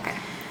cult. Oh, okay.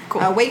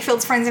 Cool.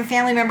 Wakefield's friends and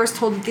family members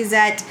told the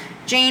Gazette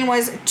Jane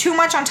was too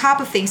much on top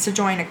of things to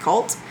join a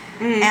cult.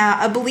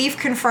 A belief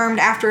confirmed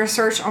after a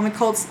search on the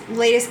cult's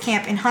latest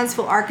camp in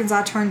Huntsville,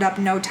 Arkansas, turned up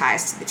no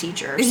ties to the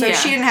teacher. So Yeah.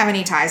 she didn't have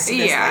any ties to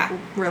this Yeah. like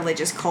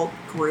religious cult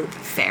group.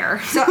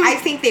 Fair. So I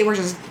think they were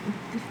just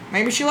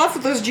maybe she left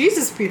with those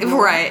Jesus people.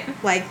 Right.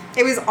 Like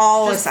it was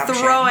all Just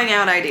assumption. throwing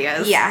out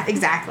ideas. Yeah,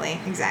 exactly.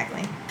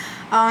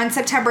 On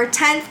September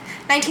 10th,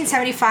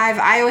 1975,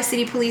 Iowa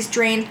City Police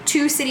drained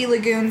 2 city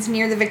lagoons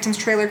near the victim's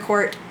trailer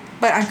court,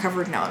 but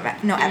uncovered no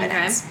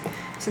evidence.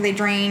 So they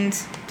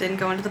drained. Didn't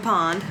go into the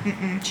pond.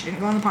 She didn't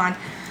go in the pond.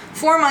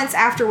 4 months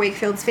after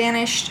Wakefield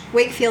vanished,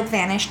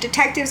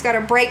 detectives got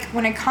a break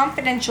when a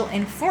confidential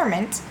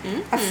informant,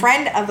 a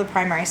friend of the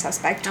primary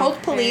suspect,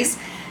 told police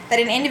that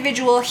an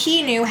individual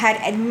he knew had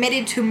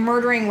admitted to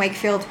murdering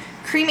Wakefield,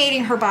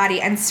 cremating her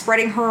body, and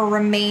spreading her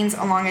remains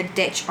along a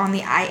ditch on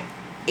the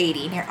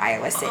I-80 near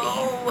Iowa City.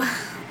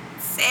 Oh,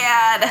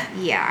 sad.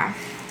 Yeah.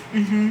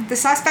 The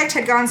suspect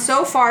had gone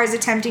so far as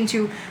attempting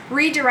to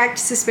redirect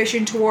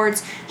suspicion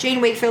towards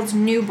Jane Wakefield's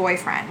new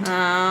boyfriend.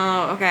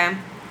 Oh, okay.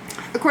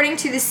 According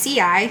to the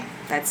CI,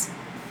 that's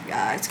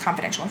it's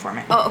confidential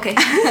informant. Oh, okay.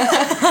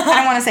 I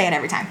don't want to say it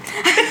every time.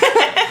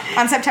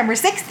 On September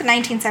 6th,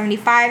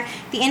 1975,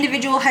 the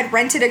individual had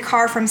rented a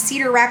car from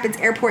Cedar Rapids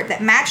Airport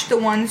that matched the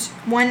one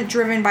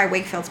driven by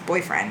Wakefield's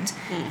boyfriend.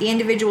 The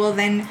individual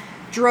then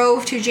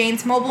drove to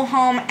Jane's mobile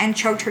home and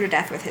choked her to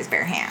death with his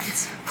bare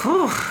hands.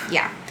 Whew.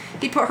 Yeah.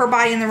 He put her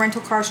body in the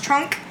rental car's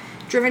trunk,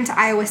 driven to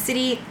Iowa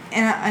City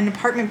in an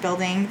apartment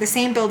building, the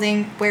same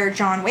building where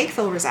John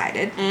Wakefield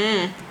resided.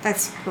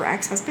 That's her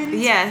ex-husband?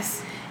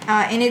 Yes.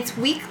 In its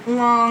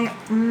week-long...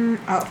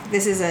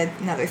 this is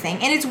another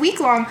thing. In its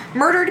week-long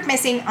Murdered,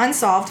 Missing,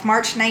 Unsolved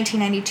March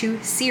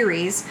 1992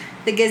 series,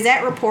 the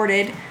Gazette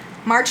reported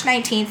March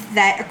 19th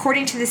that,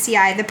 according to the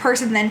CI, the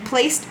person then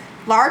placed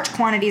large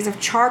quantities of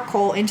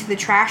charcoal into the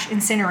trash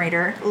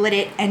incinerator, lit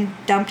it, and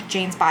dumped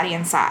Jane's body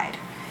inside.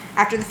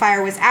 After the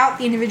fire was out,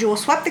 the individual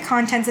swept the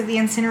contents of the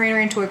incinerator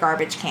into a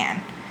garbage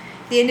can.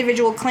 The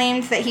individual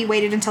claimed that he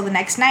waited until the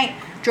next night,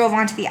 drove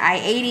onto the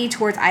I-80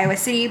 towards Iowa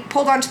City,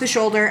 pulled onto the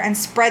shoulder, and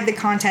spread the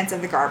contents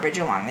of the garbage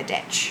along the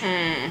ditch.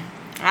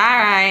 All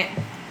right.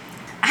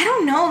 I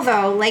don't know,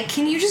 though. Like,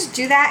 can you just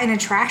do that in a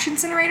trash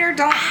incinerator?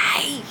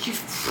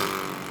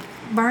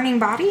 Burning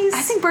bodies?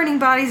 I think burning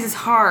bodies is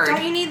hard.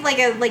 Don't you need, like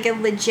a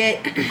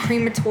legit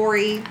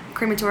crematory...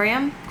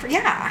 Crematorium?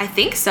 Yeah. I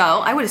think so.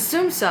 I would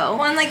assume so.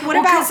 Well, and like, what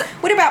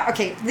about,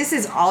 okay, this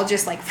is all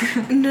just like,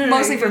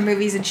 mostly for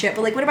movies and shit,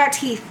 but like, what about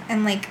teeth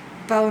and like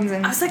bones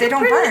and, I was like, they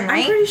don't burn,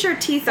 right? I'm pretty sure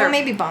teeth are. Well,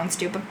 maybe bones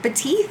do, but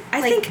teeth?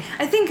 I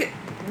think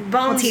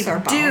bones teeth are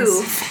bones.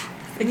 do.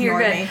 And you're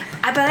Ignore good. me.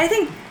 But I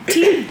think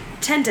teeth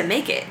tend to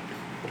make it.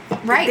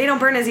 Right. They don't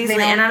burn as easily,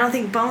 don't. and I don't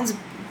think bones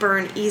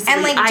burn easily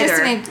And like, either.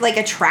 just in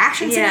a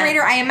trash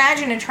incinerator, I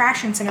imagine a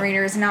trash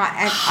incinerator is not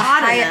at a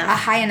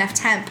high enough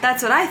temp.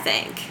 That's what I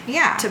think.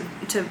 Yeah.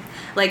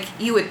 Like,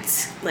 you would,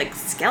 like,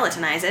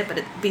 skeletonize it, but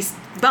it'd be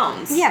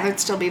bones. Yeah, there'd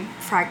still be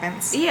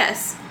fragments.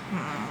 Yes.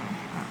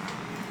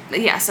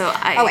 Yeah, so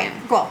I... Oh, wait.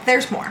 Well,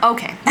 there's more.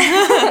 Okay.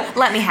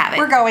 Let me have it.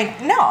 We're going...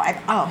 No,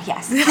 oh,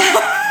 yes.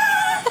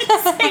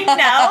 Say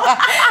no.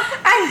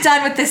 I'm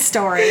done with this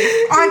story.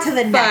 On to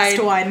the next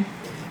Fine. one.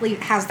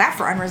 How's that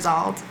for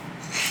unresolved?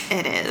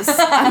 It is.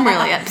 I'm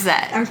really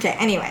upset. Okay,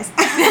 anyways.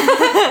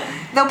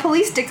 Though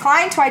police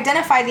declined to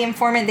identify the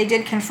informant, they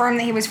did confirm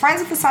that he was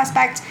friends with the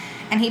suspect,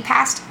 and he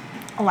passed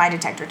a lie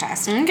detector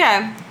test.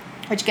 Okay.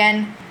 Which,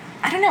 again,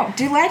 I don't know.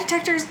 Do lie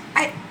detectors...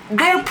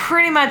 They're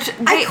pretty much...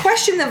 I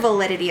question the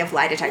validity of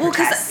lie detector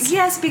tests.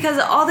 Yes, because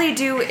all they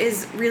do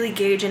is really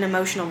gauge an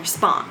emotional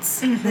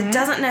response. That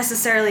doesn't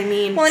necessarily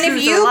mean Well, and truth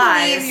if you or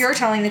lies. believe you're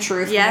telling the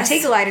truth Yes. when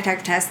you take a lie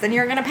detector test, then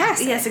you're going to pass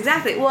it. Yes,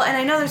 exactly. Well, and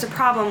I know there's a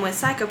problem with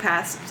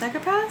psychopaths.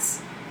 Psychopaths?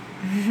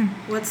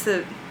 What's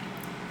the...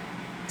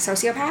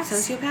 Sociopaths?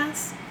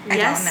 Sociopaths? I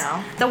Yes. don't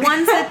know. The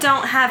ones that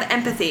don't have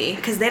empathy,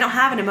 because they don't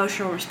have an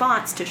emotional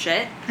response to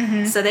shit,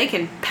 so they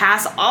can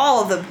pass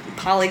all of the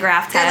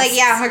polygraph tests. They're like,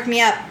 yeah, hook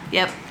me up.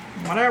 Yep.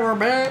 Whatever,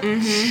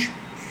 bitch.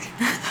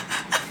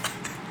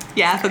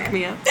 Yeah, hook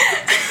me up.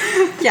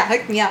 Yeah,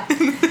 hook me up.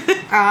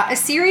 A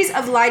series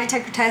of lie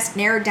detector tests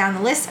narrowed down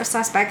the list of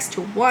suspects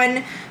to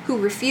one who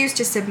refused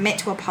to submit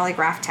to a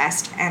polygraph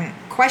test and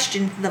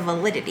questioned the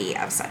validity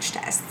of such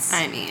tests.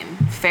 I mean,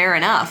 fair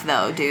enough,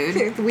 though,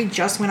 dude. We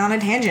just went on a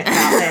tangent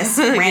about this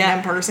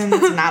random person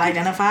that's not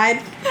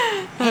identified.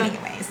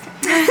 Anyways.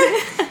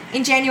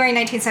 In January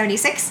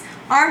 1976,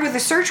 armed with a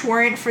search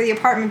warrant for the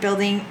apartment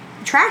building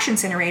trash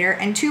incinerator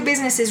and two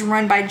businesses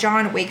run by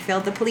John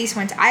Wakefield, the police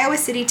went to Iowa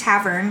City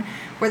Tavern,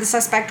 where the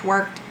suspect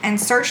worked, and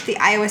searched the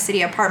Iowa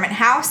City apartment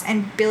house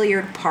and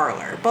billiard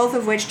parlor, both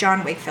of which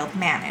John Wakefield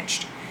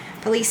managed.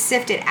 Police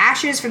sifted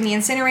ashes from the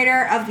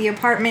incinerator of the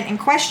apartment in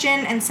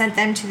question and sent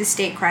them to the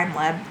state crime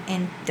lab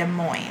in Des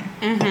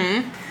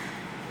Moines.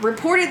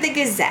 Reported the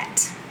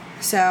Gazette.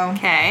 So,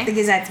 Okay. the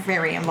Gazette's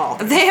very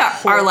involved. in They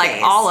this are whole like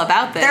case. all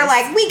about this. They're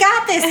like, we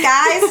got this,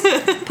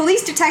 guys!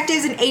 Police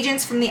detectives and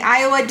agents from the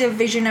Iowa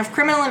Division of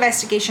Criminal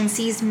Investigation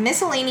seized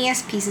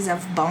miscellaneous pieces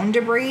of bone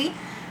debris,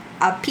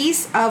 a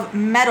piece of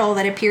metal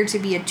that appeared to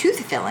be a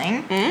tooth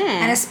filling,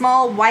 and a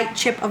small white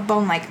chip of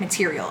bone-like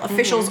material.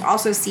 Officials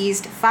also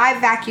seized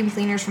 5 vacuum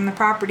cleaners from the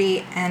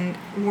property and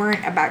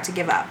weren't about to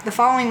give up. The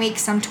following week,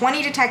 some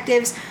 20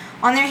 detectives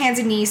on their hands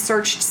and knees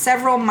searched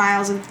several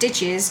miles of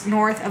ditches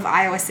north of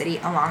Iowa City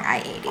along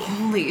I-80.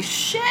 Holy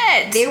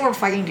shit! They were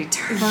fucking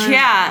determined.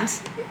 Yeah.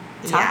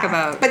 Talk Yeah.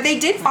 about... But they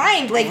did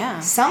find, like, Yeah.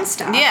 some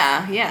stuff.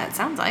 Yeah, it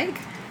sounds like.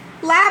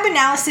 Lab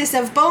analysis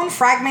of bone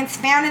fragments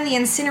found in the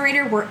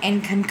incinerator were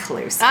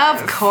inconclusive.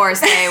 Of course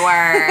they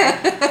were.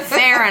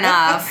 Fair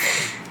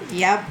enough.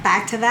 Yep,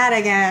 back to that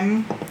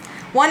again.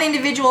 One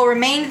individual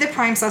remained the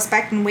prime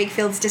suspect in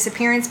Wakefield's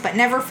disappearance, but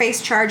never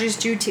faced charges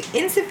due to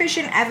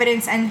insufficient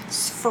evidence and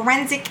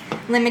forensic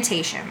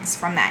limitations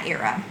from that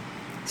era.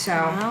 So,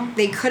 Well.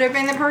 they could have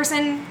been the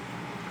person,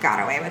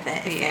 got away with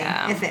it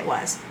if it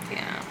was. Yeah.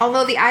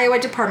 Although the Iowa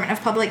Department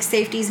of Public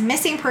Safety's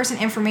missing person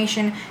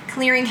information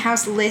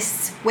clearinghouse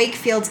lists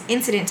Wakefield's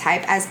incident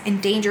type as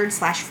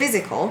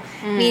endangered/physical,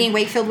 meaning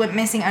Wakefield went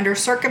missing under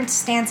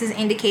circumstances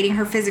indicating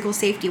her physical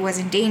safety was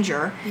in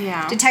danger.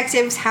 Yeah.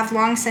 Detectives have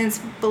long since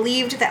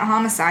believed that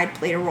homicide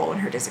played a role in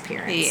her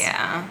disappearance.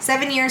 Yeah.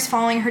 7 years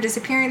following her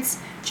disappearance,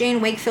 Jane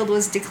Wakefield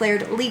was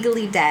declared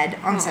legally dead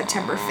on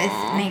September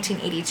 5th,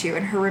 1982,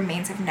 and her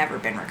remains have never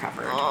been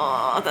recovered.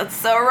 Oh, that's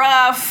so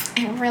rough.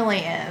 It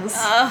really is.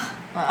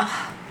 Ugh.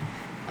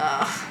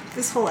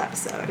 This whole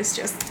episode is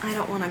just I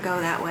don't want to go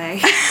that way.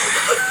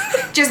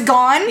 just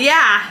gone. Yeah.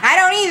 I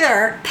don't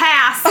either.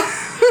 Pass.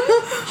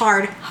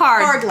 Hard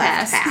pass.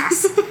 left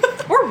pass.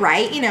 Or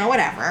right,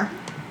 whatever.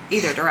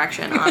 Either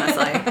direction,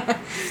 honestly.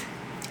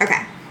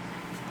 Okay.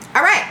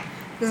 All right.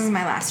 This is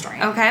my last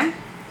story. Okay.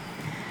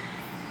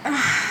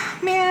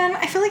 Man,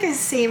 I feel like I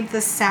saved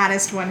the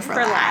saddest one for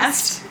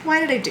last. Why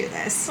did I do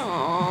this?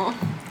 Oh.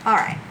 All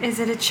right. Is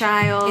it a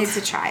child? It's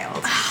a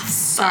child.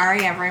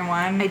 Sorry,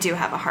 everyone. I do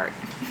have a heart.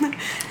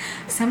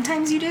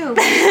 Sometimes you do when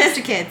it comes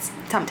to kids.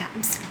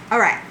 Sometimes. All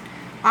right.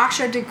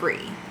 Asha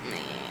Degree.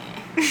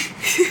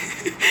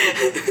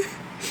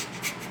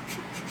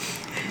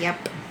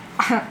 Yep.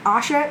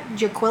 Asha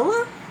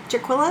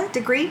Jaquilla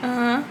Degree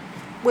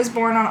was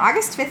born on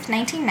August 5th,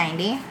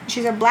 1990.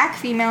 She's a black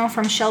female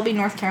from Shelby,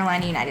 North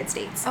Carolina, United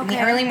States. In the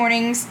Okay. early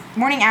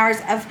morning hours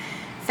of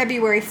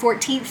February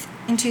 14th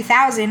in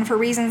 2000, for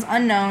reasons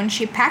unknown,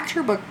 she packed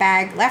her book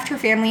bag, left her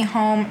family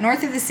home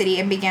north of the city,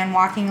 and began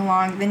walking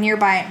along the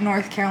nearby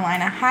North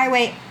Carolina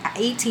Highway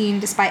 18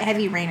 despite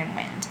heavy rain and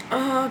wind.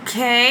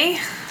 Okay.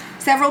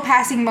 Several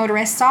passing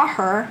motorists saw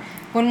her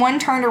when one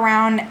turned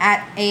around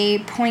at a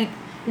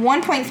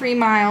 1.3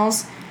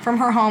 miles from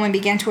her home and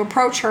began to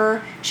approach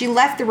her. She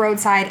left the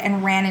roadside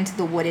and ran into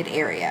the wooded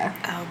area.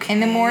 Okay. In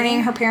the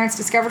morning, her parents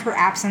discovered her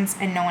absence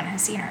and no one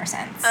has seen her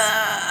since.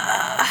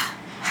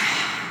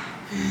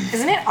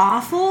 Isn't it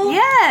awful?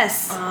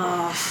 Yes.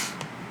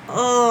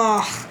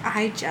 Ugh.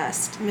 I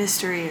just...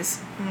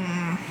 Mysteries.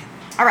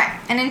 All right.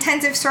 An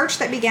intensive search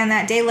that began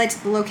that day led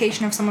to the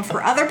location of some of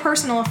her other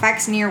personal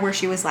effects near where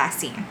she was last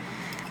seen.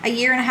 A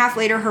year and a half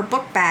later, her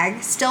book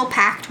bag, still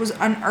packed, was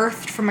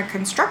unearthed from a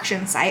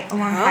construction site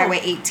along Highway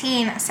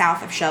 18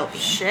 south of Shelby.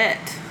 Shit.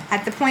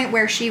 At the point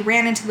where she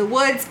ran into the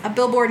woods, a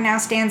billboard now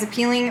stands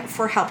appealing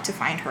for help to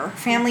find her.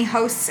 Family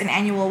hosts an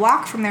annual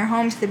walk from their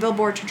home to the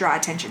billboard to draw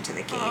attention to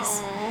the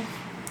case. Oh,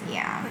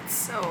 Yeah. that's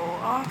so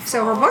awful.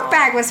 So her book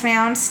bag was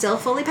found, still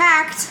fully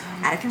packed,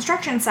 at a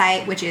construction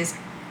site, which is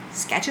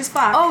sketch as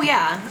fuck. Oh,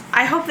 yeah.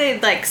 I hope they,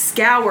 like,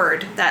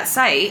 scoured that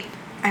site,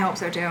 I hope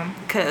so too.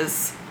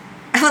 because...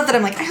 I love that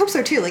I'm like, I hope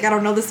so too. Like, I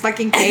don't know this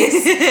fucking case.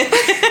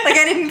 Like,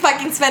 I didn't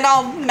fucking spend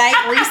all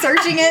night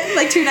researching it,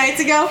 like 2 nights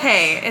ago.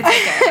 Hey, it's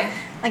okay.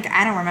 Like,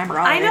 I don't remember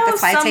all I of know it.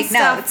 That's why some I take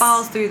stuff notes.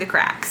 falls through the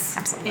cracks.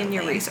 Absolutely. In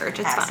your research.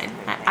 It's Absolutely.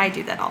 fine. I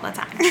do that all the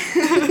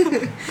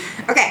time.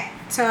 Okay,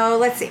 so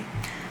let's see.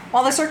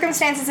 While the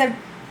circumstances of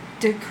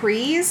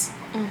Decree's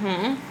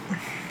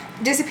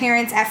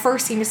disappearance at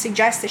first seemed to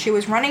suggest that she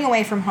was running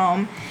away from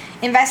home,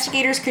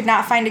 investigators could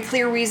not find a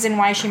clear reason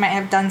why she might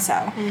have done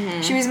so.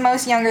 She was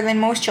most younger than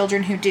most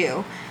children who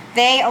do.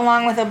 They,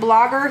 along with a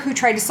blogger who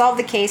tried to solve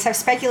the case, have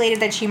speculated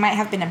that she might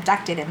have been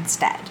abducted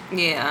instead.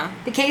 Yeah.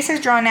 The case has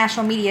drawn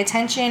national media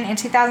attention. In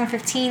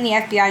 2015, the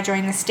FBI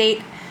joined the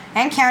state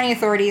and county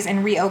authorities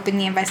and reopened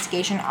the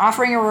investigation,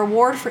 offering a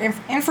reward for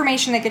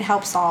information that could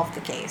help solve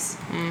the case.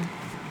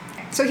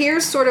 So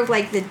here's sort of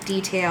like the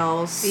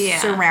details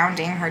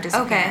surrounding her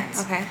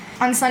disappearance. Okay.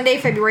 On Sunday,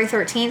 February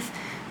 13th,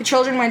 the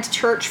children went to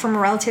church from a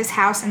relative's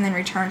house and then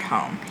returned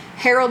home.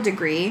 Harold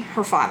Degree,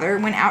 her father,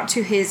 went out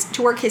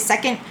to work his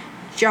second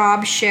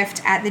job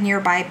shift at the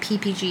nearby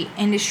PPG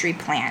industry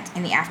plant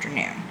in the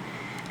afternoon.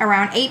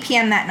 Around 8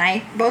 p.m. that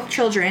night, both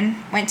children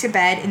went to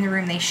bed in the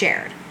room they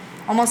shared.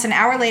 Almost an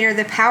hour later,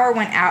 the power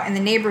went out in the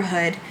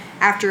neighborhood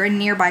after a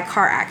nearby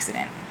car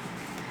accident.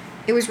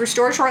 It was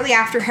restored shortly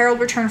after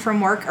Harold returned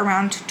from work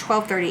around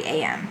 12:30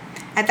 a.m.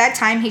 At that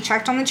time, he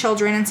checked on the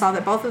children and saw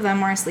that both of them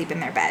were asleep in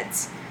their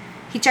beds.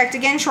 He checked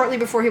again shortly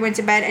before he went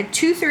to bed at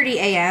 2:30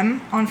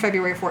 a.m. on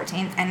February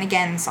 14th and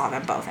again saw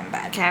them both in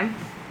bed. Okay.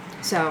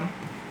 So,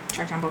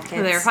 checked on both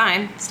kids. They were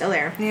fine. Still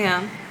there.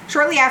 Yeah.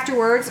 Shortly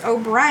afterwards,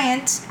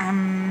 O'Brien,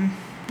 I'm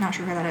not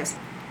sure who that is.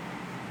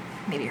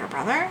 Maybe her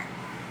brother?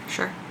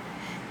 Sure.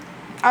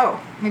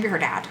 Oh, maybe her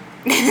dad.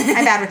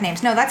 I'm bad with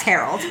names. No, that's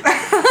Harold.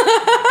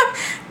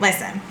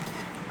 Listen.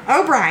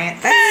 O'Brien,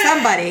 that's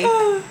somebody.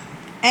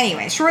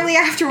 Anyway, shortly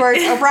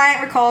afterwards,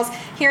 O'Brien recalls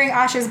hearing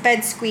Asha's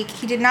bed squeak.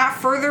 He did not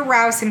further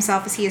rouse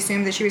himself as he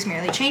assumed that she was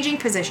merely changing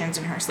positions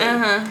in her sleep.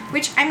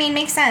 Which, I mean,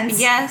 makes sense.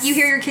 Yes. You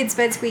hear your kid's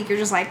bed squeak, you're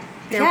just like,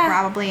 they're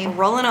probably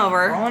rolling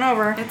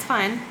over. It's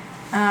fine.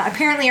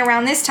 Apparently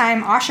around this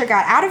time, Asha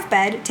got out of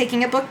bed,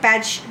 taking a book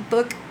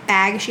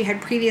bag she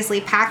had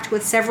previously packed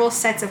with several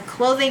sets of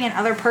clothing and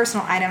other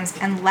personal items,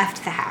 and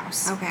left the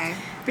house. Okay.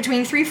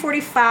 Between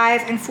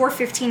 3:45 and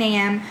 4:15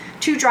 a.m.,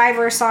 2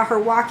 drivers saw her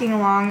walking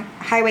along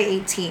Highway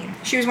 18.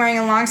 She was wearing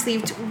a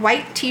long-sleeved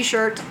white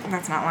t-shirt.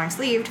 That's not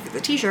long-sleeved. It's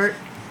a t-shirt.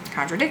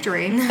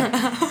 Contradictory.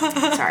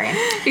 Sorry.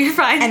 You're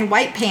fine. And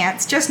white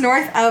pants, just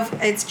north of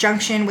its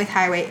junction with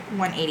Highway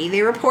 180.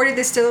 They reported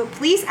this to the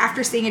police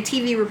after seeing a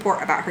TV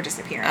report about her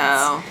disappearance.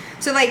 Oh.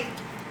 So, like,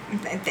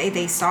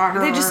 they saw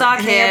her. They just saw a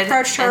kid. They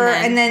approached her,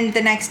 and then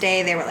the next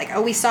day they were like,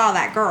 oh, we saw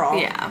that girl.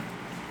 Yeah.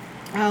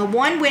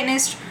 One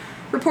witness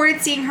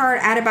reported seeing her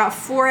at about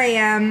 4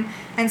 a.m.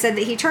 and said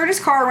that he turned his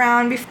car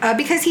around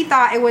because he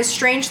thought it was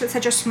strange that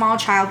such a small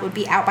child would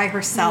be out by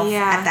herself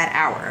at that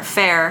hour.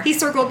 Fair. He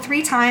circled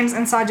 3 times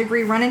and saw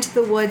Degree run into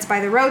the woods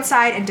by the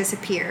roadside and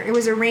disappear. It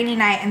was a rainy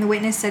night, and the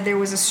witness said there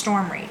was a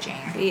storm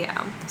raging.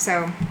 Yeah.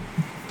 So.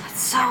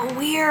 That's so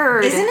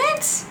weird. Isn't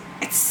it?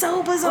 It's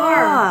so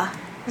bizarre. Ugh.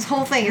 This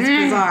whole thing is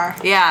bizarre.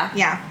 Yeah.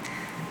 Yeah.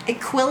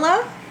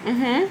 Aquila.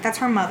 That's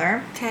her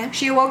mother. Okay.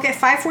 She awoke at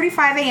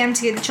 5:45 a.m.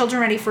 to get the children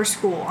ready for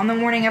school on the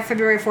morning of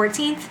February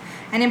 14th,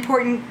 an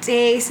important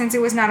day since it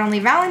was not only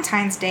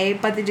Valentine's Day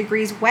but the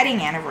Degree's wedding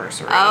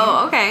anniversary.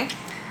 Oh, okay.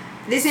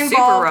 This Super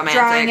involved romantic.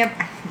 drawing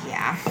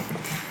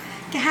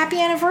a happy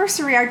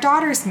anniversary. Our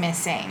daughter's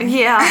missing.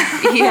 Yeah.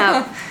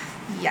 Yeah.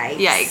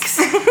 Yikes.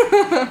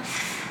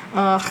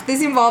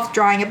 This involved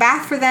drawing a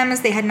bath for them, as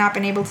they had not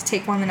been able to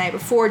take one the night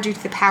before due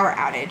to the power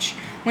outage.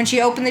 When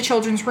she opened the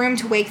children's room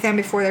to wake them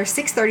before their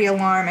 6:30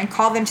 alarm and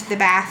called them to the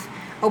bath,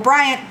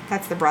 O'Brien,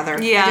 that's the brother,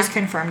 I just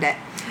confirmed it,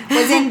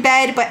 was in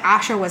bed, but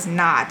Asha was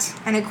not,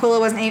 and Aquila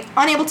was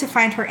unable to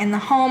find her in the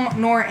home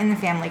nor in the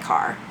family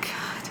car.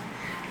 God.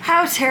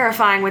 How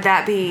terrifying would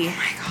that be? Oh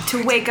my God.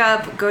 To wake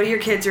up, go to your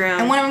kid's room,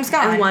 And one of them's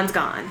gone. And one's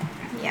gone.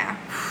 Yeah.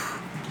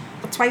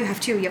 That's why you have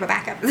 2. You have a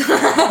backup.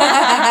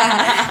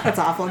 That's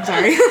awful. I'm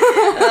sorry.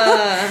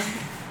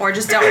 Or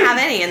just don't have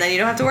any, and then you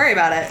don't have to worry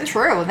about it.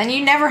 True. Then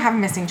you never have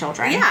missing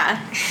children. Yeah.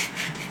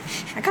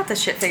 I got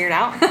this shit figured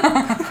out.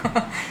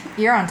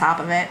 You're on top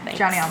of it. Thanks.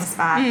 Johnny on the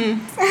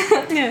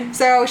spot.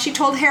 So she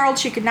told Harold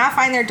she could not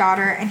find their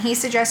daughter, and he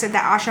suggested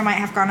that Asha might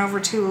have gone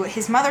over to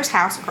his mother's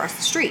house across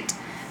the street.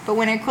 But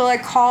when Aquila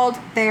called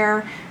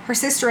there, her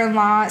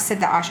sister-in-law said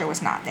that Asha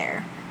was not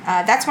there.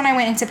 That's when I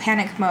went into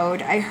panic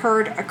mode. I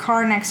heard a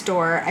car next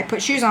door. I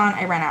put shoes on.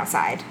 I ran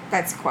outside.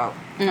 That's a quote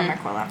from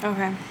Aquila.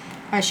 Okay.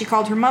 She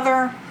called her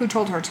mother, who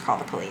told her to call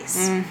the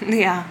police.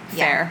 Yeah,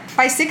 fair.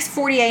 By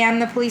 6:40 a.m.,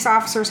 the police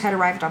officers had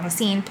arrived on the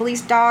scene.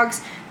 Police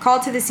dogs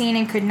called to the scene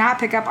and could not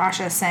pick up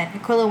Asha's scent.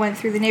 Aquila went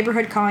through the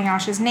neighborhood calling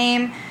Asha's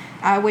name,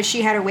 which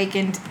she had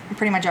awakened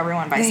pretty much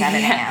everyone by 7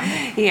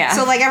 a.m. Yeah.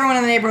 So, like, everyone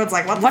in the neighborhood's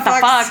like, what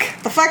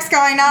the fuck's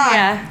going on?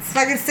 Yeah. It's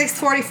fucking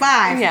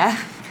 6:45. Yeah.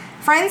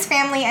 Friends,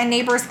 family, and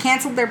neighbors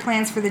canceled their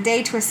plans for the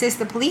day to assist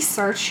the police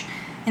search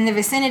in the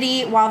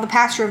vicinity, while the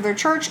pastor of their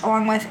church,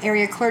 along with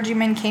area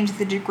clergymen, came to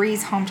the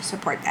Degrees' home to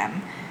support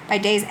them. By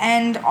day's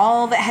end,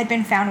 all that had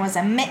been found was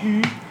a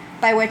mitten,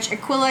 by which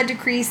Aquila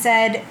Decree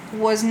said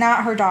was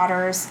not her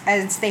daughter's,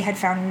 as they had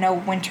found no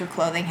winter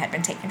clothing had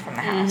been taken from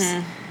the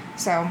house.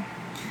 So,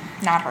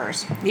 not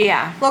hers.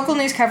 Yeah. Local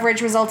news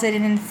coverage resulted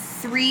in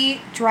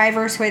 3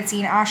 drivers who had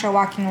seen Asha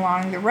walking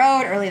along the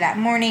road early that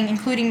morning,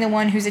 including the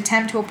one whose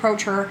attempt to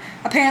approach her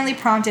apparently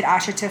prompted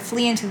Asha to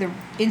flee into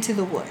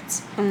the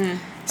woods.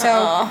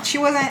 So she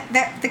wasn't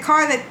the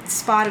car that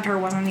spotted her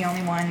wasn't the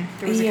only one.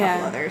 There was a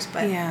couple others,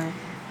 but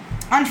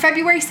on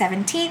February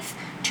 17th,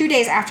 2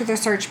 days after the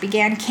search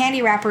began,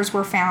 candy wrappers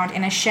were found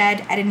in a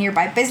shed at a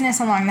nearby business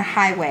along the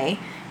highway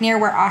near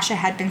where Asha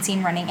had been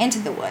seen running into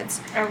the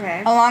woods.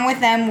 Okay. Along with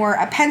them were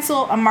a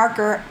pencil, a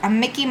marker, a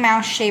Mickey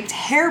Mouse shaped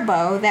hair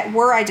bow that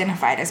were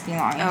identified as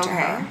belonging to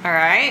her. All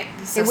right.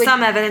 So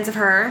some evidence of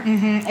her.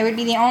 It would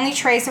be the only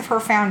trace of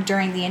her found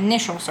during the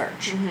initial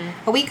search.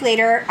 A week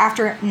later,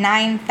 after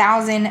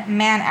 9,000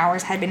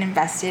 man-hours had been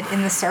invested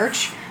in the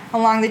search,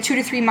 along the 2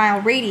 to 3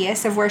 mile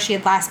radius of where she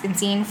had last been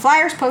seen,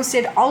 flyers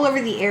posted all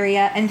over the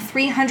area and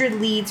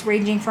 300 leads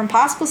ranging from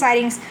possible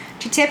sightings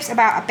to tips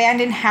about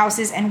abandoned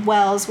houses and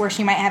wells where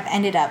she might have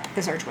ended up.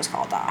 The search was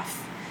called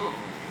off.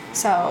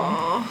 So,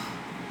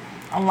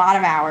 a lot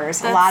of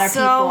hours, a lot of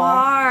people. so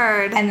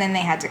hard. And then they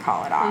had to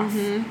call it off.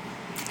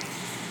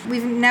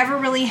 We've never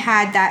really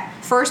had that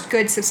first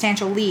good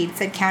substantial lead,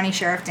 said County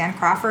Sheriff Dan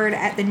Crawford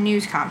at the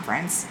news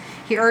conference.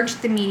 He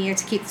urged the media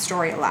to keep the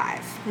story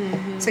alive.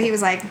 So he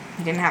was like,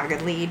 he didn't have a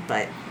good lead,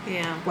 but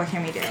what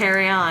can we do?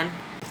 Carry on.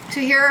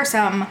 So here are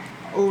some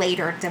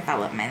later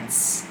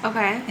developments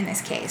in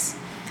this case.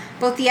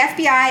 Both the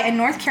FBI and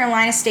North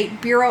Carolina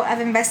State Bureau of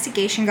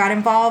Investigation got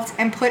involved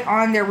and put her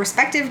on their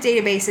respective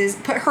databases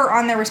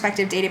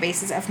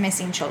of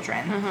missing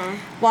children.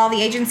 While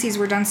the agencies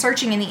were done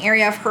searching in the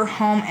area of her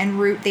home en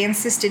route, they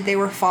insisted they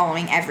were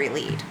following every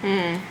lead.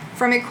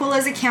 From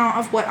Aquila's account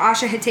of what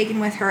Asha had taken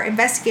with her,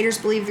 investigators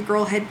believe the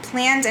girl had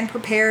planned and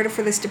prepared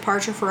for this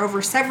departure for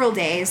over several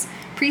days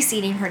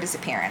preceding her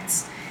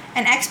disappearance.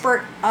 An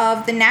expert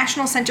of the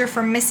National Center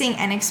for Missing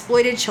and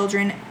Exploited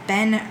Children,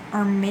 Ben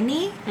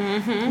Ermini,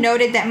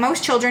 noted that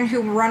most children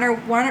who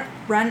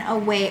run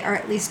away are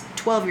at least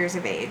 12 years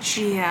of age.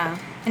 Yeah.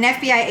 An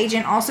FBI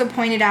agent also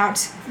pointed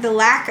out the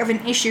lack of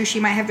an issue she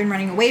might have been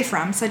running away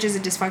from, such as a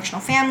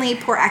dysfunctional family,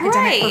 poor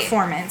academic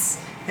performance,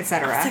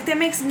 etc. It's like, that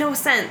makes no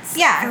sense.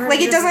 Yeah,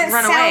 like it doesn't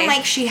sound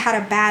like she had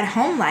a bad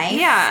home life.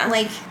 Yeah.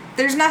 Like,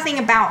 there's nothing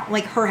about,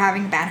 like, her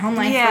having a bad home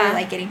life or,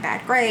 like, getting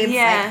bad grades.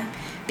 Yeah. Like,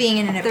 being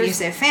in an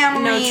abusive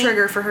family. No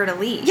trigger for her to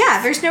leave.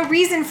 Yeah, there's no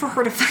reason for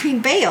her to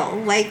fucking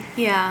bail. Like,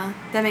 yeah,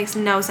 that makes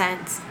no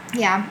sense.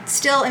 Yeah.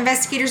 Still,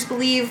 investigators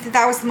believe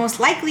that was the most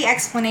likely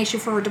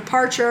explanation for her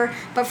departure,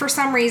 but for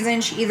some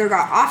reason, she either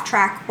got off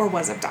track or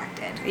was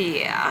abducted.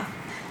 Yeah.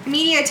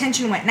 Media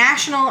attention went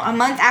national. A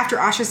month after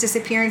Asha's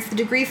disappearance, the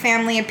Degree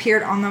family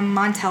appeared on the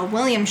Montel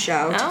Williams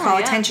Show to call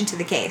attention to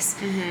the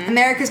case.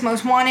 America's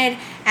Most Wanted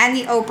and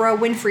the Oprah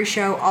Winfrey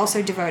Show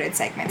also devoted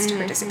segments to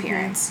her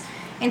disappearance.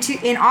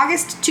 In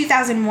August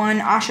 2001,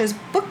 Asha's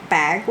book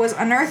bag was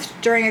unearthed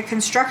during a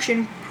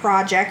construction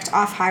project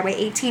off Highway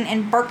 18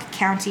 in Burke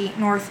County,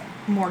 North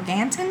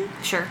Morganton?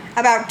 Sure.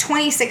 About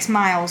 26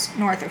 miles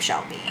north of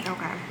Shelby.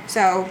 Okay.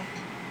 So,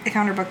 they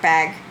found her book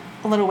bag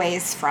a little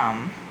ways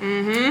from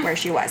where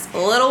she was. A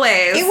little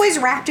ways. It was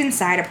wrapped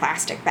inside a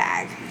plastic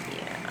bag.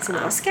 Yeah. It's a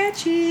little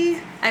sketchy.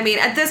 I mean,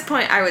 at this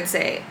point, I would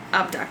say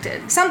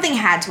abducted. Something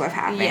had to have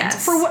happened.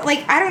 Yes. For what,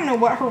 like, I don't know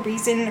what her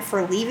reason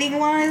for leaving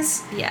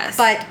was. Yes.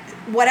 But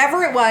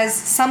whatever it was,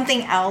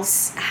 something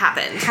else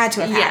happened. Had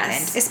to have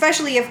happened.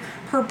 Especially if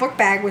her book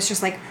bag was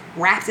just, like,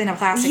 wrapped in a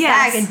plastic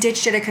bag and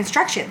ditched at a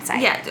construction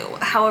site. Yeah,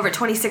 however,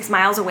 26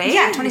 miles away?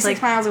 Yeah,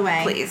 26 miles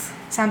away. Please.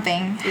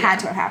 Something had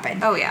to have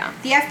happened. Oh, yeah.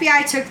 The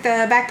FBI took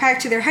the backpack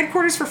to their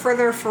headquarters for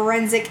further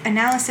forensic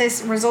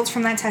analysis. Results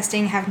from that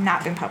testing have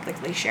not been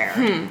publicly shared.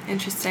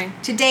 Interesting.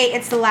 To date,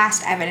 it's the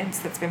last evidence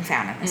that's been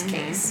found in this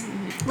case.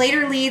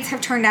 Later leads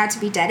have turned out to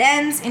be dead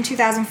ends. In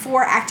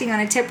 2004, acting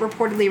on a tip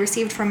reportedly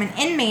received from an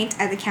inmate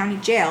at the county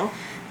jail,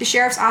 the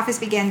sheriff's office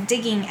began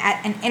digging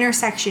at an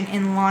intersection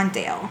in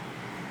Lawndale.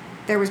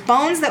 There was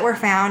bones that were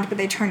found, but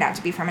they turned out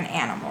to be from an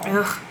animal.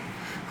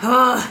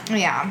 Ugh.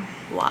 Yeah.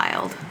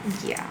 Wild.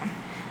 Yeah.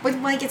 But,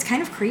 like, it's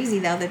kind of crazy,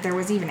 though, that there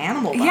was even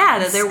animal bones. Yeah,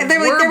 that there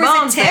were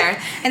bones there.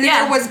 And then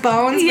there was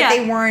bones, but Yeah.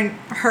 they weren't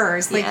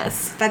hers. Like,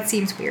 Yes. that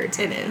seems weird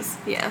to me. It is.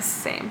 Yes,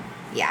 same.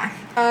 Yeah.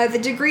 The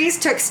Degrees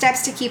took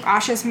steps to keep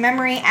Asha's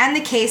memory and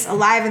the case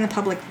alive in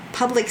the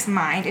public's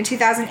mind. In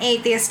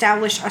 2008, they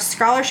established a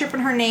scholarship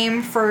in her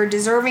name for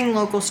deserving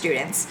local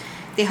students.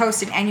 They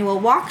host an annual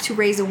walk to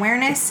raise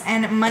awareness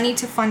and money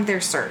to fund their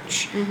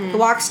search. The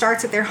walk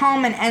starts at their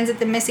home and ends at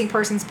the missing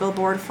persons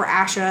billboard for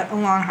Asha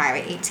along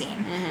Highway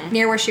 18,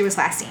 near where she was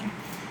last seen.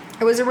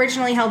 It was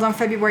originally held on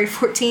February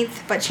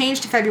 14th, but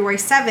changed to February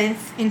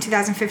 7th in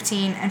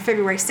 2015 and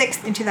February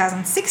 6th in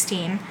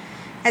 2016,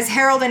 as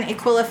Harold and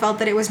Aquila felt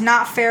that it was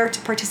not fair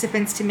to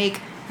participants to make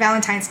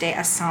Valentine's Day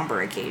a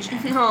somber occasion.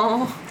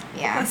 Oh,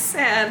 Yeah. that's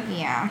sad.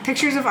 Yeah.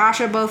 Pictures of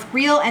Asha, both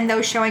real and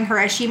those showing her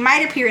as she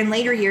might appear in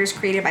later years,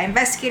 created by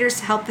investigators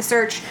to help the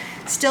search,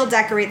 still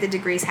decorate the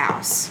Degrees'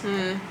 house.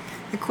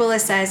 Aquila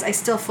says, I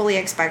still fully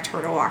expect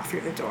her to walk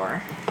through the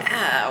door.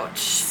 Ouch.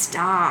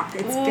 Stop.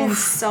 It's been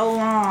so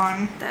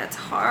long. That's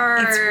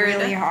hard. It's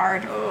really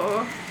hard.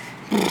 Oh.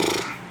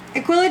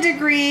 Aquila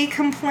Degree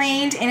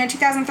complained in a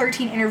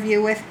 2013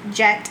 interview with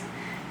Jet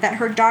that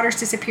her daughter's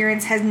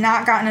disappearance has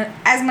not gotten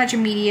as much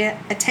media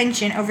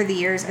attention over the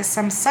years as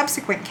some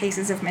subsequent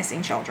cases of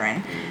missing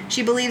children.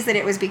 She believes that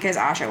it was because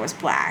Asha was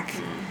black.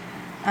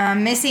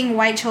 Missing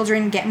white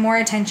children get more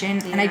attention,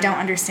 and I don't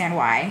understand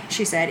why,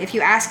 she said. If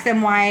you ask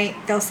them why,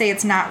 they'll say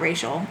it's not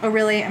racial. Oh,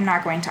 really? I'm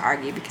not going to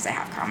argue because I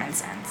have common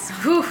sense.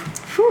 Whew.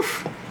 Whew.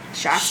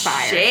 Shots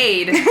fired.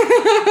 Shade.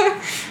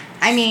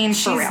 I mean,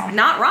 She's for real.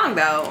 not wrong,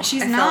 though.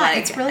 She's I feel not. like.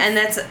 It's really... And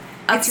that's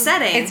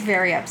upsetting. It's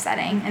very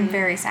upsetting and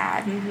very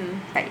sad.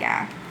 But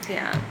yeah.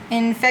 Yeah.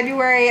 In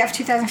February of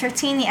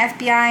 2015, the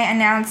FBI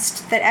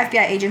announced that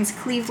FBI agents,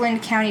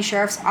 Cleveland County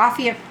Sheriff's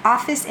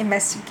Office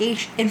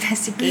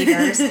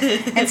investigators,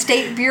 and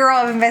State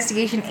Bureau of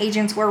Investigation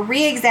agents were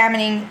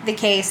re-examining the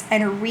case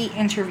and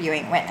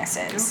re-interviewing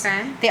witnesses.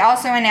 Okay. They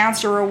also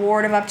announced a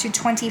reward of up to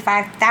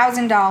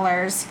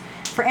 $25,000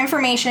 for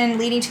information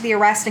leading to the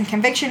arrest and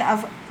conviction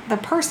of the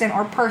person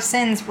or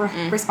persons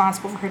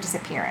responsible for her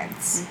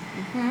disappearance.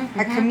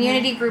 A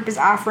community group is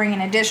offering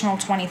an additional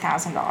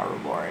 $20,000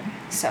 reward.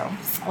 So,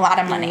 a lot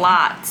of money.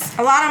 Lots.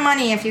 A lot of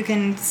money if you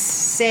can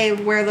say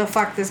where the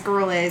fuck this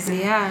girl is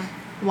and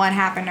what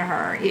happened to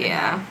her. Even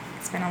though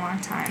it's been a long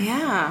time.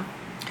 Yeah.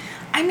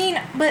 I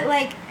mean, but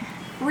like,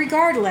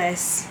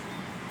 regardless,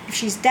 if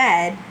she's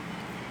dead,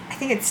 I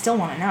think I'd still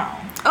want to know.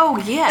 Oh,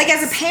 yes. Like,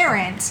 as a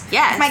parent,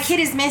 yes. if my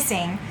kid is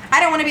missing, I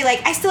don't want to be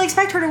like, I still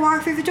expect her to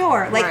walk through the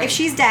door. Like, Right. if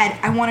she's dead,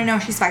 I want to know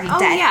she's fucking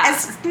dead. yeah.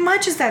 As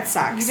much as that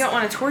sucks. You don't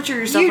want to torture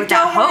yourself You with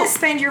that don't want hope. to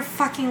spend your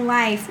fucking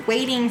life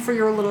waiting for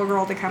your little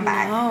girl to come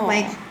back. No.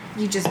 Like,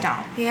 you just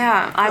don't.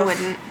 Yeah, I Ugh.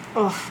 wouldn't.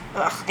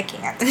 Ugh, I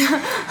can't.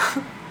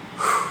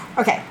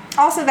 Okay.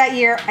 Also that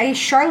year, a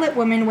Charlotte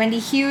woman, Wendy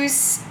Hughes,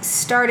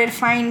 started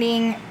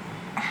finding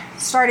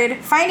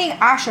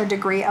Asha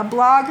Degree, a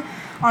blog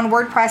on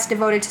WordPress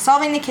devoted to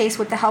solving the case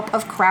with the help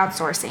of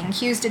crowdsourcing.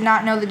 Hughes did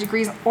not know the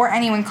Degrees or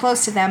anyone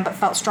close to them, but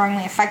felt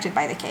strongly affected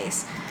by the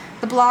case.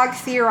 The blog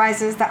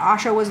theorizes that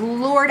Asha was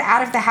lured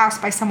out of the house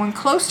by someone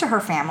close to her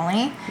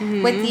family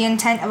with the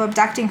intent of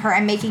abducting her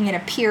and making it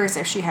appear as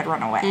if she had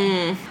run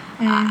away.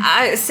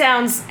 It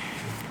sounds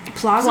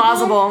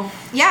Plausible?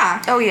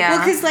 Yeah. Oh, yeah. Well,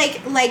 because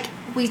like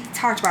we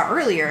talked about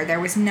earlier, there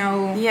was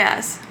no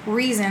yes.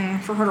 reason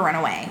for her to run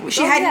away.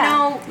 She Oh, had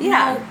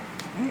yeah.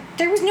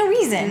 there was no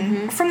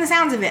reason from the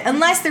sounds of it,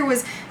 unless there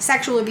was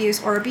sexual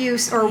abuse or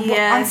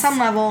on some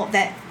level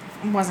that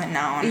wasn't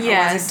known or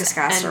wasn't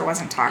discussed or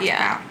wasn't talked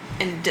about.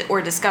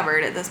 Or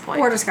discovered at this point.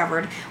 Well,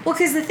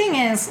 because the thing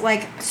is,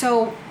 like,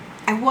 so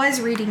I was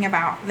reading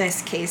about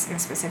this case in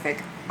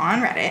specific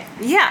on Reddit.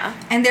 Yeah.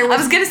 And I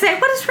was going to say,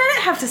 what does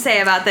Reddit have to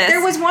say about this?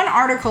 There was one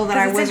article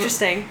that it's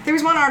interesting. There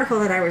was one article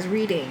that I was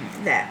reading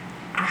that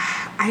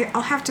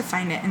I'll have to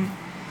find it and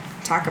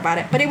talk about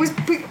it. But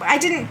I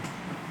didn't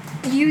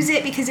use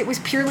it because it was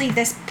purely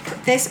this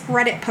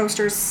Reddit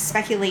poster's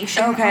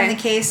speculation on the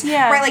case.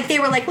 Yeah. Where like they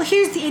were like, well,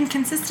 here's the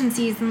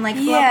inconsistencies and like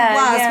blah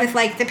blah blah with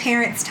like the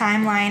parents'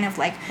 timeline of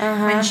like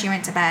when she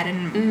went to bed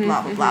and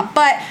blah blah blah.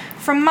 But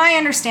from my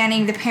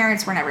understanding, the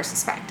parents were never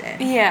suspected.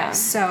 Yeah.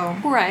 So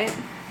right.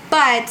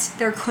 But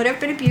there could have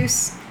been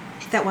abuse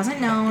that wasn't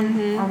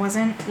known or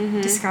wasn't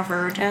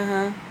discovered.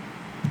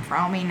 For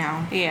all we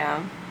know.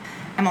 Yeah.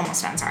 I'm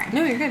almost done, sorry.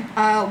 No, you're good.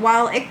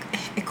 While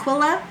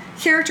Aquila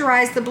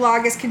characterized the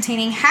blog as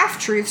containing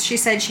half-truths, she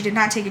said she did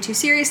not take it too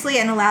seriously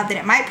and allowed that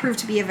it might prove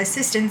to be of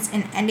assistance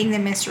in ending the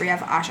mystery of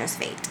Asha's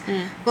fate.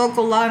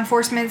 Local law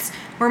enforcements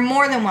were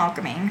more than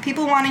welcoming.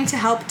 People wanting to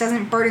help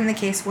doesn't burden the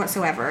case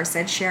whatsoever,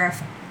 said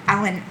Sheriff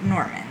Alan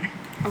Norman.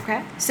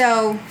 Okay.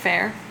 So,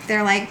 fair.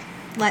 They're like,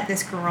 let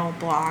this girl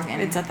blog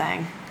and it's a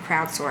thing.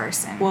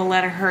 Crowdsource and we'll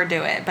let her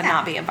do it, but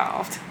not be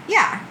involved.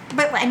 Yeah,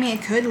 but I mean,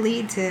 it could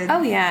lead to.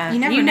 Oh yeah, you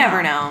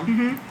never know.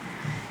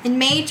 Mm-hmm. In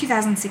May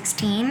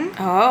 2016.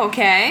 Oh,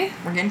 okay.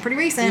 We're getting pretty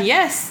recent.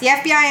 Yes. The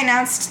FBI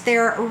announced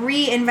their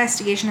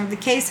re-investigation of the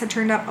case had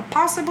turned up a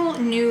possible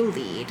new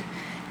lead.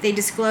 They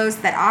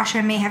disclosed that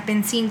Asha may have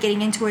been seen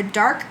getting into a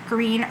dark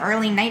green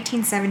early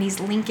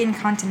 1970s Lincoln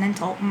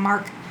Continental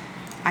Mark.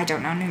 I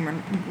don't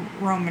know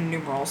Roman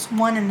numerals.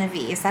 1 and a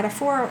V. Is that a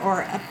 4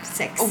 or a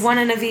 6? 1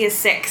 and a V is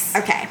 6.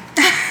 Okay.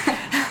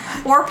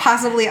 or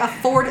possibly a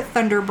Ford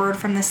Thunderbird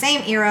from the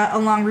same era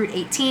along Route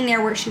 18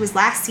 near where she was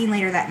last seen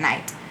later that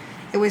night.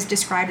 It was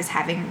described as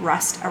having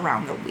rust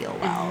around the wheel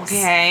wells.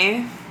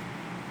 Okay.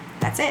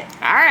 That's it.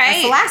 All right.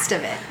 That's the last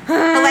of it.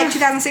 But like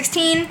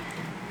 2016,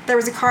 there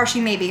was a car she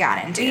maybe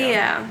got into.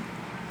 Yeah.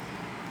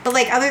 But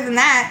like other than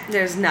that,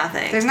 There's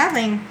nothing. there's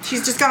nothing.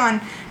 She's just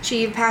gone.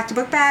 She packed a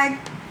book bag.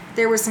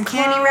 There was some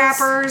candy Clothes.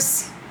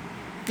 wrappers.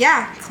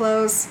 Yeah,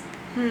 clothes.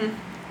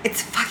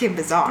 It's fucking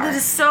bizarre. That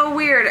is so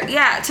weird.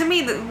 Yeah, to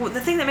me,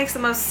 the thing that makes the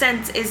most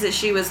sense is that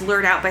she was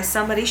lured out by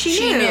somebody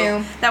she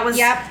knew. That was,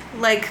 Yep.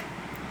 like,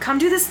 come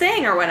do this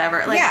thing or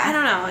whatever. Like, Yeah. I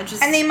don't know. It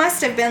just... And they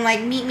must have been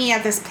like, meet me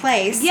at this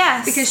place.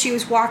 Yes. Because she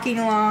was walking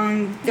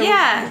along the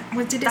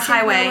what did it The say?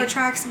 highway. Railroad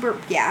tracks?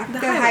 Yeah, The the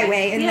highway.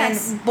 highway. And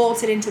Yes. then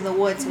bolted into the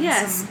woods when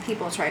Yes. some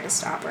people tried to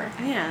stop her.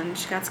 Yeah, and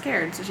she got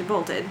scared, so she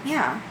bolted.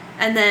 Yeah.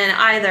 And then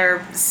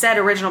either said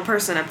original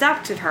person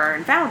abducted her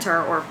and found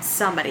her, or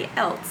somebody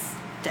else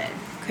did.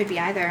 Could be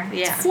either.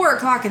 Yeah. It's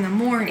 4:00 in the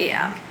morning.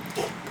 Yeah.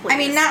 I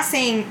mean, not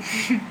saying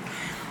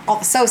all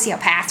the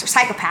sociopaths or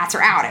psychopaths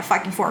are out at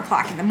fucking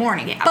 4:00 in the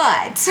morning, Yeah.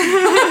 but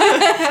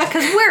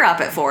Because we're up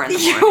at 4 in the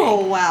morning.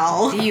 oh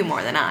well. You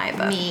more than I,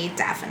 but... Me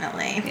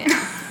definitely.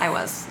 Yeah, I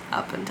was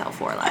up until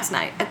 4 last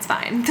night. It's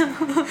fine.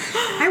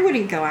 I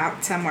wouldn't go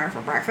out somewhere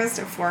for breakfast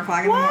at 4:00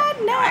 in the morning.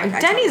 What? No. I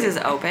Denny's totally- is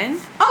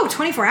open. Oh,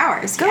 24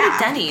 hours. Go yeah.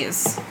 to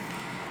Denny's.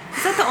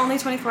 Is that the only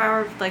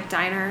 24-hour like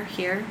diner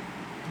here?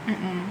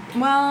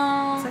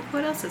 Well, It's like,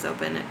 what else is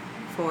open at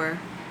 4?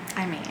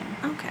 I mean,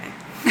 Okay.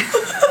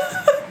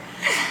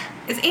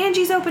 Is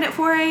Angie's open at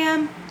 4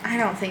 a.m.? I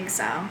don't think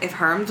so. If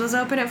Herms was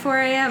open at 4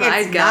 a.m.,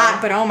 It's I'd go.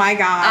 not, but oh my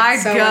god. I'd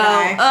so go. would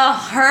I. Ugh,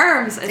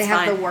 Herms. It's They have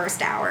fine. the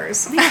worst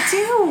hours. They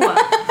do.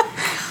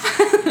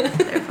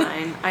 They're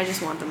fine. I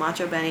just want the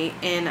Macho Benny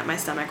in my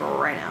stomach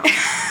right now.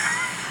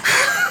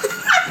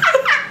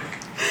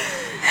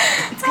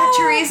 It's got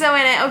chorizo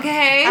in it,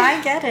 okay?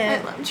 I get I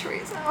it. love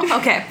chorizo.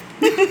 Okay.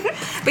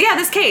 But yeah,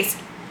 this case,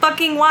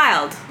 fucking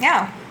wild.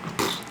 Yeah.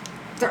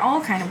 They're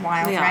all kind of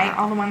wild, They right? are.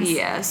 All the ones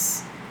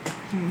Yes.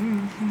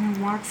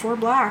 walk 4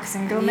 blocks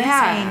and go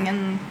Yeah. missing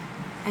and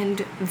And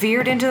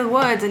veered into the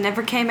woods and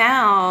never came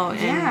out.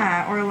 And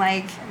yeah, or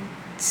like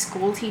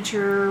school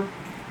teacher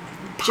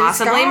just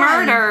possibly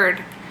gone. murdered.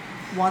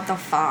 What the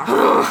fuck?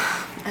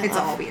 It's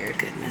love all weird.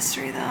 Good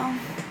mystery, though.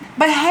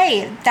 But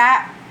hey,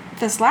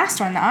 this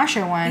last one, the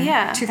Asha one,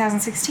 Yeah.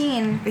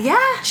 2016. Yeah.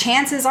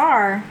 Chances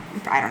are,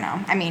 I don't know.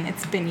 I mean,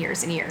 it's been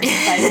years and years.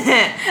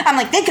 But I'm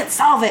like, they could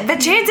solve it.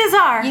 But chances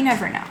are. You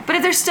never know. But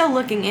if they're still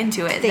looking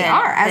into it, They then,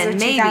 are, as then of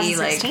maybe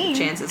 2016. like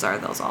chances are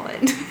they'll solve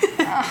it.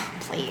 Oh,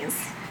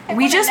 please. I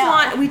we wanna just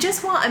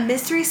know. want a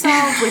mystery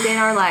solved within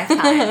our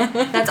lifetime.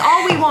 That's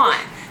all we want.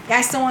 Yeah,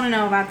 I still want to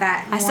know about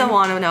that. I still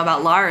want to know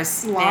about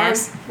Lars.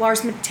 Lars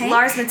Man. Mattank.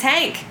 Lars the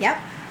Tank. Yep.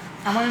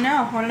 I want to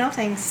know. I want to know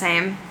things.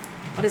 Same.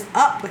 What is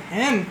up with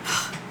him?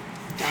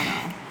 Don't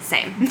know.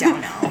 Same.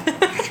 Don't know.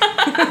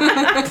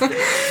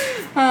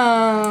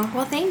 Oh.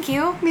 Well, thank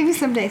you. Maybe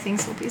someday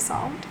things will be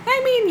solved.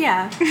 I mean,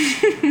 yeah.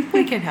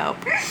 We can hope.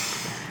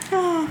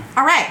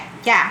 All right.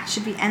 Yeah.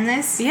 Should we end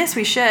this? Yes,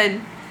 we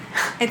should.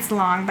 It's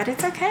long, but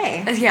it's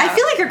okay. Yeah. I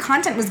feel like your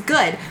content was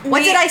good. What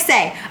We- did I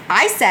say?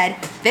 I said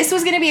this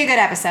was going to be a good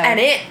episode. And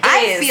it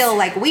I is. feel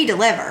like we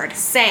delivered.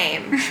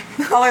 Same.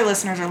 All our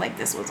listeners are like,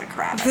 this was a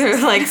crap episode.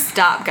 They're like,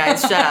 stop,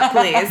 guys. Shut up,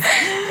 please.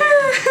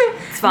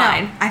 It's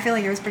fine. No, I feel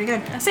like it was pretty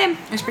good. Same.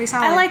 It was pretty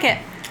solid. I like it.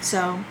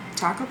 So,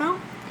 Taco Bell?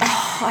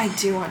 Oh, I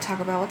do want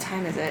Taco Bell. What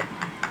time is it?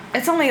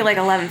 It's only like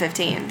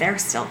 11:15. They're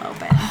still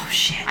open. Oh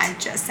shit! I'm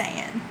just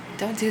saying.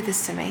 Don't do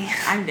this to me.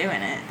 I'm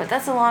doing it. But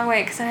that's a long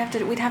way because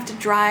we'd have to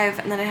drive,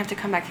 and then I'd have to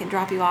come back and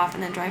drop you off,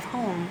 and then drive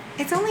home.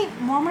 It's only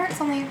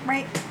Walmart's only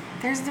right.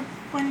 There's the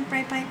one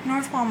right by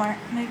North Walmart.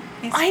 Like,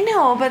 it's- I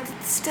know, but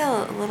it's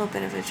still a little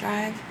bit of a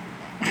drive.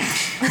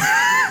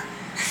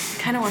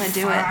 Kind of want to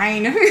do it.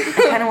 Fine.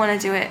 I kind of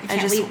want to do it.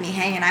 Can't leave me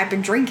hanging. I've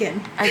been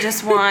drinking. I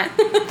just want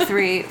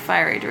 3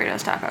 fiery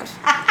Doritos tacos.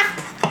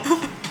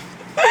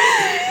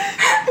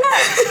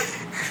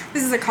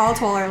 This is a call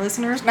to all our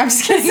listeners. No, I'm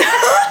just kidding.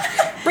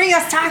 Bring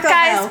us Taco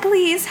Guys, Bell.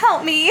 please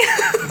help me.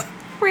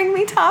 Bring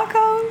me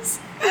tacos.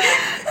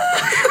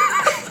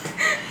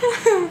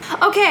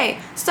 Okay,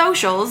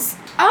 socials.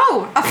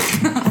 Oh.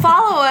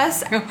 Follow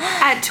us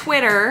at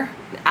Twitter.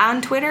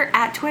 On Twitters.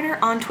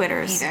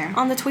 Either.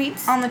 On the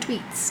tweets. On the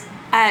tweets.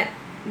 At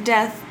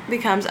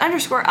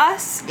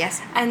death_us.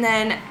 Yes. And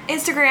then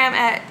Instagram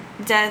at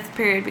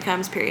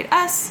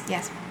death_becomes_us.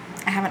 Yes.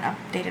 I haven't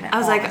updated it. I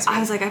was all like, this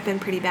week. I've been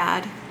pretty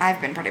bad. I've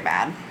been pretty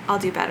bad. I'll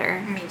do better.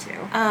 Me too.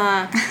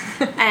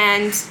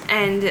 And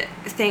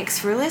thanks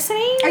for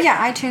listening. Oh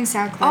yeah, iTunes,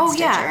 SoundCloud, Oh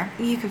Stitcher. yeah,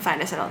 you can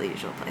find us at all the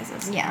usual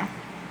places. Yeah.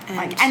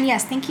 And, And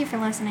yes, thank you for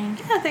listening.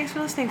 yeah, thanks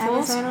for listening,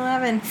 fools. Episode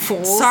 11.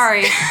 Fools.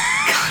 Sorry.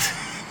 God.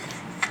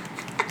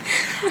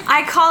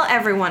 I call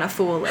everyone a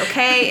fool,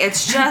 okay?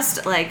 It's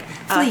just like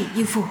Flee,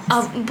 you fool.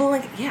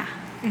 yeah.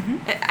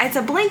 It's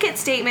a blanket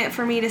statement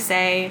for me to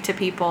say to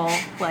people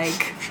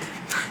like,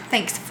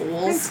 Thanks,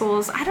 fools.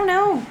 fools. I don't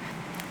know.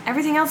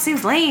 Everything else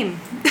seems lame.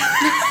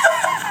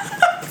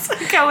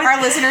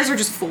 Our listeners are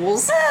just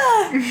fools.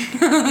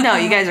 No,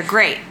 you guys are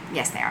great.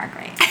 Yes, they are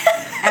great.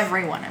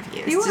 Every one of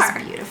you is You just are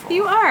beautiful.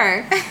 You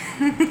are.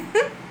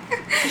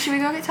 Should we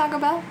go get Taco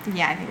Bell?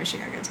 Yeah, I think we should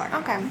go get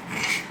Taco Bell. Okay.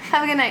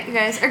 Have a good night, you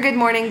guys, or good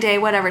morning, day,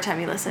 whatever time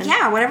you listen.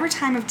 Yeah, whatever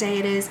time of day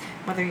it is,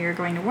 whether you're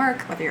going to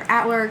work, whether you're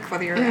at work,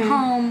 whether you're at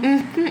home.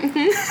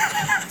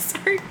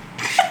 Sorry,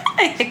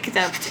 I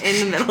hiccuped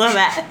in the middle of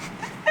that.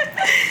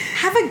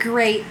 Have a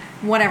great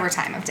whatever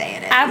time of day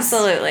it is.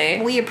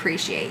 Absolutely. We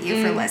appreciate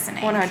you for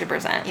listening.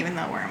 100%. Even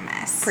though we're a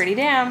mess. Pretty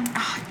damn.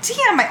 Oh,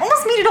 damn, I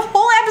almost made it a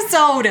whole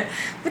episode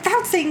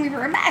without saying we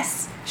were a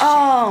mess.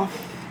 Oh,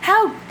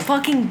 how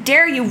fucking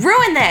dare you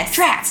ruin this?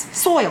 Drats.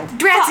 Soiled.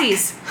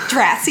 Dratsies. Fuck.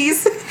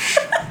 Dratsies.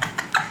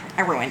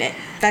 I ruined it.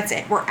 That's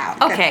it. We're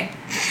out. Okay.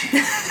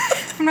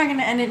 I'm not going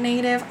to end it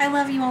negative. I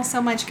love you all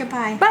so much.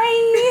 Goodbye.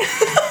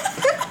 Bye.